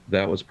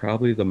that was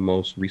probably the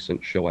most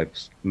recent show I've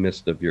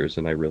missed of yours,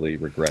 and I really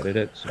regretted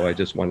it. So I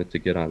just wanted to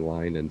get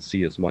online and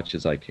see as much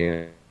as I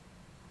can.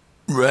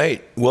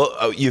 Right.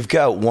 Well, you've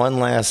got one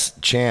last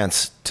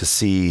chance to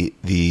see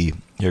the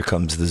Here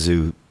Comes the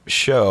Zoo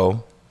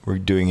show. We're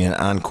doing an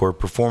encore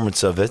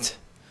performance of it,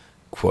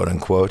 quote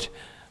unquote.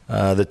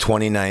 The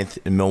 29th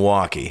in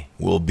Milwaukee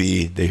will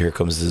be the Here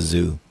Comes the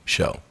Zoo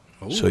show.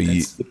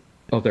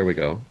 Oh, there we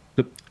go.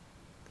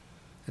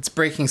 It's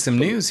breaking some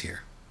news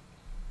here.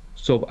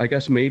 So I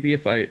guess maybe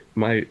if I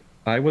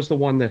was the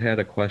one that had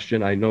a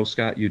question. I know,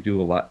 Scott, you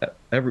do a lot.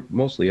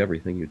 Mostly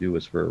everything you do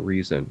is for a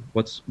reason.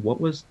 What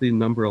was the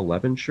number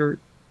 11 shirt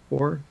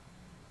for?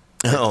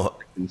 Oh,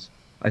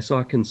 I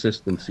saw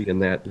consistency in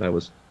that, and I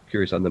was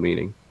curious on the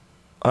meaning.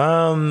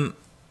 Have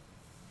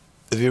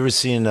you ever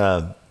seen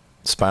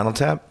Spinal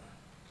Tap?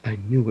 I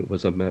knew it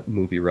was a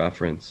movie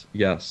reference.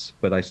 Yes,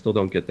 but I still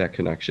don't get that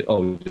connection.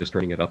 Oh, just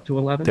turning it up to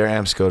 11? Their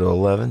amps go to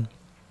 11.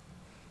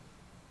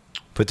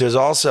 But there's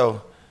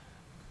also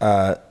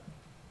the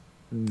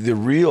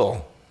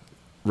real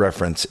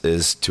reference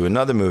is to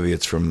another movie.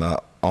 It's from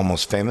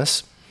Almost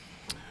Famous,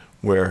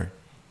 where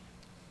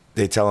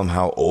they tell him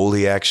how old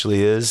he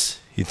actually is.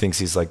 He thinks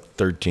he's like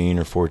 13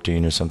 or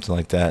 14 or something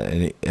like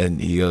that. And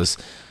he goes,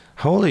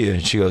 "How old are you?"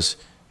 And she goes,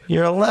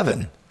 "You're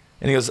 11.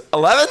 And he goes,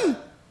 11?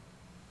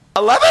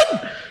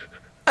 11?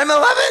 I'm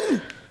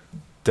 11?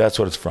 That's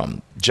what it's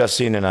from.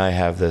 Justine and I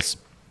have this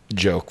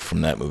joke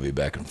from that movie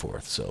back and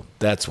forth. So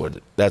that's what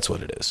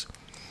it is.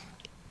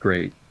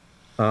 Great.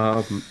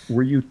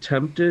 Were you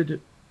tempted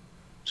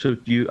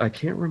to I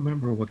can't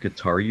remember what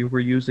guitar you were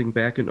using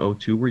back in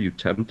 2002. Were you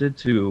tempted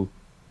to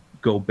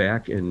go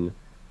back and,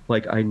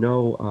 like, I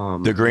know...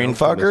 the green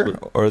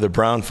fucker or the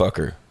brown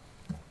fucker?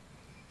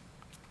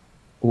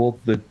 Well,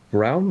 the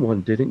brown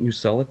one, didn't you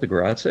sell at the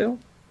garage sale?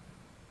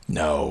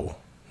 No.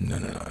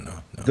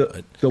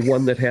 The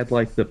one that had,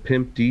 like, the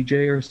pimp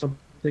DJ or something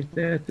like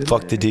that?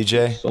 Fuck the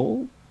DJ?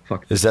 Sold?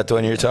 Is that the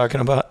one you're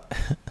talking about?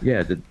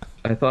 Yeah,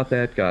 I thought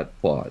that got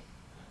bought.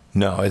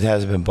 No, it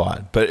hasn't been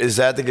bought. But is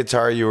that the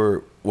guitar you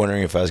were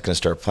wondering if I was going to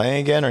start playing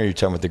again, or are you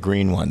talking about the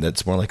green one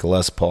that's more like a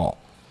Les Paul?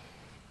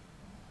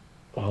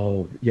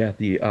 Oh, yeah,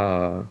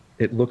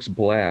 it looks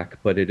black,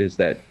 but it is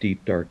that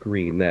deep dark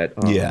green. That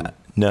yeah,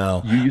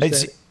 no.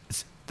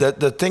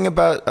 The thing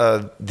about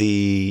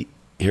the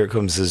Here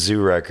Comes the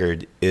Zoo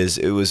record is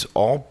it was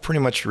all pretty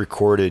much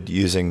recorded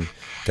using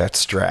that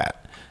Strat.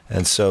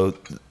 And so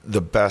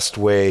the best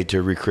way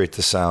to recreate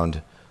the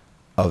sound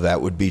of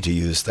that would be to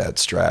use that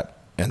Strat.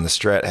 And the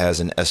Strat has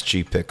an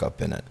SG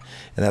pickup in it.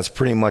 And that's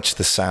pretty much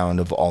the sound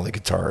of all the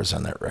guitars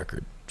on that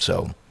record.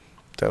 So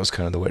that was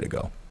kind of the way to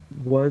go.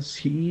 Was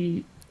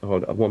he... Oh,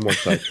 one more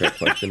sidetrack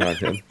question on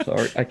him.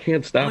 Sorry, I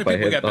can't stop. I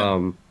had...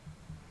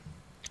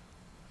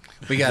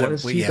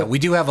 We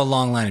do have a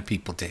long line of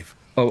people, Dave.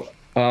 Oh,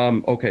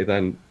 okay,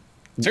 then.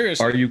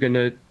 Seriously. Are you going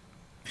to...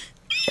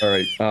 All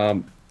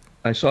right.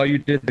 I saw you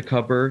did the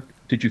cover.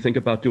 Did you think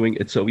about doing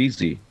It's So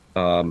Easy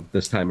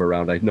this time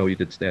around? I know you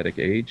did Static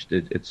Age.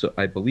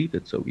 I believe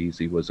It's So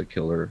Easy was a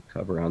killer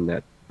cover on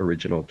that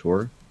original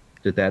tour.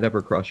 Did that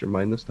ever cross your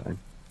mind this time?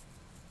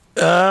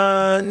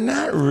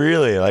 Not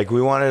really. Like,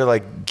 we wanted to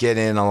get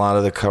in a lot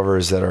of the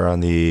covers that are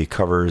on the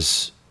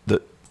covers,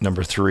 the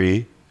number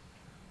 3.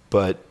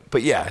 But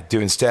yeah,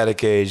 doing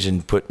Static Age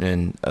and putting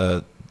in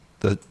the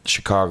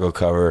Chicago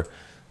cover,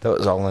 that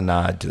was all a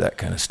nod to that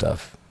kind of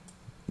stuff.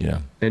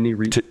 Yeah. Any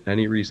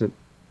reason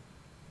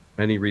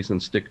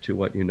stick to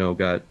what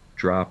got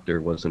dropped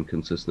or wasn't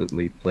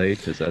consistently played?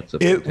 Because that's a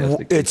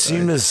fantastic it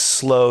seemed to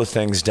slow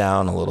things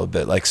down a little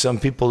bit. Like, some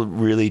people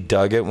really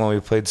dug it when we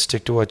played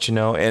Stick to What You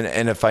Know,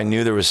 and if I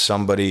knew there was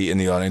somebody in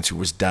the audience who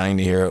was dying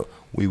to hear it,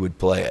 we would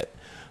play it.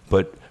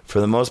 But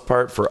for the most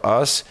part, for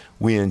us,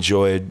 we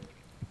enjoyed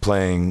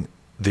playing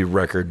the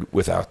record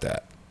without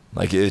that.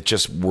 Like, it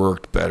just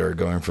worked better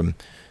going from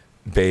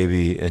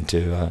Baby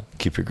into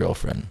Keep Your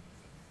Girlfriend.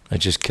 I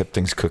just kept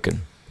things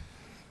cooking.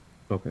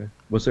 Okay.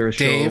 Was there a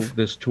show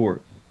this tour?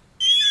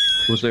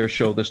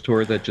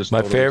 That just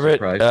my totally favorite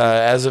surprised you?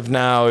 as of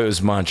now? It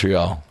was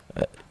Montreal.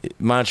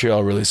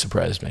 Montreal really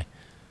surprised me.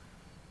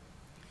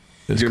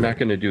 You're not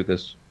going to do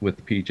this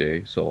with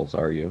PJ Souls,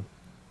 are you?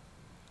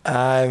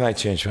 I might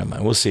change my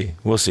mind. We'll see.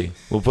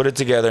 We'll put it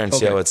together and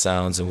see how it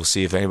sounds, and we'll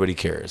see if anybody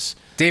cares.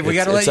 Dave, we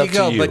got to let you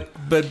go,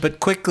 but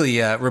quickly,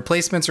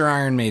 replacements or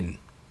Iron Maiden?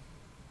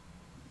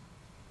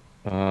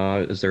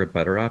 Is there a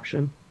better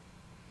option?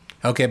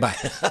 Okay, bye.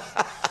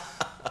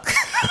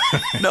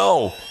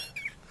 No.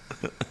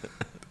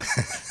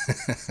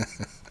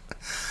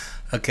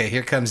 Okay,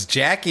 here comes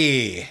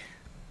Jackie.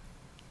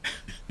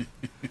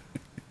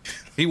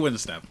 He wouldn't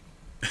stop.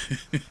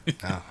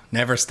 Oh,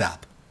 never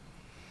stop.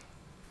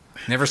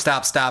 Never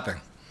stop stopping.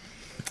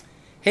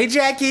 Hey,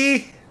 Jackie. I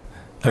mean,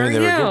 How they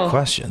are were you? good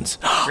questions.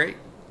 Great.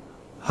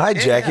 Hi,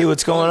 Jackie.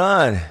 What's going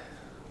on?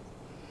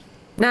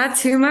 Not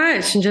too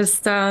much.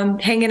 Just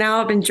hanging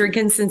out. Been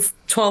drinking since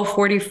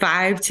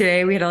 12:45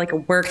 today. We had a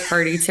work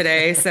party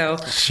today, so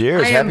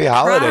Cheers. I am Happy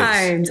holidays.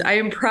 primed. I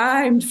am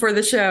primed for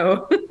the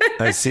show.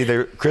 I see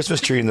the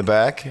Christmas tree in the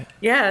back.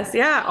 Yes,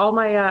 yeah. All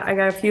my I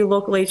got a few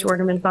local H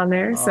ornaments on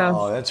there. So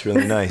Oh, that's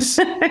really nice.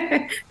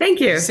 thank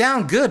you. You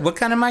sound good. What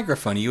kind of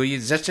microphone?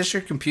 Is that just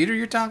your computer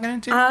you're talking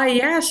into?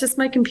 Yeah, it's just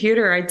my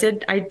computer. I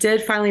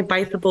did finally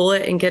bite the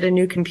bullet and get a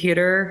new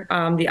computer.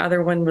 The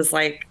other one was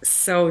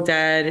so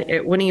dead.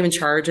 It wouldn't even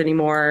charge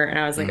anymore. And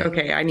I was like,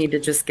 okay, I need to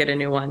just get a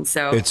new one.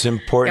 So It's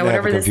important to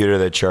have a computer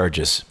that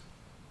charges.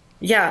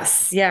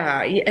 Yes, yeah.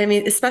 I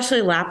mean, especially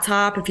a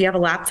laptop. If you have a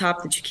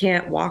laptop that you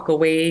can't walk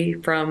away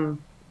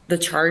from the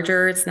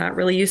charger, it's not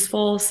really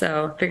useful.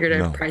 So I figured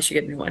I probably should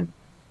get a new one.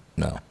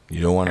 No, you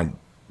don't want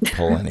to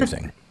pull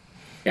anything.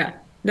 Yeah.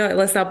 No,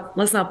 let's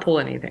not pull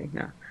anything.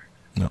 No.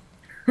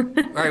 All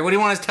right, what do you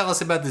want to tell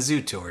us about the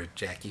zoo tour,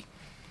 Jackie?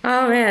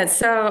 Oh man,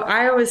 so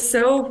I was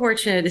so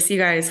fortunate to see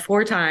you guys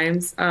 4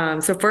 times.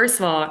 So first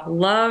of all,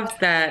 loved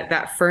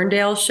that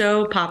Ferndale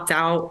show popped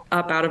up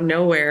out of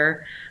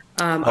nowhere.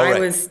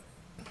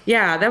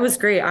 Yeah, that was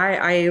great.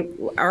 I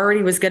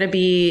already was going to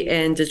be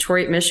in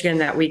Detroit, Michigan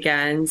that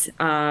weekend,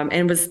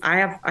 and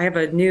I have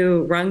a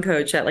new run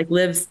coach that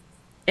lives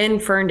in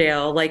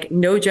Ferndale,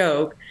 no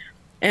joke.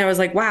 And I was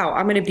like, wow,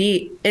 I'm going to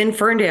be in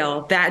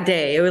Ferndale that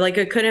day.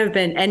 It couldn't have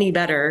been any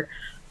better.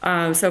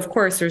 So of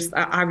course, there's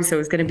obviously I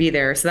was going to be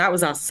there, so that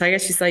was awesome. So I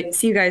guess just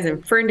see you guys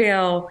in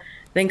Ferndale,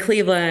 then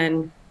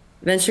Cleveland,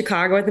 then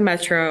Chicago at the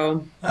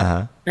Metro,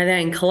 and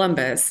then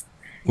Columbus.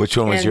 Which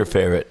one was your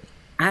favorite?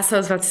 That's what I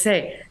was about to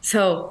say.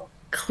 So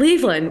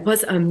Cleveland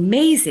was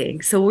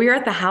amazing. So we were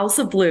at the House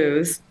of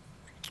Blues.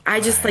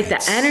 I just like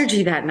the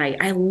energy that night.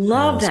 I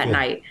love that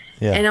night.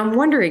 Yeah. And I'm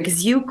wondering,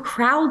 because you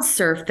crowd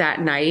surfed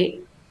that night,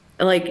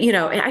 and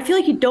I feel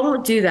like you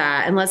don't do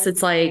that unless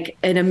it's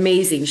an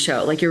amazing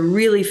show. You're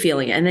really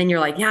feeling it. And then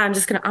you're like, yeah, I'm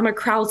gonna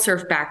crowd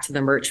surf back to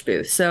the merch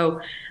booth. So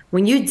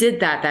when you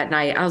did that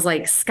night, I was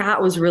like,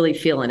 Scott was really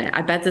feeling it.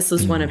 I bet this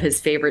was one of his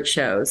favorite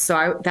shows.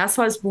 So that's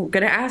what I was going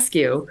to ask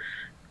you.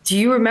 Do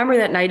you remember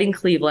that night in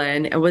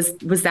Cleveland? And was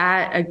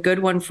that a good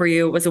one for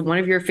you? Was it one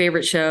of your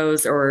favorite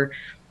shows,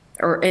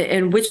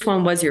 and which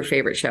one was your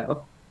favorite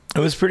show? It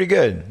was pretty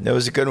good. It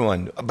was a good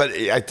one. But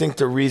I think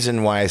the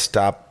reason why I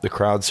stopped the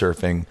crowd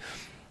surfing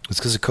was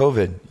because of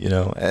COVID,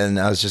 and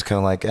I was just kind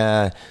of like,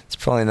 it's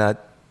probably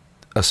not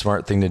a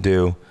smart thing to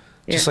do.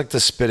 Yeah. Just like the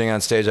spitting on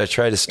stage, I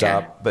tried to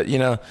stop, but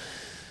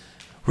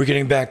we're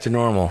getting back to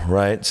normal,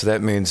 right? So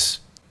that means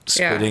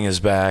spitting is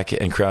back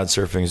and crowd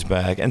surfing is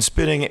back, and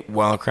spitting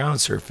while crowd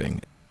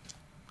surfing.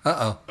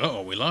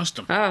 Uh-oh, we lost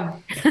him.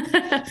 Oh.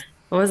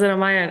 What was it on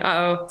my end?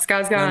 Uh-oh,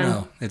 Scott's gone.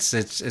 No, it's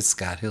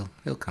Scott. He'll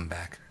come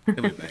back. He'll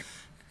be back.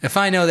 If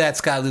I know that,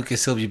 Scott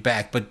Lucas, he'll be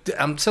back. But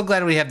I'm so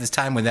glad we have this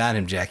time without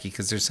him, Jackie,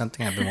 because there's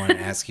something I've been wanting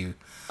to ask you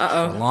for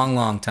a long,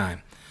 long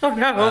time. Oh,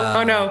 no.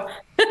 Oh, no.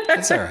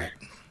 That's all right.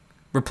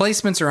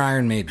 Replacements or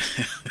Iron Maiden?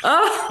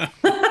 Oh.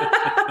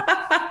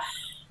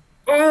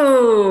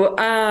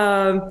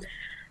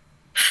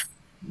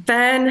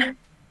 Ben.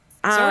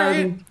 It's all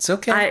right. It's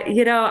okay.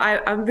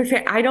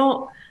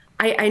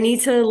 I need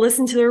to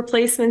listen to the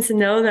Replacements and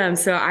know them.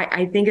 So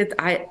I think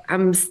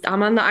I'm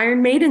on the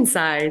Iron Maiden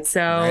side.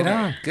 So right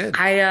on. Good.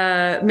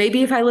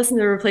 Maybe if I listen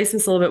to the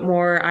Replacements a little bit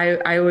more,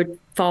 I would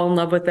fall in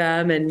love with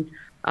them. And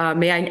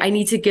I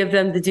need to give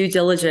them the due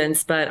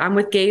diligence. But I'm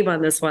with Gabe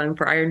on this one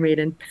for Iron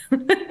Maiden.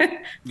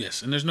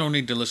 Yes, and there's no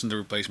need to listen to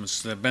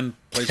Replacements. They've been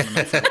plays them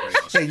enough for everybody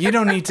else. Yeah,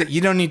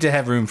 you don't need to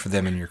have room for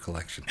them in your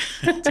collection.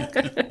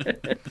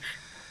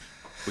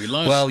 We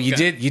lost. Well,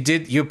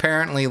 you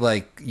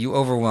apparently you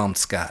overwhelmed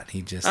Scott.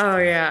 He just. Oh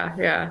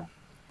yeah.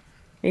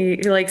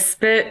 He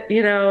spit,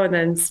 and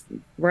then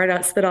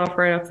spit off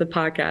right off the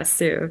podcast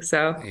too.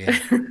 So.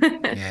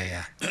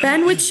 Yeah.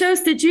 Ben, which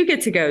shows did you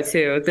get to go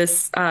to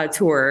this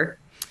tour?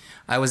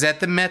 I was at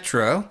the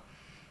Metro,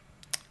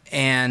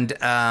 and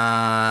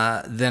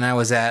then I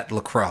was at La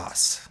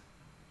Crosse.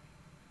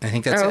 I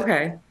think that's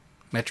okay.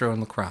 Metro and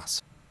La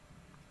Crosse.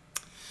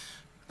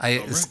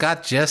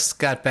 Scott just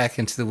got back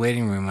into the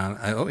waiting room.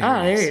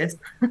 There he is.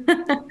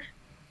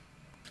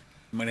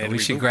 We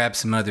should grab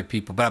some other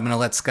people, but I'm going to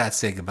let Scott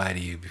say goodbye to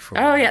you before.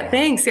 Oh yeah,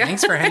 thanks. Yeah.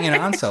 Thanks for hanging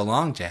on so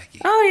long, Jackie.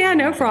 Oh yeah,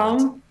 no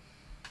problem.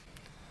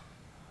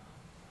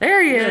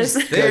 There he is.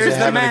 There's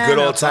having a good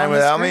old time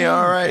without me.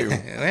 All right.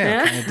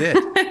 Yeah, kind of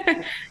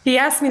did. He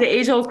asked me the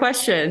age-old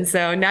question,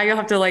 so now you'll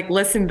have to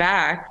listen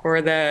back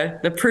for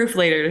the proof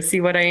later to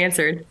see what I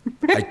answered.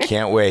 I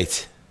can't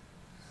wait.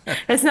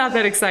 It's not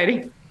that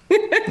exciting.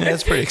 Yeah,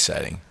 it's pretty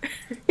exciting.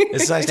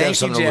 It's nice to have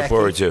something to look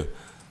forward to.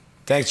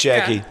 Thanks,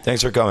 Jackie. Yeah.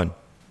 Thanks for coming.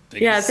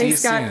 Thanks,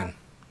 Scott. Soon.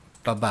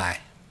 Bye-bye.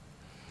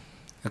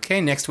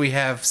 Okay, next we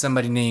have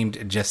somebody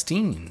named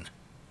Justine.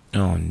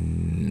 Oh,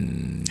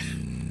 no.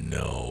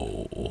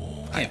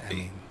 Can't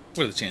be.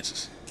 What are the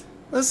chances?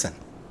 Listen,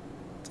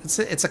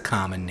 It's a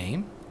common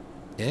name,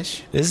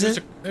 ish. Is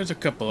it? There's a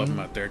couple of them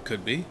out there. It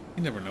could be.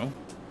 You never know.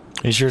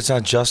 Are you sure it's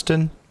not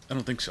Justin? I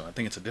don't think so. I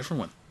think it's a different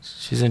one.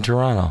 She's in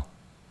Toronto.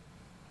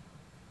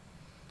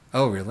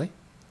 Oh, really?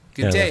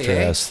 Good Yeah, day, left her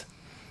eh? ass.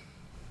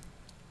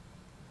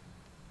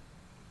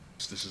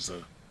 This is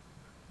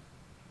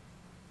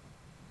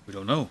we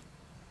don't know.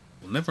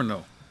 We'll never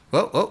know.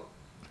 Whoa.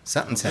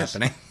 Something's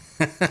happening.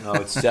 No,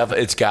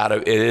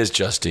 it is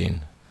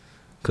Justine.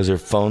 Because her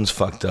phone's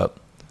fucked up.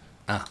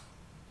 Ah.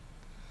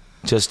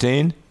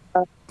 Justine?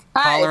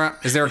 Caller,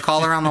 is there a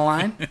caller on the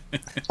line?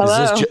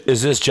 Hello.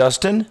 Is this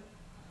Justin?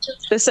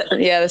 This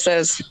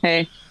is.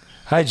 Hey.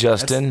 Hi,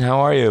 Justin. How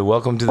are you?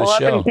 Welcome to the Well,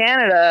 show. up in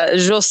Canada,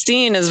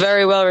 Justine is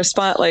very well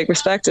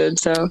respected.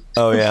 So.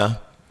 Oh yeah.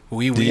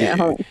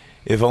 Yeah.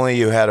 If only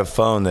you had a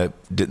phone that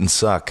didn't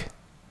suck.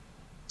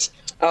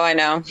 Oh, I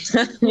know.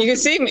 You can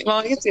see me.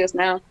 Well, you can see us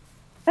now.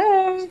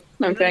 Hey.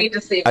 Okay.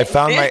 I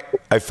found my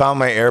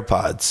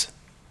AirPods.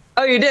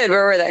 Oh, you did?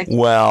 Where were they?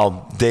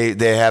 Well,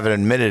 they haven't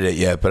admitted it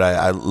yet, but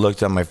I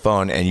looked on my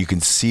phone and you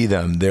can see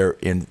them. They're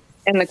in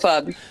the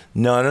club.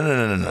 No.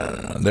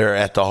 They're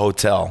at the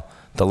hotel,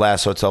 the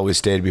last hotel we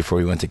stayed before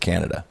we went to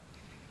Canada.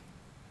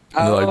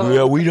 And they're like,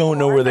 yeah, we don't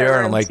know where they are.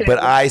 And I'm like,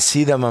 but I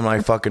see them on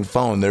my fucking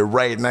phone. They're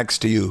right next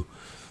to you.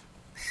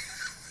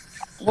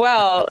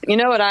 Well, you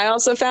know what I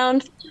also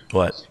found?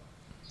 What?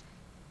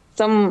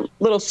 Some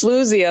little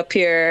floozy up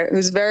here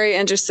who's very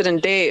interested in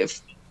Dave.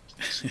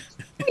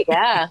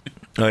 Yeah.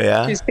 Oh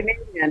yeah. She's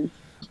Canadian.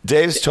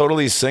 Dave's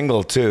totally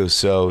single too,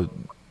 so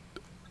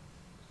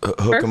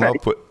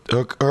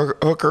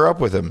hook her up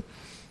with him.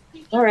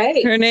 All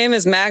right. Her name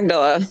is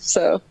Magdala.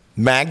 So.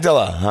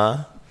 Magdala, huh?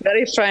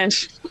 Very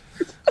French.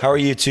 How are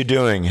you two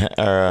doing?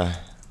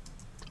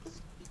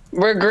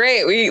 We're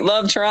great. We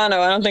love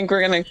Toronto. I don't think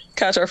we're going to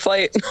catch our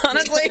flight,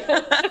 honestly.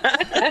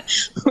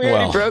 We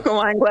already broke a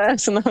wine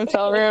glass in the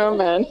hotel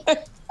room. And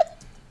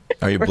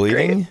are you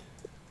bleeding?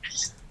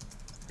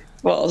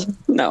 Well,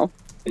 no.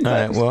 All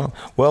right.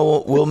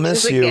 Well, we'll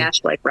miss you.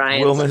 Gash like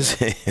Ryan. We'll miss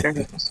you.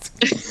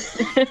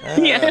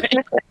 Yeah.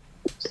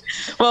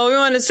 Well, we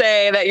want to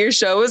say that your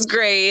show was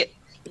great.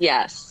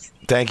 Yes.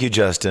 Thank you,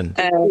 Justin.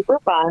 Super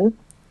fun.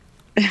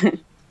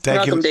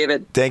 Welcome,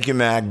 David. Thank you,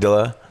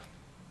 Magdala.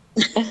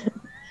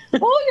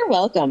 Oh, you're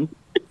welcome.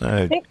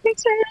 Thanks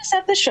for having us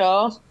at the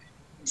show.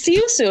 See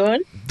you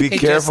soon. Be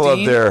careful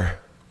Justine. up there.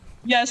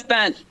 Yes,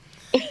 Ben.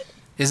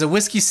 Is a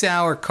whiskey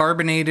sour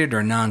carbonated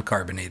or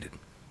non-carbonated?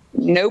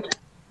 Nope.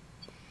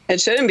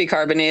 It shouldn't be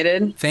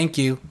carbonated. Thank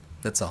you.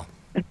 That's all.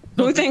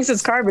 Who thinks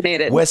it's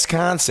carbonated?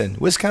 Wisconsin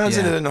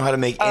doesn't know how to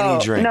make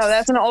any drinks. No,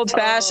 that's an old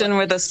fashioned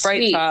with a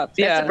Sprite sweet. top. That's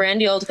Yeah. a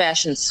brandy old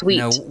fashioned sweet.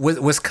 No,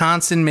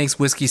 Wisconsin makes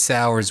whiskey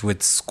sours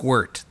with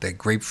Squirt, the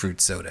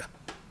grapefruit soda.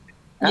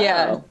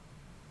 Yeah.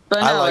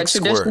 But I no, like a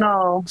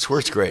traditional.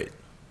 Squirt's great.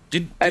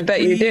 I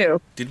bet you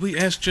do. Did we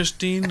ask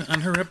Justine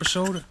on her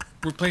episode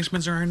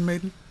replacements are Iron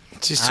Maiden?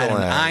 She's still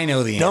I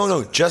know the answer.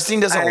 No, Justine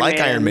doesn't like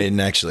Iron Maiden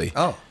actually.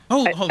 Oh.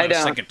 Hold I on a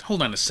don't. second.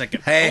 Hold on a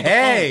second.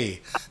 Hey,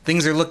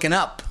 things are looking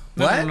up.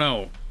 What?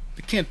 No.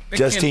 They can't,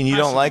 Justine, you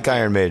don't like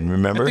Iron Maiden,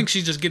 remember? I think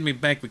she's just getting me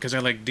back because I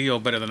like Dio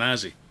better than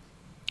Ozzy.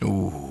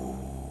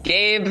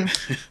 Gabe,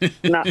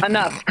 not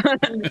enough.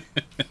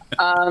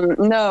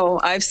 No,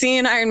 I've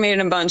seen Iron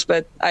Maiden a bunch,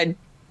 but I'm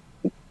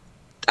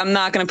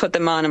not going to put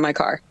them on in my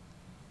car.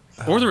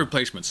 Or the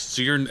replacements.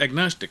 So you're an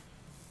agnostic.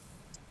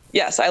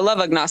 Yes, I love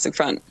Agnostic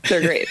Front.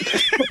 They're great.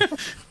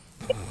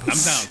 I'm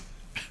down.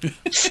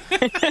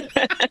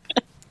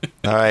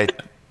 All right.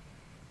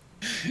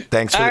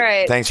 Thanks for All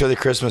right. thanks for the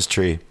Christmas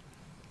tree.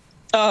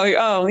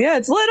 Oh, yeah,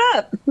 it's lit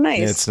up. Nice.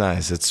 Yeah, it's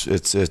nice.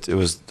 It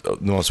was the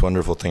most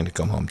wonderful thing to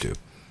come home to.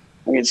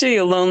 Look at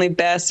you lonely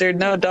bastard.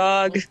 No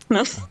dog.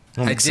 No.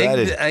 I'm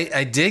excited.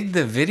 I dig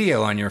the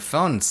video on your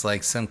phone. It's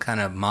like some kind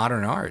of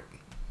modern art.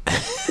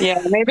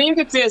 Yeah, maybe you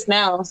could see us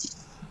now.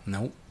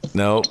 Nope.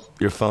 No,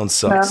 your phone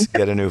sucks.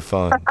 Get a new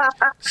phone.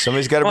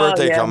 Somebody's got a Well,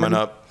 birthday yeah. coming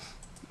up.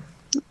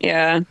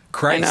 Yeah.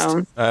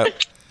 Christ. I know.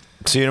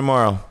 See you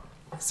tomorrow.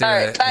 Is there,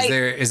 All right, bye.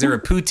 is there a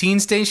poutine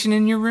station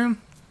in your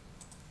room?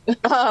 We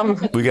got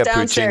poutine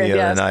Downstairs, the other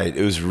yes. night.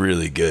 It was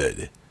really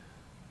good.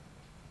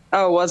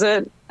 Oh, was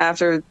it?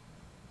 After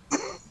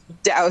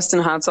doused in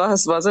hot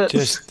sauce, was it?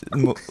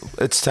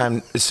 It's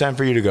time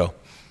for you to go.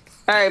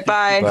 All right,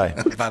 bye.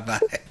 Bye.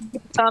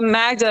 Bye.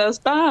 Magda's.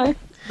 Bye.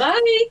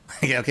 Bye.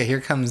 Okay,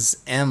 here comes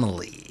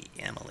Emily.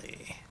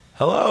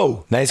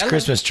 Hello. Nice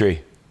Christmas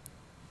tree.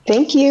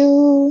 Thank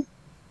you.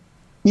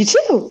 You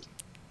too.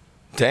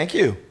 Thank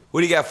you.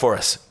 What do you got for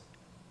us?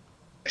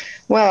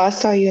 Well, I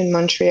saw you in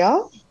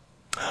Montreal.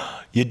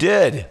 You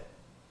did.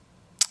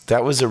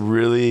 That was a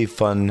really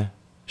fun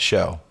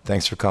show.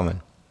 Thanks for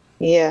coming.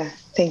 Yeah,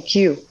 thank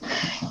you.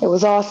 It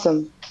was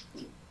awesome.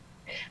 It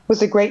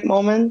was a great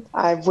moment.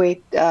 I've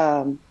waited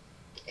a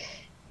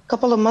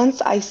couple of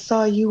months. I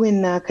saw you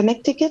in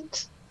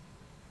Connecticut.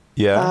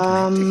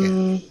 Yeah.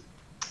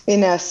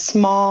 In a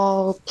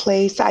small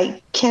place.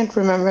 I can't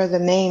remember the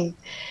name.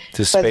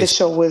 But the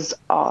show was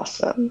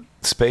awesome.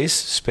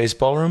 Space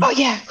Ballroom? Oh,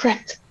 yeah,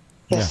 correct.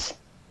 Yes. Yeah.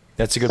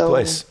 That's a good So,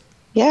 place.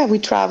 yeah, we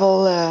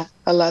travel a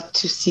lot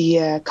to see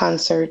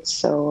concerts,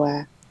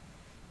 so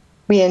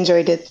we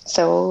enjoyed it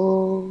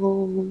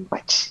so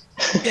much.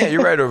 Yeah,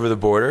 you're right over the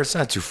border. It's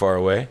not too far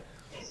away.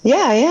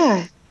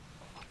 Yeah.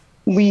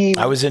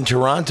 I was in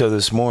Toronto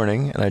this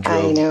morning, and I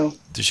drove know.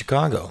 to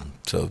Chicago,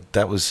 so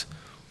that was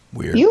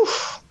weird.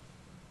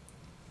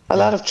 A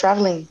lot of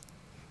traveling.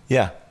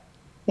 Yeah.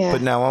 Yeah.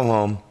 But now I'm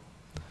home.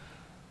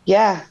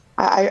 Yeah,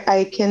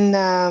 I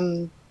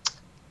can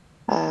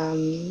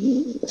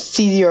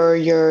see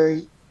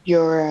your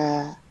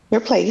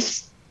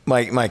place.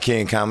 My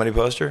King of Comedy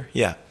poster?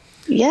 Yeah.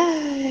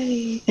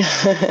 Yay.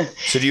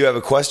 So do you have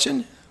a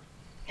question?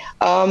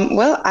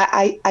 Well,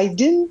 I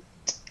didn't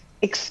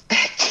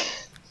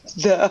expect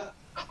the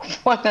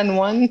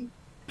one-on-one.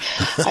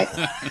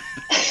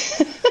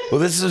 Well,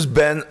 this is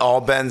all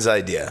Ben's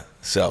idea,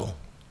 so.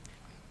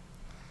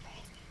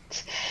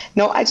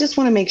 No, I just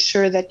want to make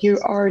sure that you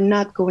are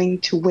not going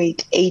to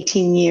wait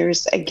 18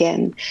 years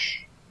again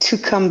to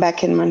come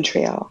back in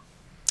Montreal.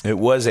 It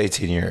was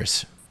 18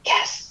 years.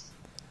 Yes.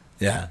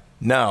 Yeah.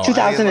 No.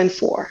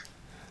 2004.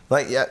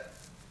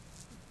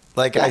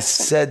 I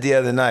said the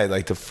other night,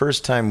 like the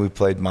first time we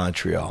played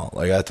Montreal,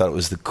 like I thought it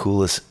was the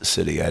coolest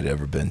city I'd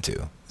ever been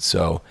to.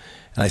 So,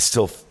 and I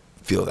still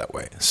feel that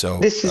way. So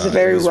this is a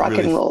very rock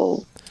and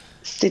roll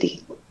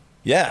city.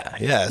 Yeah,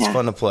 it's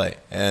fun to play.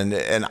 And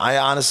I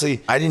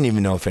honestly, I didn't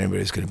even know if anybody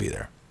was going to be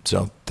there.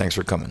 So thanks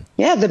for coming.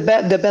 Yeah, the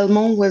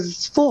Belmont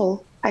was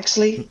full,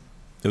 actually.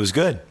 It was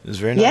good. It was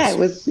very nice. Yeah, it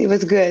was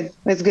good. It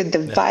was good. The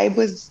vibe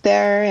was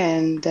there,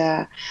 and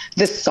the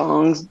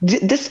songs.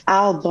 This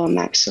album,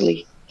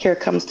 actually, Here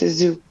Comes the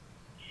Zoo.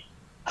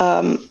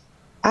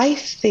 I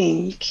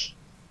think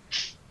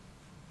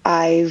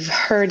I've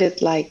heard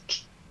it like,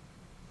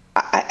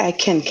 I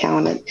can't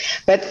count it,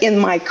 but in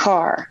my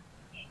car.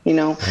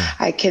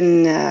 I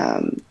can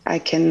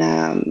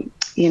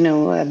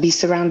be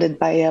surrounded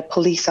by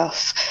police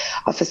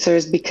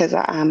officers because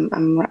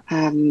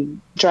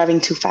I'm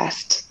driving too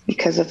fast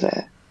because of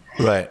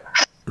right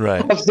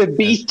of the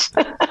beat.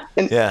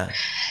 Yeah.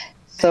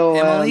 So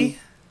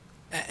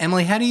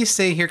Emily, how do you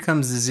say "Here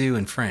Comes the Zoo"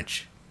 in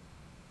French?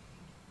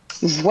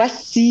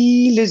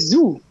 Voici le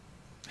zoo.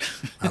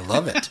 I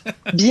love it.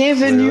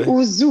 Bienvenue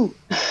au zoo.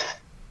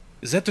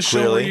 Is that the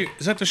show?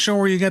 Is that the show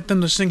where you got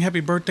them to sing "Happy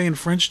Birthday" in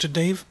French to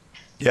Dave?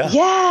 Yeah.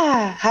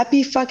 Yeah.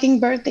 Happy fucking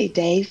birthday,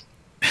 Dave.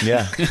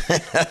 Yeah.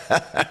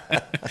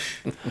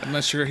 I'm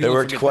not sure. It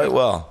worked quite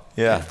well.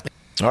 Yeah.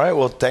 All right.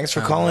 Well, thanks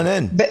for calling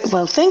in.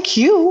 Well, thank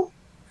you.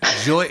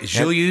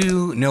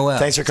 Joyeux Noël.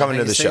 Thanks for coming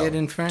to the show. Say it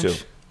in French. Too.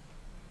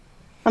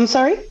 I'm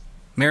sorry.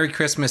 Merry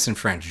Christmas in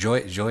French.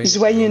 Joyeux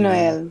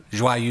Noël.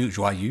 Joyeux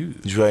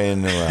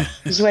Noël.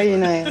 Joyeux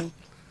Noël.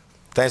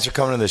 Thanks for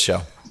coming to the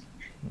show.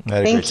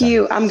 Thank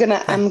you. I'm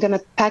gonna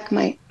pack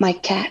my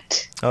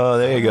cat. Oh,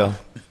 there you go.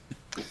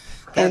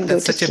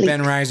 That's such a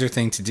Ben Reiser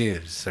thing to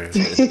do. Sort of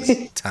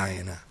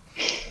Italian.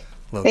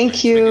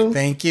 Thank you.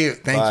 Thank you,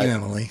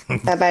 Emily.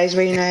 Bye bye,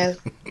 Joyeux Noël.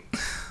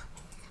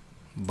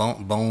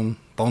 Bon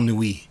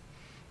nuit.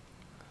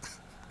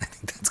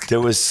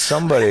 There was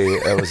somebody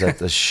that was at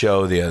the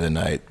show the other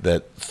night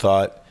that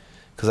thought,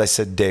 because I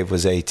said Dave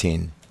was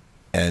 18,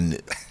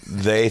 and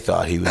they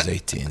thought he was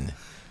 18.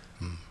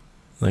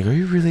 Like, are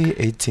you really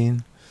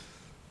 18?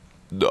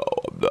 No,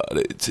 I'm not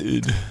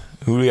 18.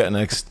 Who do we got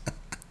next?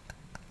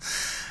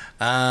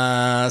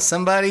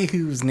 Somebody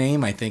whose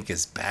name I think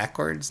is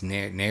backwards.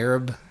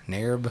 Narib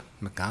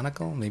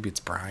McGonigal. Maybe it's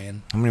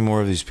Brian. How many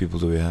more of these people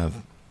do we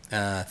have?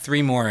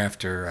 3 more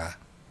after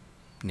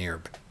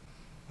Narib.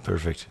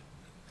 Perfect.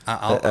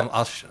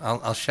 I'll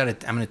shut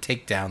it. I'm going to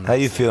take down. How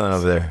you feeling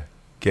over there,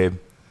 Gabe?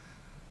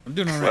 I'm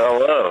doing all right.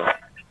 Hello.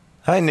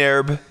 Hi,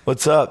 Narib.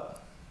 What's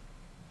up?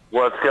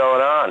 What's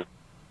going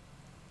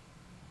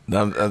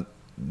on?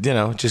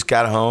 Just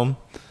got home.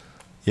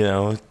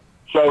 Show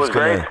was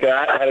great,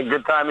 Scott. I had a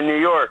good time in New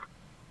York.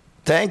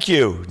 Thank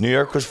you. New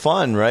York was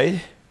fun, right?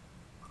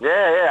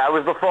 Yeah. I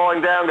was the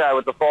falling down guy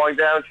with the falling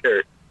down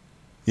shirt.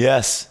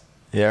 Yes.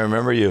 Yeah, I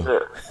remember you.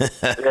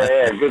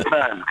 Yeah. Good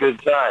times.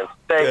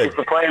 Thank you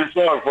for playing the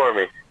song for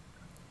me.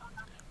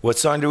 What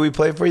song did we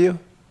play for you?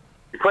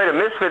 You played a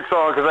Misfits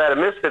song because I had a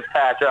Misfits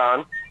patch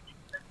on.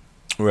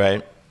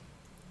 Right.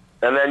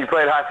 And then you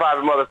played High Five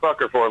a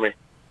Motherfucker for me.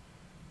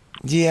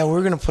 Yeah,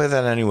 we're going to play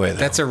that anyway, though.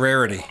 That's a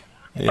rarity.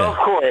 Yeah. Of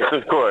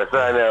course.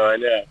 I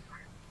know.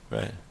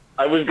 Right.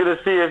 I was going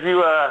to see if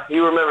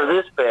you remember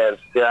this band,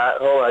 Scott.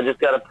 Hold on, I just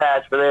got a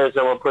patch for theirs, so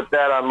I'm going to put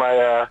that on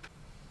my...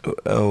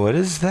 what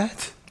is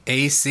that?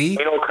 AC?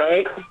 Anal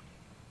Cunt?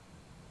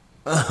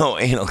 Oh,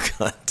 Anal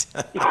Cunt.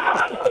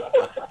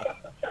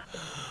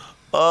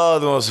 Oh,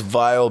 the most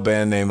vile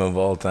band name of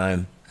all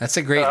time. That's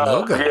a great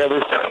logo. Yeah,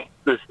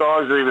 the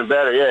songs are even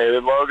better. Yeah,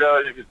 the logo,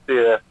 you can see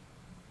it.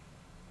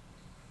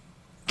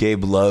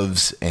 Gabe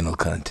loves Anal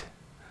Cunt.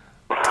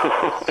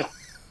 I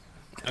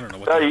don't know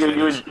what you had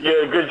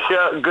a good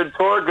show, good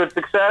tour, good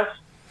success?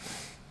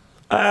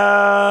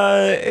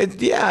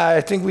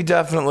 I think we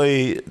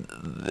definitely...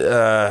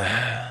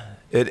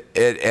 It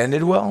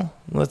ended well,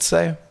 let's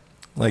say.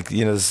 Like,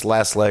 this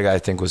last leg I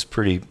think was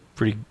pretty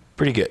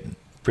good.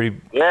 Pretty.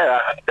 Yeah,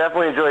 I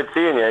definitely enjoyed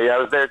seeing you. Yeah, I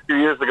was there 2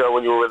 years ago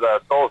when you were with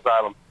Soul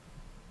Asylum.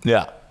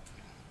 Yeah.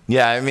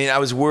 Yeah, I mean, I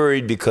was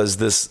worried because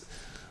this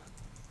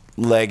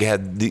leg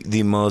had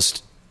the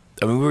most...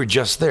 I mean, we were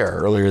just there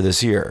earlier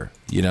this year,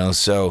 you know,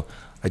 so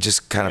I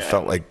just kind of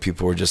felt like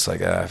people were just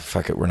like,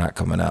 fuck it, we're not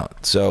coming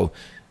out. So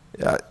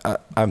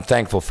I'm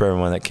thankful for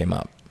everyone that came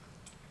out.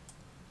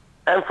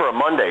 And for a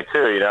Monday,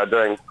 too, you know,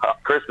 during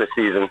Christmas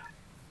season.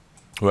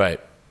 Right.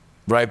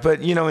 Right,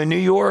 but, you know, in New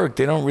York,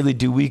 they don't really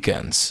do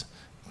weekends.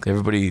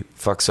 Everybody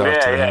fucks off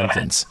to the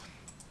Hamptons.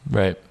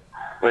 Right.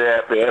 Yeah.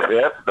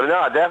 But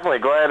no, definitely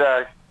glad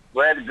I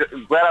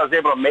was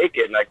able to make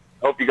it, and I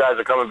hope you guys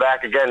are coming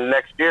back again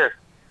next year.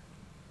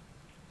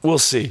 We'll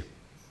see.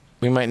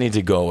 We might need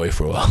to go away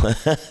for a while.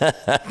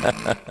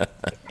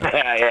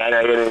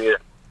 Yeah, you need to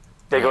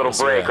take a little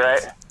break,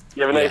 right?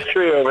 You have a nice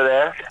tree over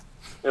there.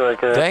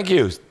 Thank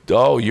you.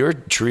 Oh, your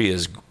tree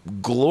is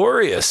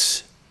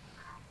glorious.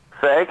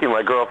 Thank you.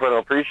 My girlfriend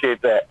will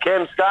appreciate that.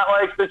 Kim, Scott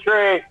likes the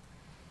tree.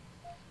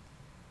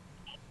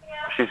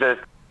 She says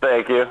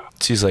thank you.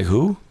 She's like,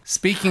 who?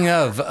 Speaking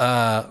of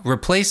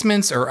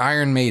replacements or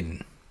Iron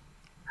Maiden?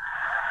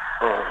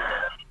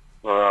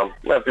 We'll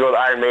have to go with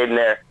Iron Maiden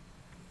there.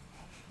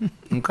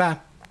 Okay.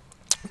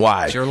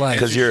 Why? It's your life.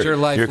 Because It's your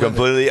life you're with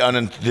completely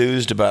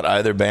unenthused about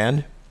either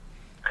band?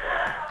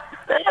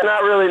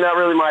 Not really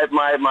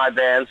my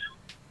bands.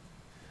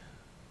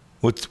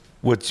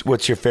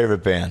 What's your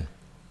favorite band?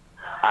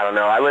 I don't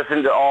know. I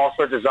listen to all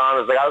sorts of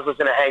genres. Like I was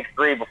listening to Hank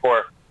 3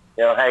 before.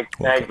 You know, Hank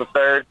the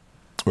Third.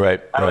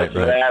 Right. I listen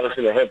to that. I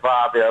listen to hip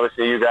hop. I listen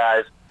to you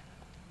guys.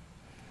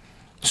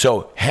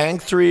 So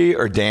Hank 3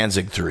 or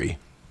Danzig 3?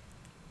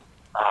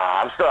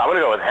 I'm gonna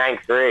go with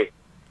Hank 3.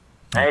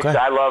 Hank, Okay.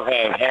 I love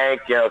Hank.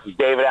 Hank, you know, some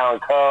David Allan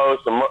Coe,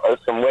 some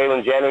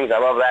Waylon Jennings. I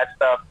love that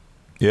stuff.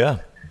 Yeah,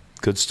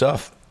 good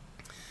stuff.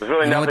 There's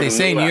really You know what they nothing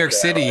say, new New York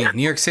out there. City.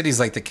 New York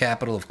City's like the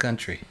capital of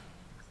country.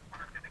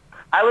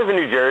 I live in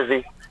New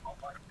Jersey.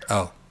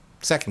 Oh,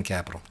 second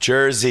capital.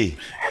 Jersey.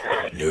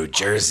 New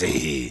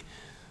Jersey.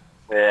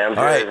 Yeah, I'm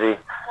All right. Jersey.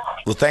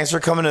 Well, thanks for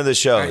coming to the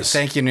shows. All right,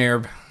 thank you,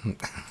 Nerb.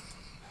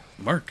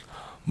 Mark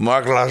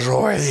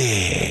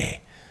Lajoie.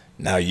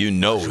 Now you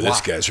know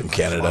this guy's from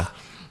Canada.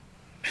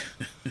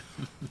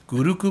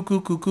 Guru coo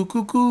coo coo coo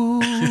coo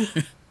coo.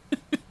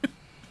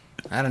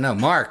 I don't know,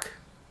 Mark.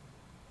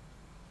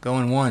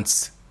 Going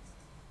once.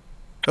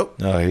 Oh,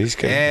 no, he's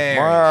kidding. There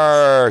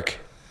Mark.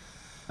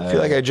 I feel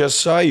like I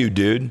just saw you,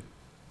 dude.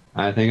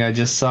 I think I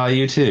just saw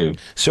you too.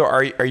 So,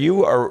 are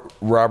you a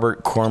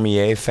Robert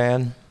Cormier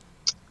fan?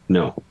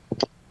 No.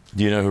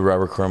 Do you know who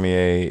Robert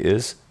Cormier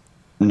is?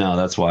 No,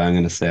 that's why I'm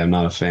going to say I'm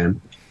not a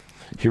fan.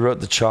 He wrote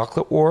The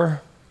Chocolate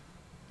War.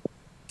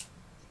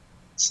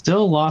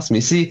 Still lost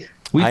me. See,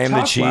 we I Am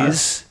the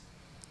Cheese.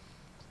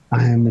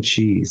 I Am the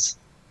Cheese.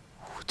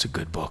 It's a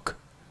good book.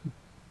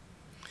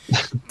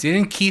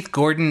 Didn't Keith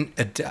Gordon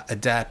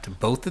adapt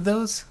both of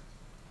those?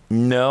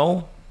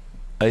 No.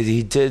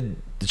 He did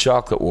The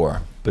Chocolate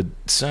War, but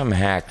some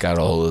hack got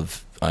a hold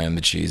of I Am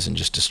the Cheese and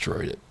just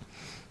destroyed it.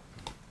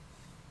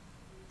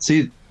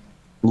 See,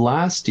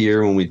 last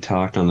year when we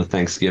talked on the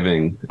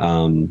Thanksgiving,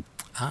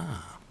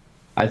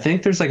 I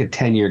think there's like a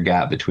 10-year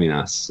gap between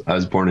us. I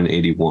was born in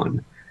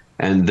 81.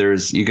 And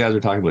you guys were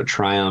talking about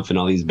Triumph and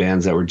all these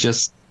bands that were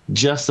just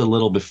a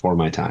little before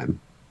my time.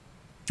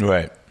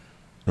 Right.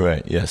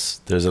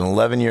 Yes. There's an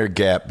 11-year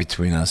gap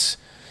between us.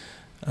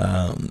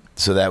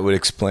 So that would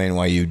explain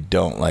why you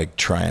don't like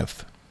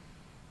Triumph.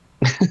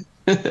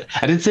 I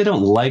didn't say I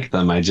don't like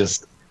them.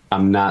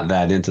 I'm not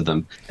that into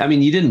them. I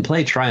mean, you didn't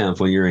play Triumph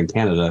when you were in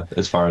Canada,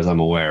 as far as I'm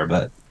aware,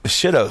 but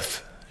should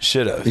have. You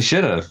should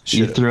have.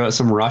 You threw out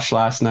some Rush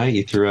last night.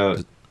 You threw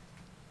out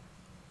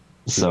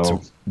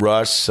some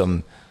Rush,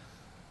 some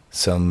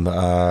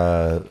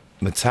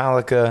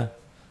Metallica,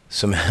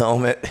 some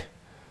Helmet.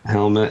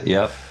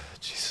 Yep.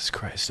 Jesus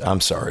Christ! I'm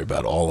sorry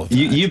about all of that.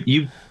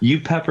 You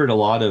peppered a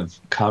lot of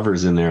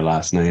covers in there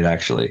last night.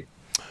 Actually,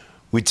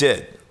 we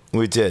did.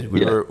 We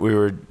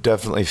were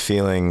definitely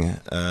feeling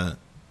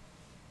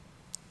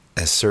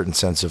a certain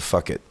sense of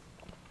fuck it.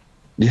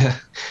 Yeah.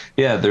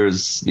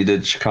 You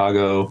did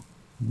Chicago,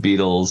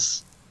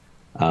 Beatles,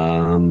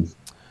 Warren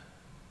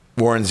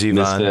Zevon,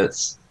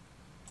 Misfits.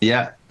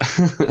 Yeah.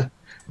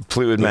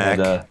 Fleetwood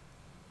Mac.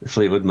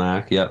 Fleetwood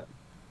Mac. Yep.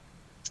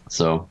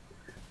 So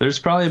there's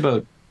probably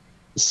about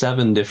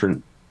 7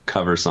 different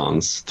cover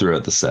songs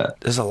throughout the set.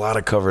 There's a lot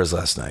of covers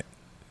last night.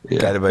 Yeah,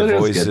 Guided by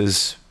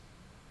Voices.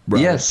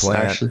 Yes,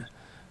 Plant. actually.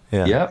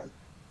 Yeah. Yep.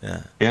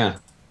 Yeah.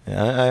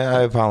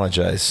 I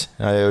apologize.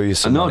 I owe you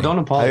some money. No, don't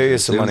apologize. I owe you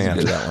some It was money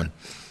after good. that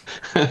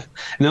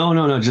one.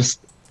 No.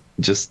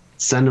 Just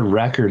send a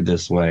record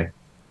this way.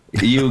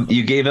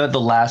 You gave out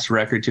the last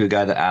record to a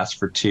guy that asked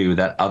for 2.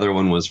 That other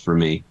one was for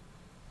me.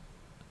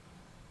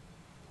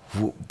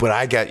 But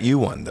I got you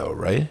one though,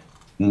 right?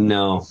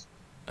 No.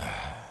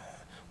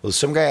 Well,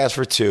 some guy asked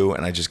for 2,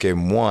 and I just gave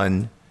him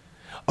 1.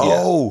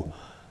 Oh,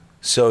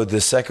 so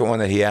the second one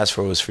that he asked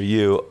for was for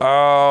you.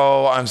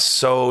 Oh, I'm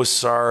so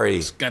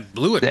sorry. Scott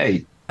blew it.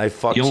 Hey, I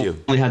fucked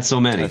you. only had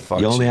so many.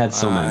 You only had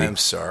so many. I'm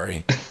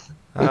sorry.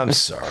 I'm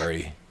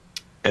sorry.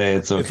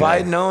 It's okay. If I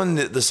had known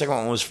that the second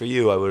one was for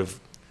you, I would have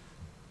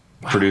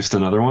produced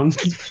another one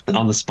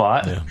on the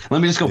spot. Yeah.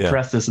 Let me just go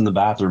press this in the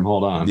bathroom.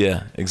 Hold on.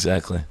 Yeah,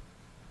 exactly.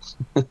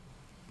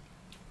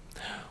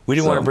 We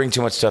didn't want to bring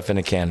too much stuff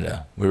into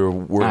Canada. We were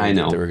worried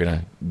that they were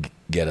going to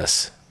get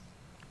us.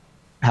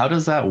 How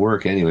does that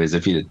work anyways,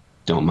 if you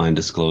don't mind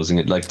disclosing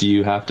it? Like, do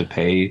you have to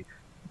pay?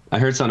 I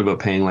heard something about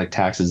paying like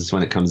taxes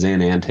when it comes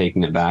in and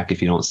taking it back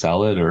if you don't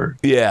sell it, or?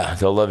 Yeah,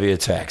 they'll levy a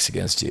tax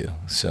against you.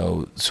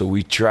 So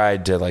we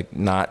tried to like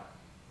not,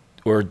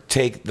 or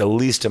take the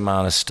least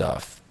amount of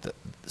stuff.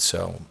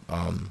 So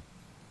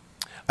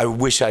I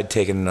wish I'd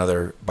taken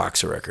another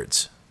box of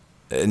records,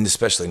 and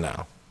especially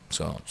now.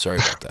 So sorry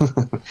about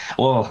that.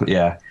 Well,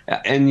 yeah.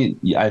 And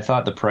I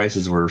thought the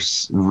prices were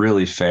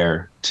really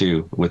fair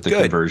too, with the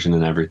conversion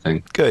and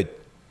everything. Good.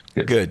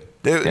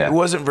 It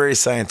wasn't very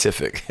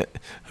scientific.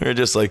 We were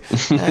just like,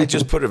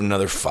 just put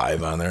another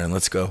 5 on there and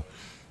let's go.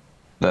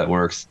 That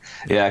works.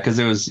 Yeah,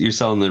 because you're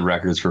selling the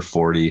records for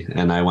 40,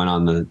 and I went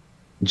on the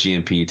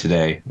GMP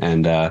today,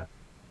 and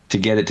to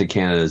get it to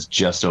Canada is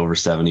just over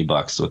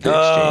 $70 with the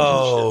exchange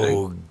and shipping.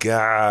 Oh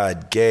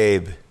God,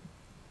 Gabe.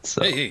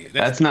 So hey,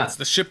 that's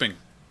the shipping.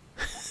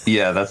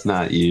 Yeah, that's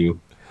not you.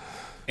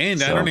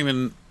 And I don't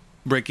even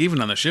break even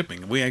on the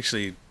shipping. We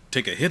actually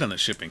take a hit on the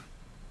shipping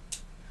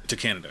to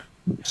Canada.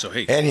 So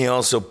hey. And he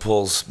also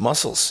pulls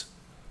muscles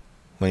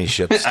when he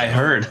ships. I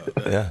heard.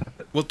 Yeah.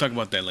 We'll talk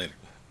about that later.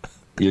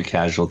 You're a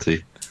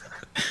casualty.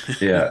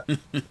 Yeah.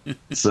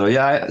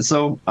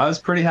 So I was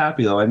pretty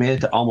happy though. I made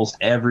it to almost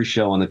every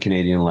show on the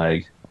Canadian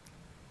leg.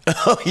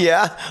 Oh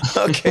yeah?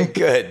 Okay,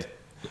 good.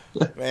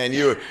 Man,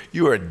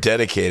 you are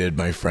dedicated,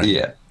 my friend.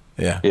 Yeah.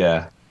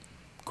 Yeah.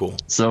 Cool.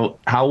 So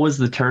how was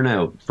the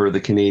turnout for the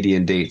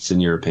Canadian dates in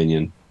your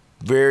opinion?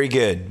 Very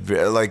good.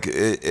 Like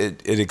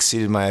it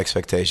exceeded my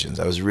expectations.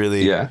 I was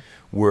really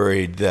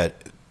worried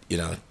that,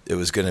 it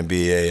was going to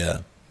be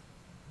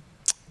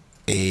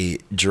a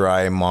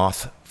dry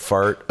moth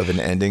fart of an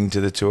ending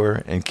to the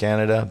tour in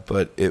Canada,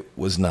 but it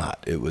was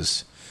not.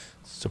 It's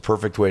a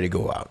perfect way to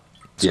go out.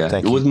 So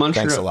thank you. Montreal.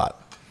 Thanks a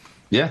lot.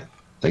 Yeah.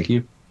 Thank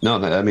you. No,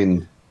 I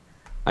mean,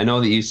 I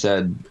know that you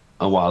said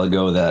a while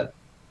ago that,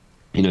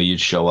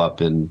 you'd show up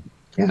in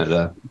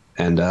Canada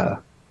and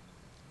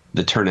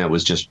the turnout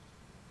was just,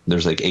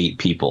 there's like 8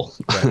 people.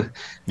 Right.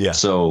 Yeah.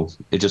 So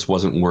it just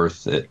wasn't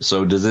worth it.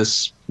 So does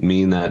this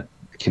mean that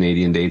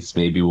Canadian dates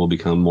maybe will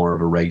become more of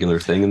a regular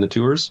thing in the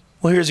tours?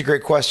 Well, here's a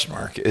great question,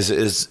 Mark. Is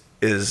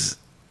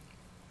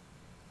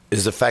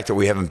the fact that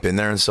we haven't been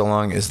there in so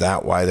long, is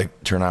that why the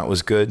turnout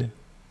was good?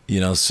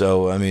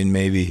 So,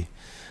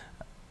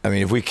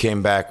 if we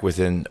came back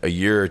within a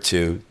year or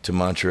two to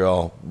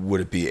Montreal,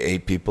 would it be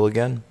 8 people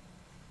again?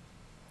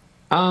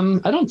 I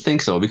don't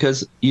think so,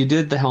 because you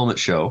did the helmet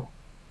show.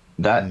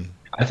 That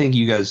I think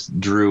you guys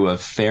drew a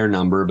fair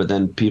number, but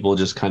then people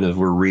just kind of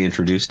were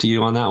reintroduced to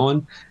you on that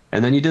one.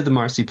 And then you did the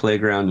Marcy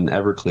Playground in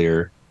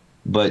Everclear,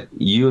 but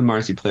you and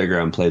Marcy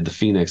Playground played the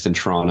Phoenix in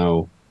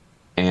Toronto,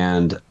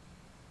 and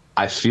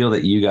I feel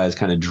that you guys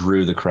kind of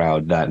drew the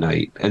crowd that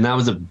night. And that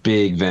was a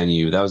big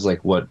venue. That was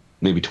like,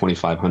 maybe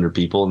 2,500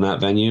 people in that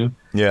venue?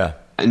 Yeah.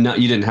 And no,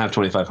 you didn't have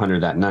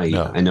 2,500 that night,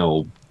 no. I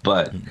know,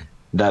 but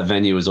that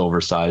venue was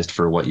oversized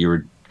for what you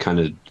were kind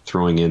of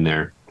throwing in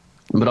there.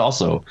 But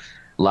also,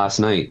 last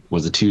night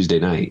was a Tuesday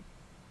night.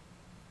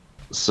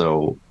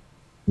 So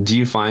do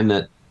you find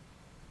that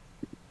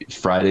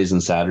Fridays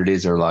and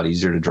Saturdays are a lot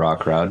easier to draw a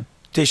crowd?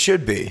 They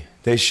should be.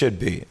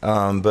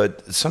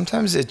 But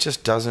sometimes it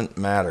just doesn't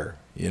matter,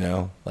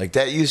 Like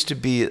that used to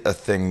be a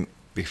thing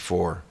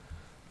before.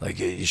 Like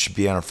you should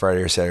be on a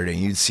Friday or Saturday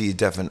and you'd see a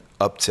definite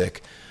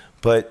uptick.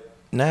 But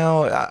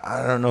now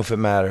I don't know if it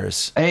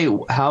matters. Hey,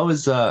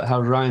 how's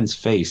Ryan's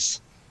face?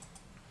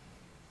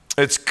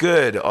 It's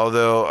good,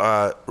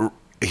 although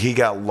he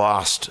got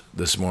lost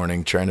this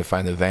morning trying to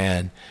find the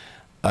van.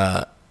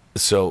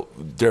 So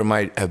there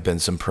might have been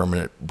some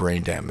permanent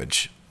brain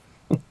damage.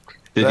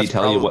 Did he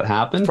tell you what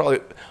happened? Well,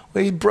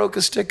 he broke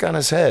a stick on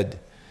his head.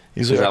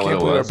 He's like, I can't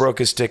believe I broke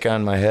a stick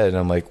on my head. And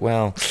I'm like,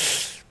 well,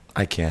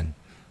 I can.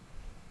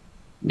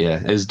 Yeah,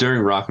 it was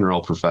during Rock and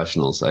Roll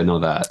Professionals. I know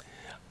that.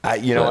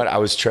 You know what? I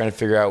was trying to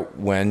figure out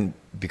when,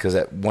 because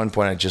at one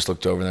point I just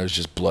looked over and there was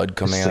just blood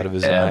coming out of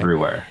his eye.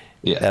 Everywhere.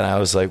 Yeah. And I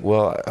was like,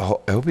 well,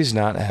 I hope he's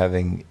not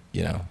having,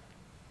 an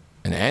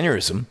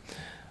aneurysm.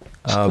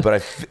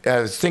 But I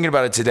was thinking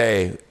about it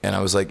today, and I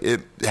was like,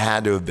 it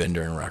had to have been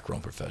during Rock and Roll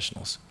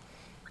Professionals.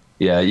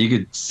 Yeah, you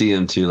could see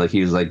him too. Like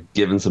he was like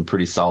giving some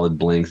pretty solid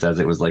blinks as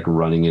it was like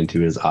running into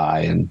his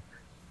eye, and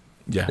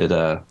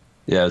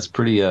it's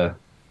pretty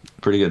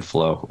good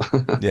flow.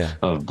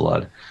 Of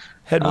blood.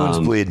 Head wounds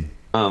bleed.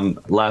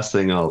 Last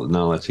thing, I'll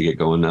let you get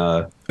going.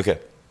 Okay.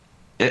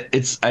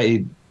 If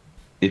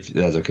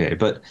that's okay,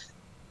 but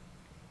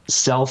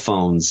cell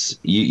phones,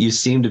 you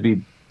seem to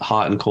be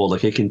hot and cold.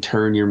 Like it can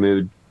turn your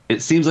mood.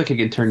 It seems like it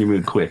can turn your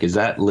mood quick. Is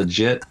that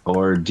legit,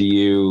 or do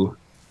you?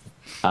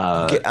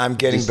 I'm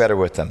getting better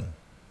with them.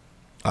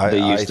 I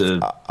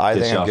think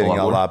I'm getting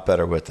a lot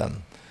better with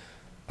them.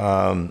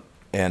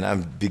 and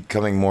I'm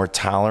becoming more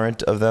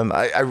tolerant of them.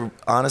 I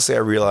honestly, I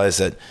realize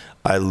that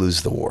I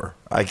lose the war.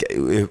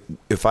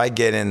 If I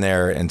get in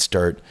there and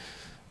start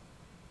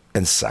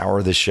and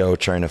sour the show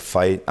trying to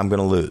fight, I'm going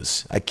to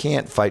lose. I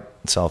can't fight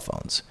cell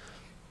phones.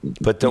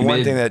 But the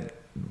one thing that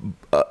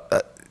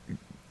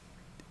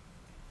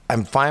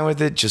I'm fine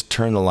with it, just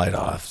turn the light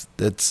off.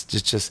 That's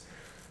just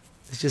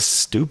it's just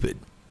stupid.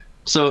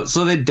 So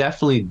they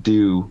definitely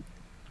do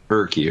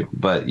irk you,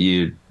 but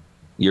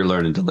you're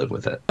learning to live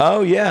with it.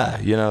 Oh yeah,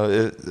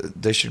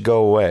 they should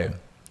go away.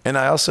 And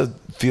I also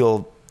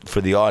feel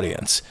for the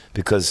audience,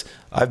 because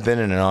I've been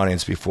in an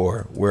audience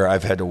before where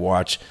I've had to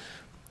watch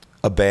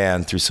a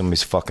band through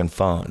somebody's fucking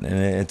phone, and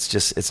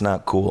it's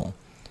not cool.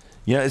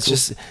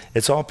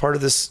 It's all part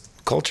of this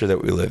culture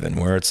that we live in,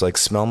 where it's like,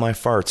 smell my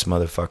farts,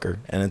 motherfucker,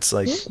 and it's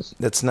like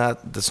that's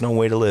no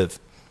way to live.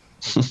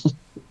 It's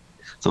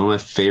one of my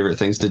favorite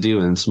things to do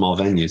in small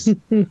venues.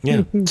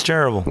 Yeah, it's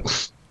terrible.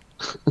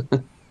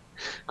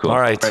 Cool. All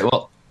right.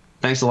 Well,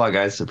 thanks a lot,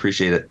 guys.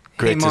 Appreciate it.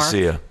 Great to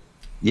see you.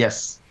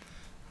 Yes.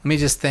 Let me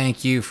just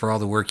thank you for all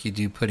the work you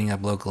do putting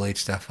up Local H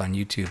stuff on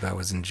YouTube. I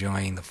was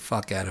enjoying the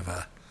fuck out of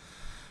a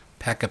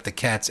Pack Up the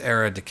Cats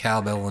era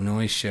DeKalb,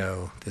 Illinois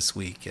show this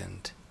week,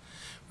 and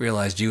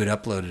realized you had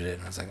uploaded it,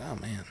 and I was like, oh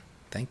man,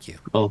 thank you.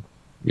 Oh,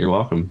 you're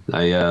welcome.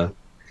 I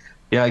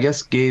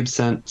guess Gabe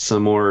sent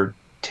some more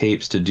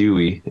tapes to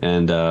Dewey,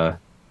 and I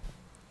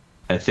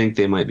think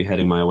they might be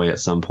heading my way at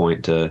some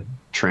point to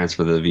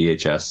transfer the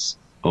VHS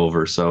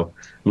over, so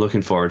I'm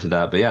looking forward to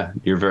that. But yeah,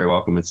 you're very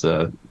welcome. It's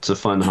a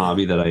fun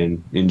hobby that I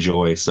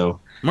enjoy. So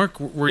Mark,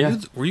 were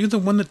you the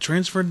one that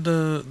transferred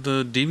the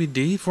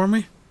DVD for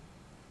me?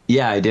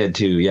 Yeah, I did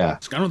too. Yeah,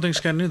 I don't think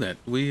Scott knew that.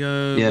 We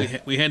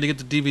had to get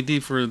the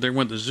DVD for There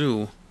Went the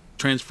Zoo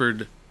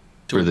transferred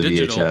to for the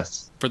digital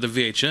VHS. For the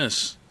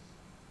VHS,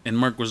 and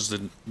Mark was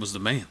the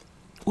man.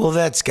 Well,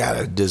 that's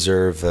gotta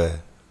deserve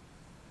a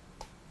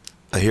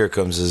Here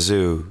Comes the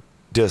Zoo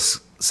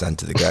disc sent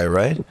to the guy,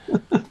 right?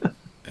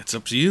 That's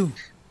up to you.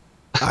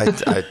 I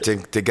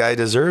think the guy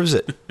deserves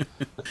it.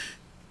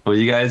 Well,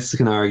 you guys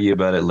can argue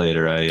about it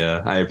later.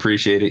 I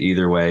appreciate it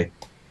either way.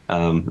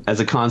 As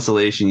a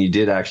consolation, you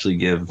did actually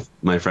give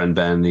my friend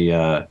Ben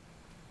the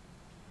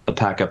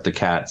Pack Up the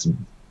Cats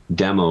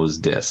demos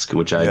disc,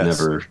 which I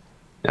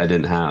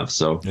didn't have.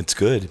 So it's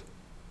good.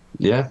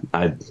 Yeah,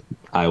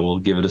 I will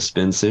give it a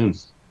spin soon.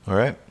 All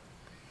right.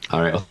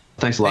 Well,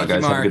 thanks a lot,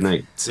 guys. Have a good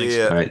night. See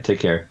ya. All right, take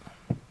care.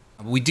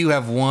 We do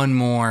have one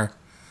more.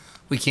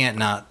 We can't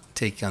not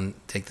take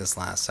this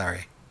last.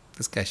 Sorry,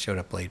 this guy showed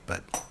up late,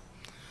 but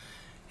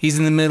he's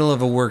in the middle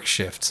of a work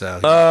shift. So.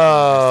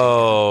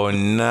 Oh,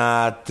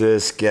 not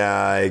this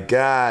guy!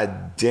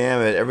 God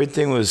damn it!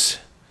 Everything was.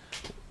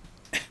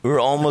 We were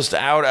almost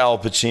out, Al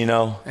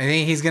Pacino. I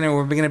think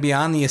we're gonna be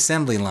on the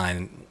assembly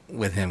line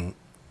with him,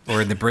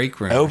 or in the break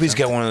room. I hope he's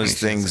got one of those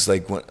things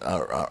like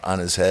on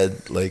his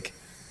head, like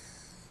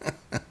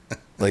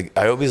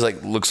I hope he's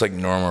looks like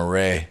Norma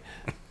Ray.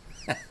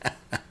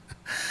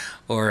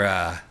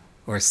 or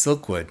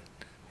Silkwood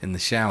in the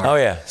shower. Oh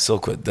yeah,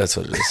 Silkwood. That's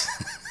what it is.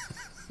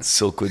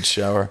 Silkwood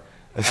shower.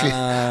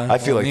 I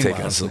feel like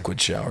taking a Silkwood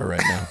shower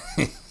right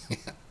now.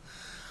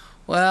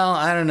 Well,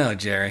 I don't know,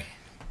 Jerry.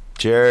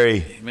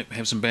 You might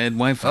have some bad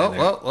Wi-Fi there.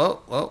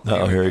 Whoa.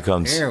 Oh, here he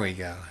comes. Here we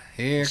go.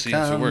 Here See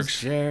comes if it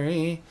works.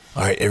 Jerry.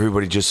 All right,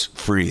 everybody just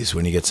freeze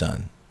when he gets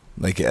on,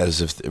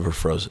 as if it were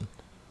frozen.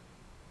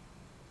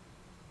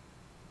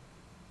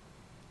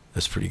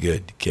 That's pretty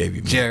good. Gabe,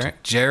 you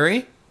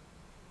Jerry?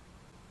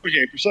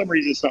 Okay, for some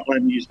reason it's not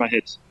letting me use my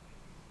hits.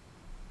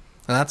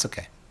 Well, that's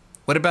okay.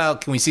 What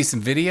about, can we see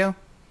some video?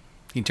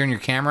 Can you turn your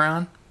camera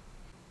on?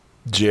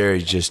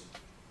 Jerry just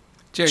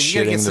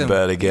shitting the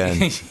bed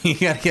again. You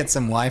got to get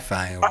some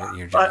Wi-Fi over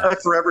your job. I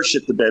forever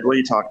shit the bed. What are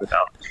you talking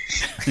about?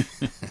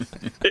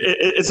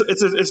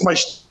 it's my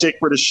shtick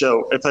for the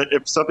show.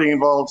 If something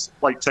involves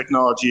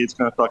technology, it's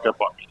going to fuck up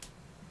on me.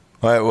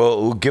 All right,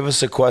 well, give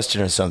us a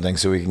question or something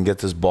so we can get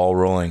this ball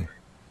rolling.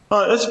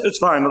 It's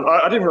fine.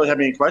 I didn't really have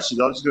any questions.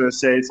 I was just going to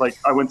say,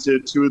 I went to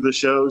two of the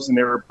shows, and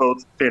they were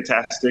both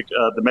fantastic,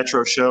 the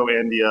Metro show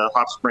and the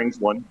Hop Springs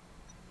one.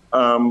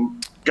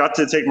 Got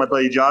to take my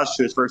buddy Josh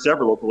to his first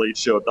ever Local H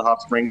show at the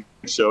Hop Springs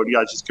show, and you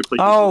guys just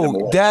completely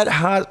that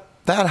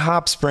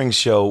Hop Springs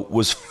show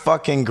was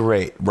fucking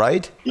great,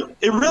 right?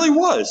 It really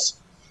was.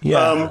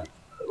 Yeah.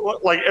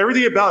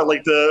 Everything about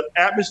it, the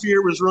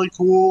atmosphere was really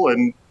cool,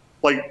 and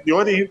the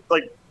only thing,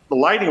 the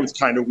lighting was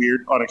kind of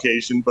weird on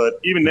occasion, but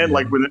even then,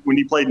 when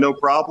he played No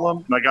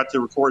Problem, and I got to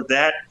record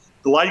that,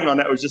 the lighting on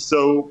that was just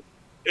so,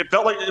 it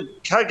felt like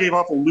it kind of gave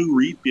off a Lou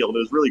Reed feel, and it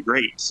was really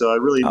great, so I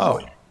really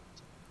enjoyed it.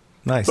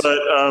 Nice. But,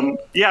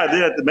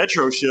 then at the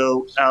Metro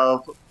show,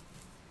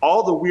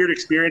 all the weird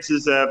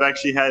experiences that I've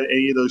actually had at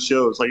any of those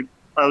shows,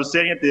 I was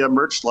standing at the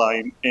merch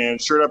line,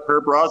 and sure enough,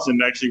 Herb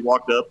Rosen actually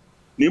walked up,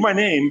 knew my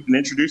name, and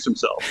introduced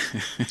himself.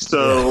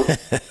 So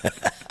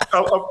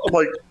I'm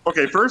like,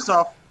 okay, first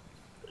off,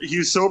 he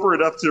was sober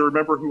enough to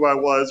remember who I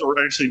was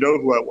or actually know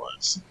who I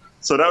was.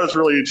 So that was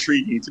really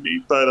intriguing to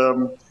me. But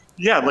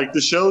Yeah, like the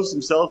shows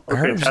themselves are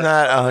Herb's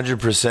fantastic. not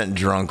 100%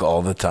 drunk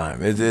all the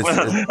time. He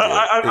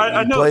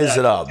I know plays that.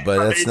 it up,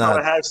 but it's Anytime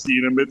not. I have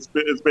seen him, it's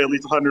been at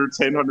least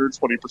 110,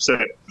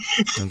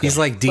 120%. He's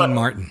like Dean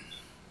Martin.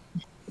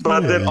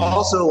 But then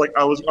also, like,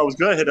 I was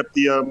going to hit up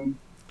the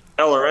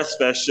LRS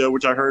Fest show,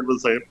 which I heard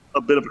was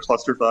a bit of a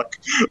clusterfuck.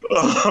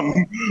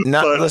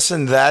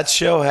 Listen, that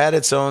show had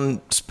its own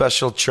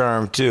special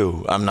charm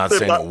too. I'm not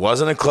saying it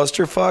wasn't a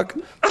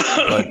clusterfuck,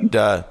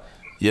 but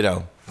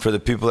for the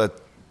people that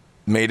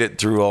made it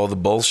through all the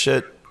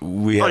bullshit,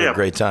 we had a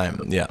great time.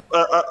 Yeah.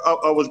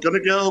 I was going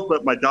to go,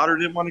 but my daughter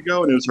didn't want to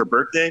go, and it was her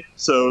birthday.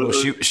 So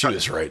she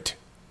was right.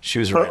 She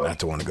was right not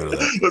to want to go to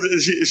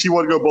that. She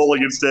wanted to go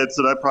bowling instead,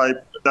 so that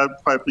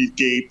probably pleased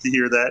Gabe to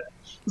hear that.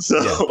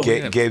 So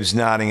Gabe's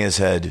nodding his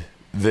head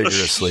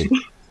vigorously.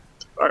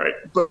 All right,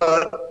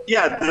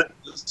 but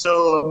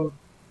so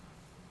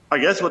I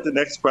guess what the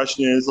next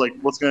question is, like,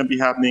 what's going to be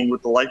happening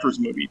with the Lifers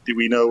movie? Do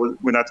we know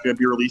when that's going to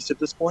be released at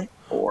this point?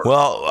 Or?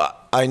 Well,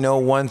 I know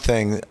one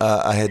thing.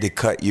 I had to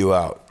cut you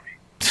out.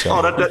 So.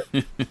 Oh,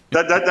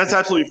 that's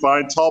absolutely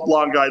fine. Tall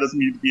blonde guy doesn't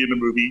need to be in the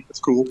movie. It's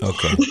cool.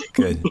 Okay,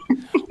 good.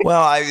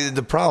 Well,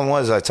 the problem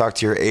was I talked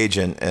to your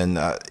agent, and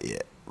a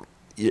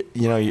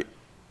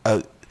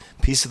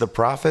piece of the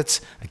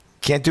profits. I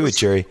can't do it,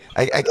 Jerry.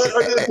 I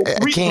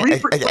can't.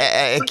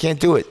 I can't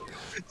do it.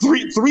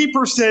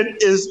 3%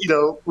 is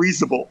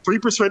reasonable.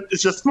 3%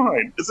 is just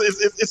fine.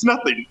 It's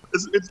nothing.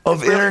 It's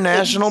of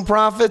international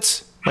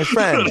profits, my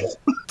friend.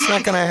 It's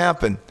not going to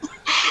happen.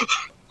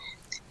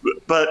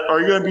 But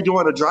are you going to be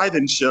doing a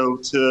drive-in show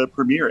to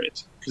premiere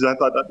it? Because I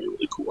thought that'd be a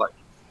really cool idea.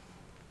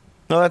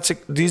 No,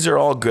 these are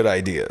all good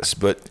ideas.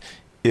 But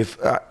if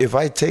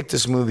I take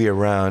this movie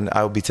around,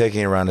 I'll be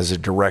taking it around as a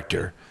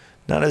director,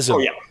 not as a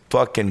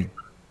fucking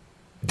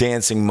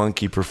dancing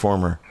monkey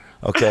performer.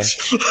 Okay,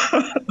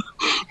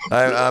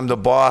 I'm the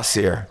boss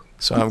here,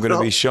 so I'm going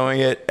to be showing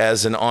it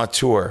as an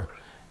auteur,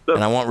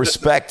 and I want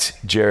respect,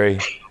 Jerry.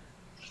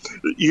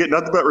 You get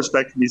nothing but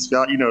respect from me,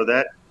 Scott. You know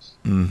that.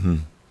 Mm-hmm.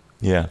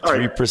 Yeah,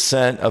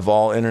 3% of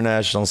all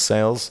international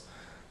sales.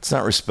 It's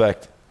not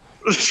respect.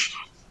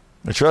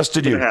 I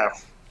trusted you.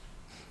 2.5.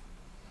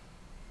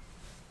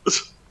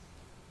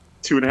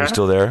 2.5. You're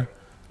still there?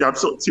 Yeah, I'm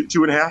still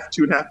 2.5.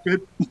 2.5.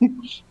 Good.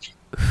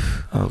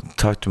 I'll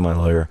talk to my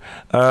lawyer.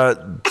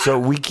 So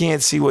we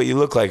can't see what you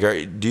look like.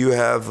 Do you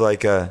have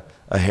like a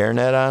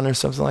hairnet on or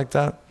something like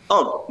that?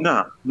 Oh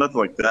no, nothing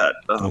like that.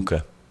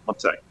 Okay. I'm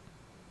sorry.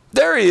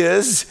 There he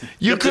is.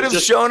 You could have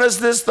shown us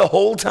this the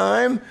whole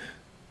time.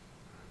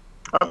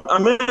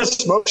 I'm in a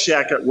smoke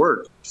shack at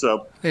work,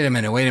 so. Wait a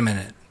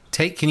minute.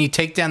 Can you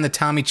take down the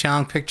Tommy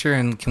Chong picture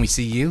and can we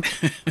see you?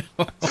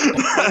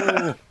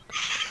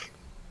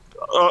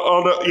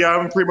 No, yeah,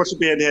 I'm pretty much a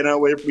bandana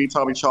away from me,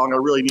 Tommy Chong. I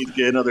really need to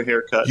get another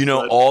haircut.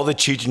 All the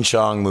Cheech and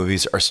Chong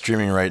movies are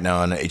streaming right now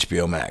on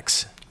HBO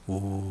Max.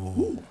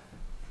 Ooh.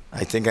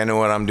 I think I know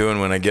what I'm doing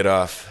when I get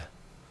off.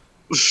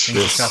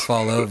 Things stuff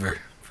all over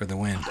for the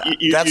win.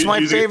 That's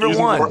my favorite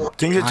one.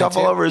 Things that Tough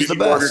All Over is the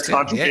best.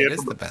 Yeah, it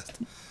is the best.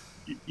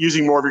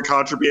 Using more of your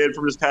contraband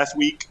from this past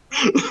week.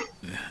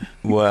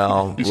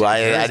 Well,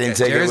 I didn't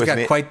take Jerry's it with got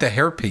me. quite the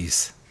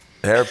hairpiece.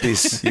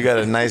 Hairpiece. You got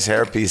a nice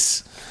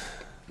hairpiece.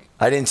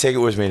 I didn't take it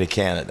with me to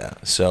Canada,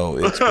 so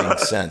it's being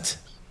sent.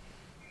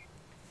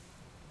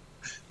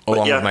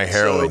 Along with my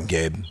heroin,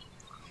 Gabe.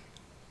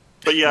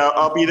 But yeah,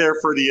 I'll be there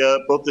for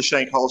the both the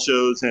Shank Hall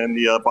shows and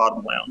the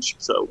Bottom Lounge.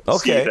 So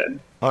see you then.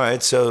 All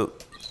right. So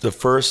the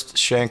first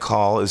Shank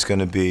Hall is going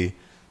to be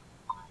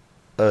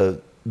a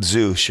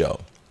zoo show.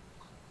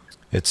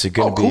 It's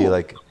going to be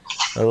like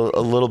a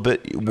little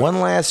bit, one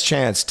last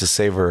chance to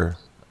savor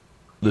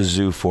the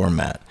zoo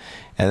format.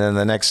 And then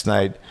the next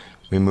night,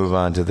 we move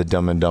on to the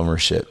Dumb and Dumber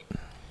shit.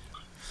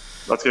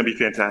 That's going to be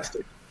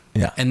fantastic.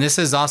 Yeah. And this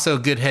is also a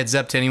good heads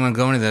up to anyone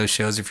going to those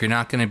shows. If you're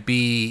not going to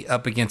be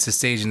up against the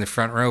stage in the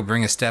front row,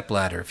 bring a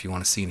stepladder if you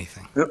want to see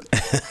anything. Yep.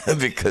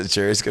 Because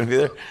Jerry's going to be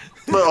there.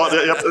 Well,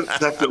 yep,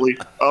 definitely.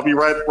 I'll be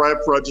right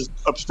up front, just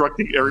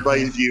obstructing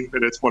everybody's view,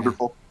 and it's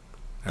wonderful.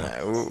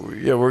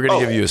 Yeah, we're going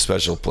to give you a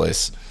special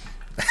place.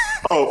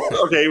 Oh,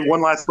 okay.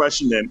 One last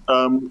question then.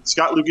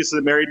 Scott Lucas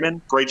and the Married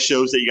Men, great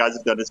shows that you guys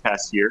have done this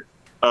past year.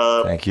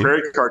 Thank you.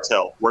 Prairie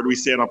Cartel. Where do we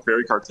stand on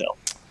Prairie Cartel?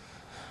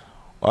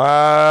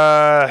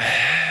 I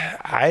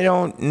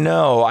don't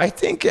know. I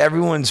think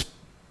everyone's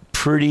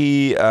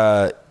pretty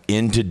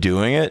into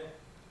doing it.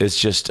 It's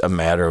just a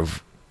matter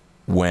of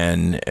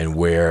when and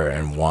where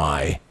and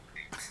why.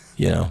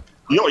 You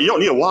don't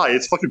need a why.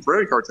 It's fucking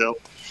Prairie Cartel.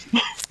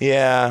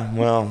 Yeah,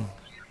 well.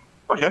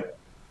 Okay.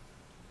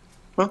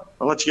 Well,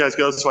 I'll let you guys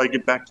go so I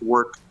get back to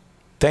work.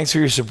 Thanks for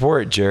your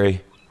support,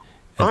 Jerry.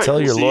 And right, tell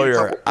we'll your see you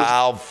lawyer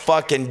I'll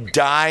fucking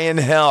die in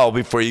hell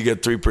before you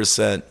get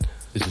 3%.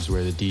 This is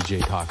where the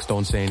DJ talks.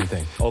 Don't say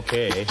anything.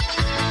 Okay.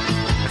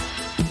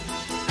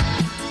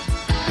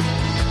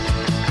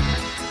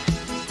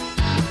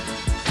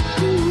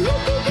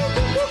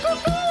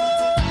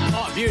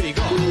 Oh, beauty,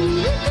 go.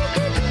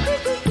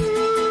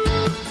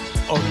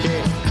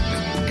 Okay.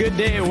 good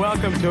day and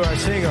welcome to our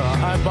single.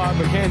 I'm Bob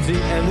McKenzie,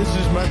 and this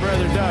is my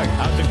brother Doug.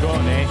 How's it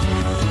going, eh?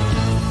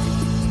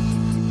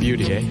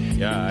 Beauty, eh?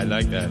 Yeah, I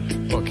like that.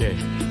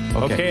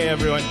 Okay,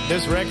 everyone.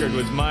 This record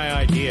was my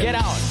idea. Get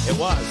out. It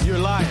was. You're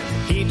lying.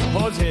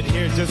 Hosehead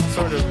here just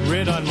sort of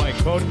rid on my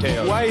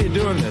coattails. Why are you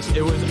doing this?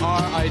 It was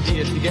our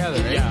idea together,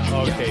 eh?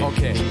 Yeah, okay. Yeah,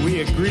 okay.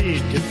 We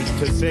agreed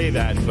to say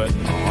that, but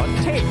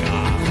take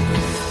off.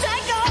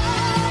 Take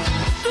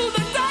off to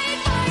the great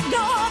white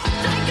north.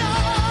 Take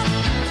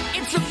off.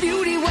 It's a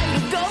beauty way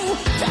to go.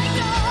 Take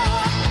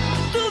off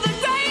to the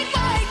great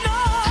white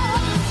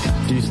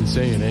north. Decent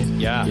singing, eh?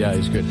 Yeah. Yeah,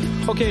 he's good.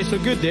 Okay, so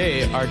good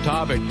day. Our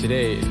topic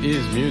today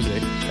is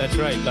music. That's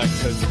right,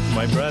 because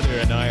my brother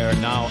and I are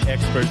now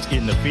experts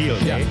in the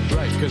field, Yeah, eh?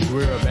 right, because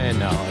we're a band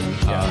now.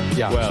 And,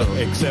 Well, so-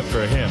 except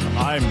for him.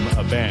 I'm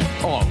a band.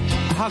 Oh,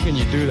 how can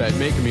you do that?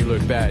 Making me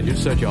look bad. You're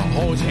such a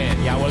hose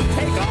hand. Yeah, well,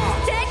 take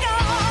off. Take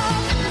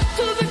off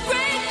to the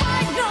great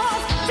white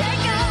north.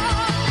 Take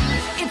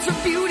off. It's a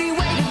beauty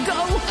way to go.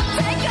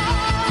 Take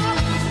off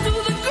to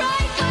the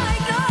great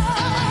white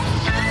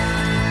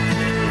north.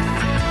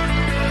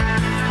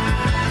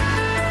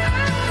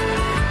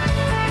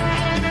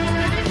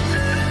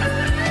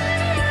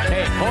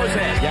 Hey,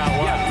 Jose. Yeah,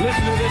 what? Yeah,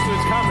 listen to this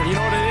one's coming. You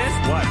know what it is?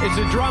 What? It's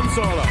a drum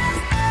solo.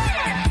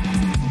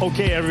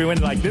 Okay, everyone,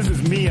 this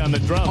is me on the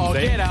drums, Oh,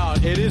 eh? get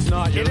out. It is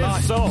not. You're It is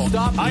lying. so.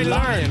 Stop I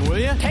lying, learned. will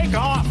you? Take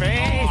off,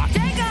 eh?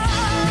 Take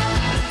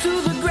off to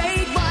the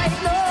great white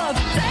north.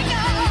 Take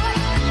off.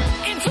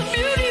 It's a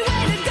beauty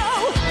way to go.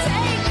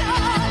 Take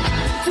off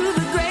to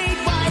the great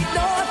white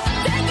north.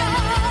 Take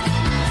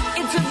off.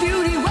 It's a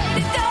beauty way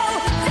to go.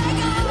 Take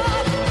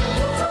off.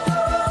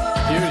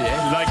 Beauty,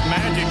 eh? Like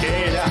magic,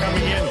 eh? It's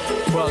coming in.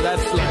 Well,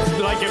 that's It's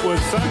like it was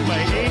sung by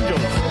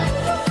angels.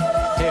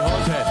 Hey,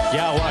 Jose.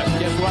 Yeah, what?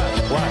 Guess what?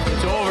 What?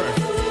 It's over.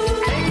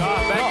 Take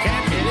off. That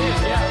can't be. It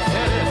is, yeah,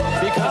 it is.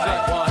 Because,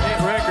 hit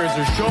records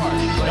are short.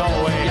 No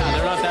way. Yeah,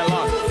 they're not that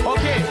long.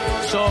 Okay,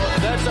 so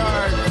that's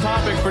our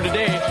topic for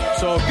today.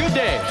 So, good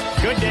day.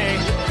 Good day.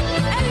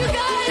 Hey, you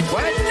guys.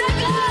 What?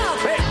 Take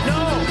off. Hey, no!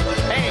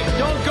 Hey,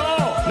 don't go!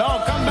 No,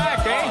 come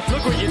back, eh?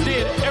 Look what you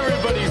did.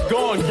 Everybody's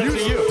going.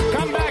 You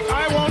Come back.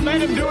 I won't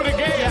let him do it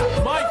again.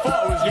 Yeah, my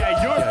fault was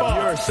your fault.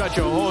 You're such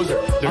a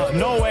hoser. There's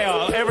no way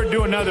I'll ever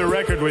do another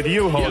record with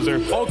you,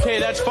 hoser. Yeah. Okay,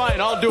 that's fine.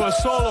 I'll do a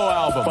solo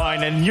album.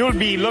 Fine, and you'll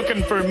be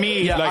looking for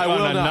me I on will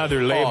not.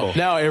 another label. Oh,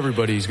 now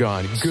everybody's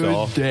gone.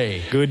 Good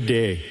day. Good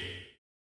day.